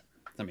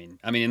 I mean,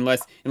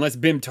 unless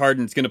Bim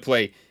Tardan's going to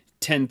play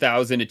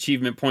 10,000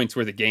 achievement points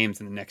worth of games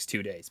in the next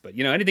 2 days, but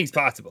anything's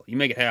possible. You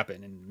make it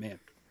happen, and man.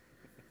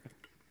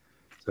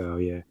 So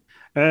yeah,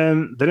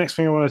 the next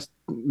thing I want to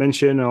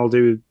mention, I'll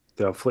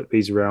flip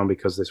these around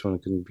because this one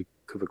can be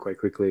covered quite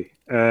quickly.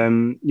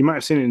 You might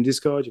have seen it in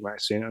Discord, you might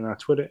have seen it on our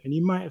Twitter, and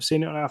you might have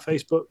seen it on our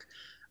Facebook.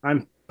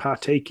 I'm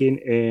partaking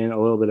in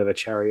a little bit of a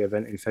charity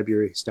event in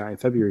February, starting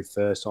February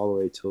 1st all the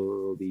way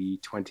till the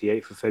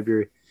 28th of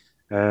February.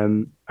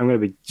 I'm going to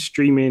be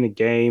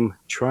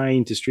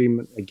trying to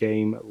stream a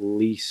game at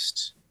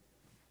least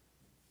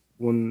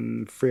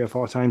 3 or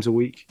 4 times a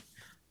week.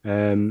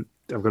 I've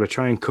got to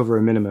try and cover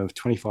a minimum of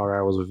 24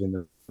 hours within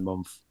the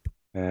month.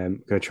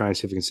 I'm going to try and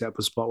see if we can set up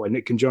a spot where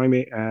Nick can join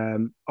me,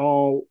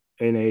 all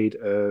in aid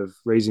of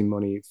raising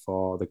money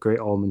for the Great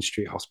Ormond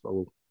Street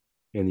Hospital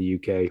in the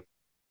UK.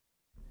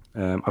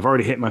 I've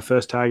already hit my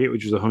first target,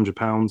 which was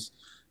 £100.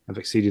 I've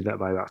exceeded that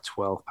by about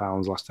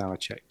 £12 last time I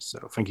checked.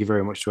 So thank you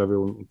very much to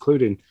everyone,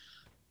 including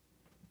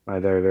my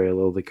very, very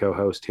lovely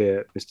co-host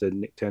here, Mr.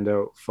 Nick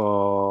Tendo,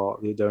 for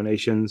the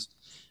donations.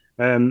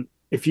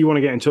 If you want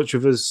to get in touch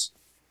with us,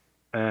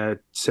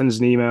 send us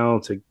an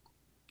email to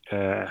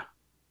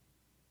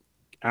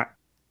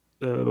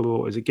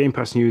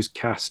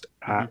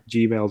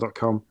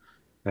GamePassNewsCast@gmail.com.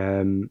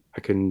 I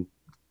can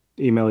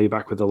email you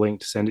back with a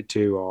link to send it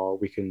to, or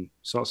we can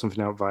sort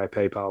something out via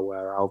PayPal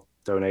where I'll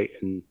donate,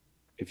 and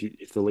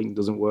if the link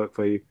doesn't work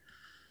for you.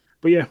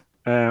 But yeah,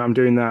 I'm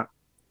doing that.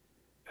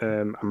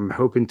 I'm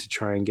hoping to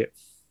try and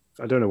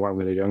I don't know what I'm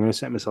going to do. I'm going to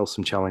set myself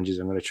some challenges.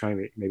 I'm going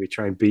to maybe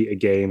try and beat a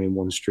game in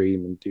one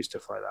stream and do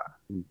stuff like that.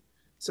 And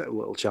set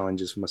little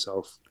challenges for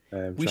myself. Try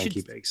and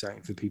keep it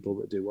exciting for people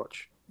that do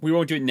watch. We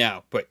won't do it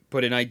now, but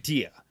an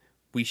idea.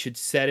 We should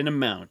set an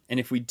amount, and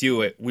if we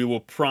do it, we will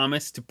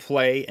promise to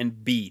play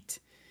and beat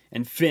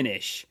and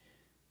finish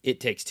It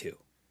Takes Two.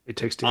 It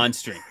Takes Two. On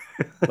stream.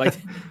 Like,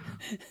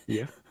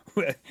 yeah.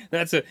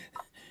 That's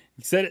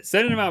set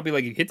an amount. Be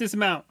like, hit this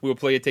amount, we'll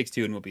play It Takes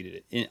Two, and we'll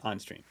beat it on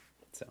stream.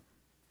 So,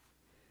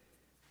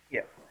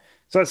 yeah.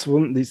 So that's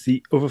one. It's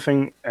the other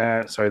thing.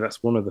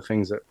 That's one of the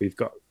things that we've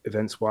got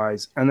events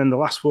wise, and then the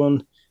last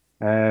one,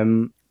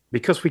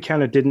 because we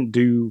kind of didn't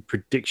do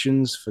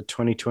predictions for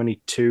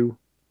 2022.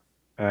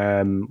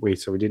 We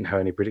didn't have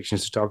any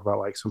predictions to talk about.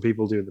 Like some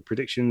people do the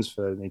predictions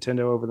for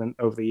Nintendo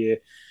over the year.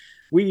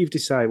 We've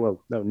decided.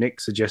 Well, no, Nick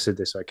suggested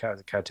this, so I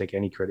can't take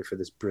any credit for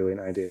this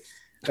brilliant idea.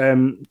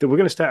 That we're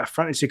going to start a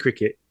fantasy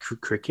cricket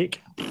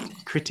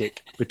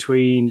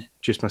between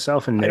just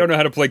myself and Nick. I don't know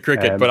how to play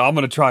cricket, but I'm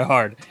going to try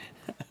hard.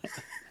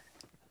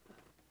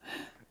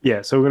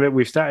 Yeah, so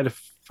we've started a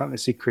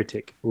fantasy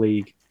critic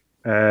league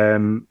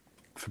for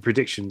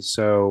predictions.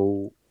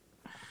 So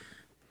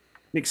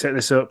Nick set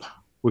this up.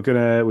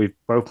 We've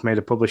both made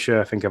a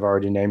publisher. I think I've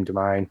already named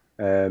mine,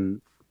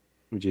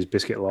 which is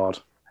Biscuit Lord,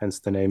 hence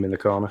the name in the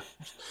corner.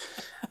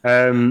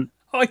 I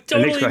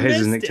totally Nick's got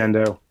his as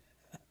Nintendo.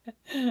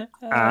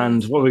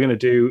 And what we're going to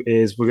do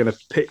is we're going to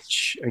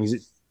pitch, is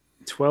it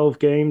 12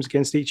 games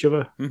against each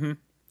other? Mm-hmm.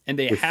 And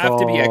they have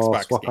to be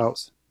Xbox swap games.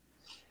 Outs.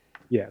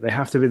 Yeah, they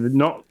have to be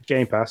not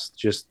Game Pass,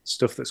 just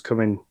stuff that's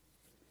coming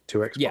to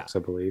Xbox, I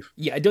believe.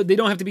 Yeah, they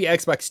don't have to be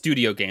Xbox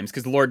Studio games,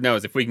 because Lord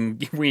knows if we can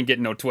get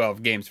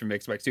 12 games from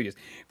Xbox Studios.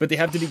 But they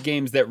have to be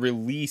games that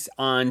release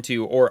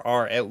onto, or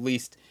are at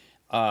least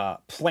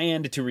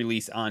planned to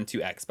release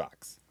onto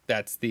Xbox.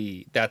 That's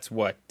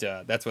what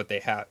they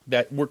have.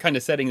 That we're kind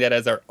of setting that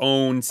as our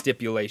own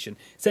stipulation,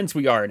 since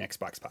we are an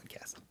Xbox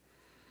podcast.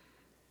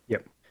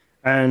 Yep.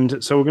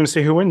 And so we're going to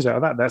see who wins out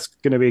of that. That's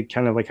going to be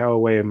kind of like our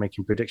way of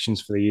making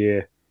predictions for the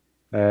year.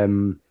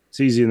 It's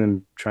easier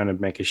than trying to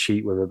make a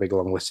sheet with a big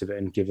long list of it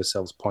and give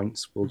ourselves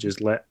points. We'll just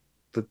let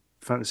the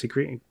fantasy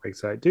creating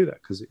website do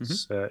that because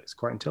it's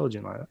quite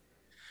intelligent like that.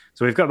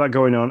 So we've got that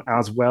going on,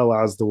 as well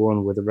as the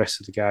one with the rest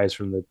of the guys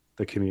from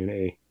the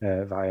community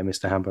via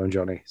Mr. Hambone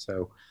Johnny.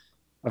 So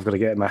I've got to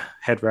get my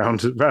head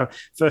round.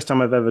 First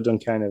time I've ever done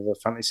kind of a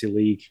fantasy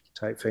league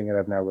type thing, and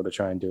I've now got to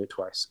try and do it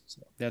twice.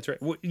 So. That's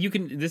right. Well, you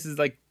can. This is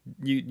like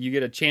you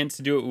get a chance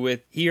to do it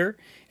with here,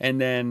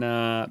 and then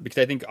because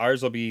I think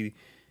ours will be.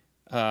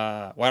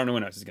 Well, I don't know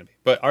when ours is going to be,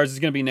 but ours is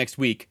going to be next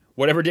week.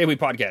 Whatever day we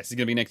podcast is going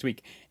to be next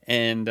week,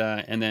 and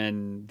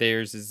then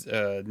theirs is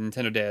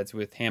Nintendo Dads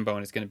with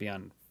Hambone is going to be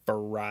on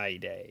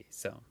Friday.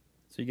 So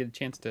you get a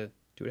chance to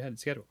do it ahead of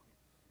schedule.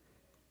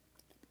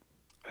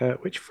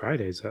 Which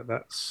Friday is that?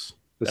 That's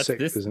the 6th,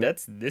 this, isn't it?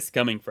 That's this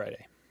coming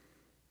Friday.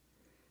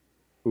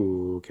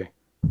 Ooh, okay.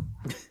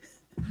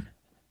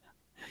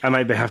 I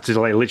might have to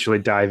like literally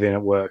dive in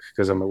at work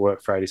because I'm at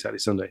work Friday, Saturday,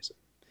 Sunday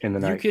in the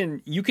night.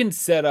 You can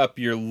set up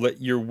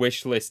your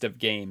wish list of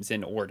games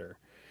in order.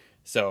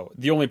 So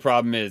the only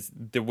problem is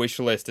the wish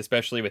list,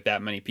 especially with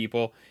that many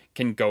people,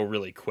 can go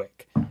really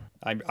quick.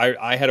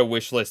 I had a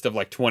wish list of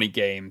like 20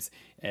 games,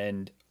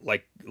 and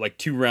like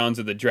 2 rounds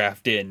of the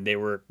draft in, they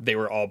were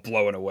all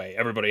blowing away.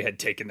 Everybody had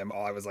taken them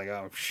all. I was like,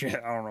 oh shit,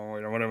 I don't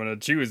know what I'm gonna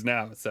choose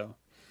now. So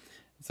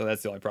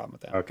that's the only problem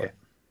with that. Okay. But.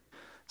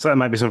 So that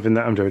might be something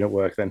that I'm doing at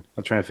work then.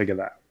 I'll try and figure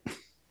that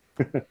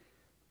out.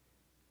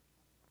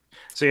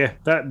 So yeah,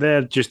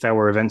 they're just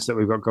our events that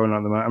we've got going on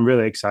at the moment. I'm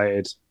really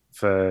excited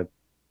to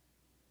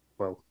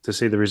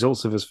see the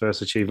results of his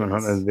first achievement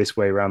hunt and this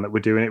way around that we're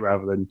doing it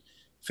rather than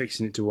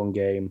fixing it to one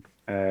game.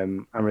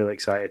 I'm really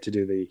excited to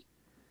do the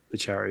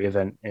charity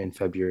event in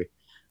February,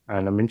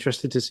 and I'm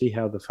interested to see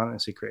how the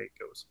Fantasy Critic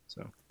goes.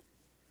 So,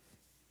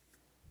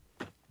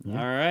 yeah.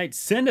 All right,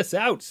 send us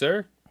out,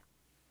 sir.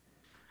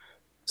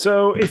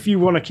 So, if you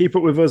want to keep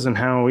up with us and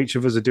how each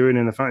of us are doing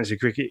in the Fantasy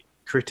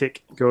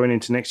Critic going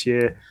into next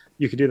year,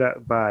 you can do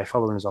that by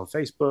following us on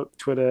Facebook,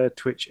 Twitter,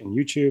 Twitch, and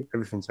YouTube.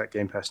 Everything's at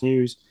Game Pass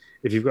News.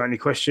 If you've got any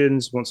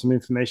questions, want some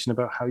information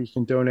about how you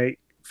can donate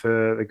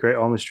for the Great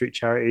Ormond Street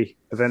charity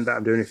event that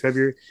I'm doing in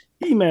February,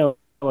 email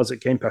us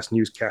at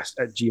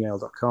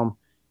gamepassnewscast@gmail.com.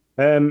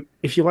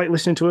 If you like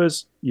listening to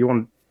us, you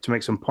want to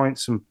make some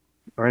points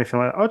or anything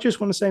like that, or just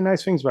want to say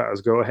nice things about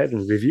us, go ahead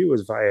and review us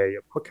via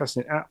your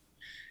podcasting app.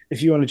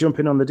 If you want to jump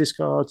in on the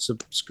Discord,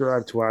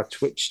 subscribe to our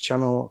Twitch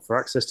channel for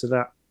access to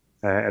that,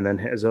 and then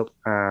hit us up,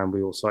 and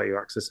we will sort your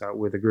access out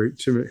with a group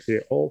to make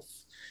it off.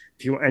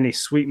 If you want any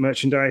sweet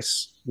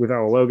merchandise with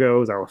our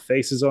logos, our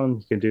faces on,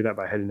 you can do that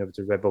by heading over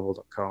to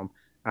redbubble.com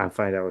and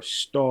find our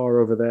store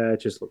over there.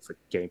 Just look for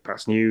Game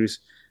Pass News.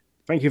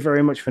 Thank you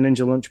very much for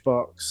Ninja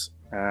Lunchbox,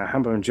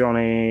 Hambo and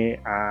Johnny,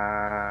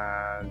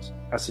 and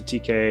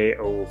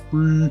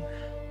AcidTK03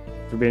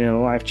 for being in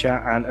a live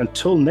chat. And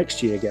until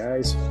next year,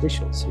 guys, we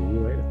shall see you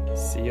later.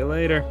 See you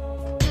later.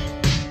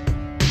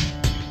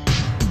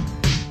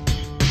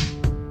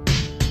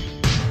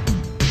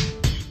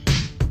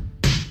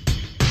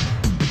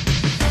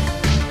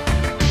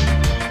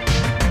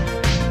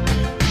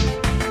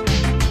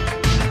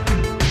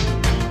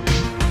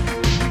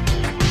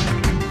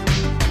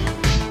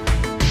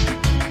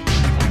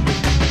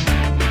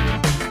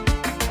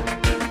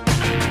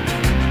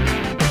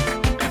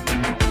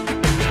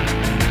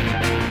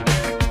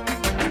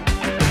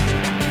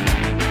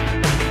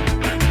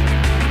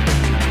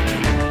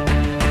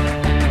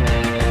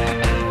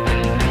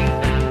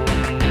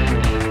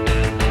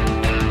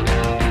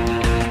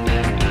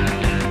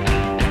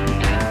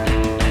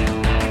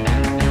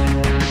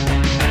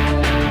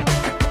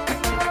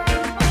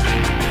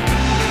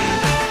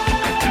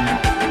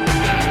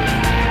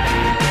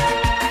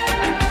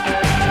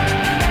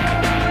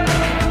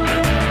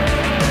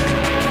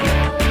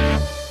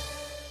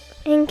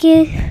 Thank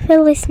you for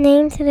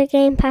listening to the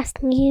Game Pass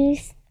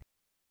News.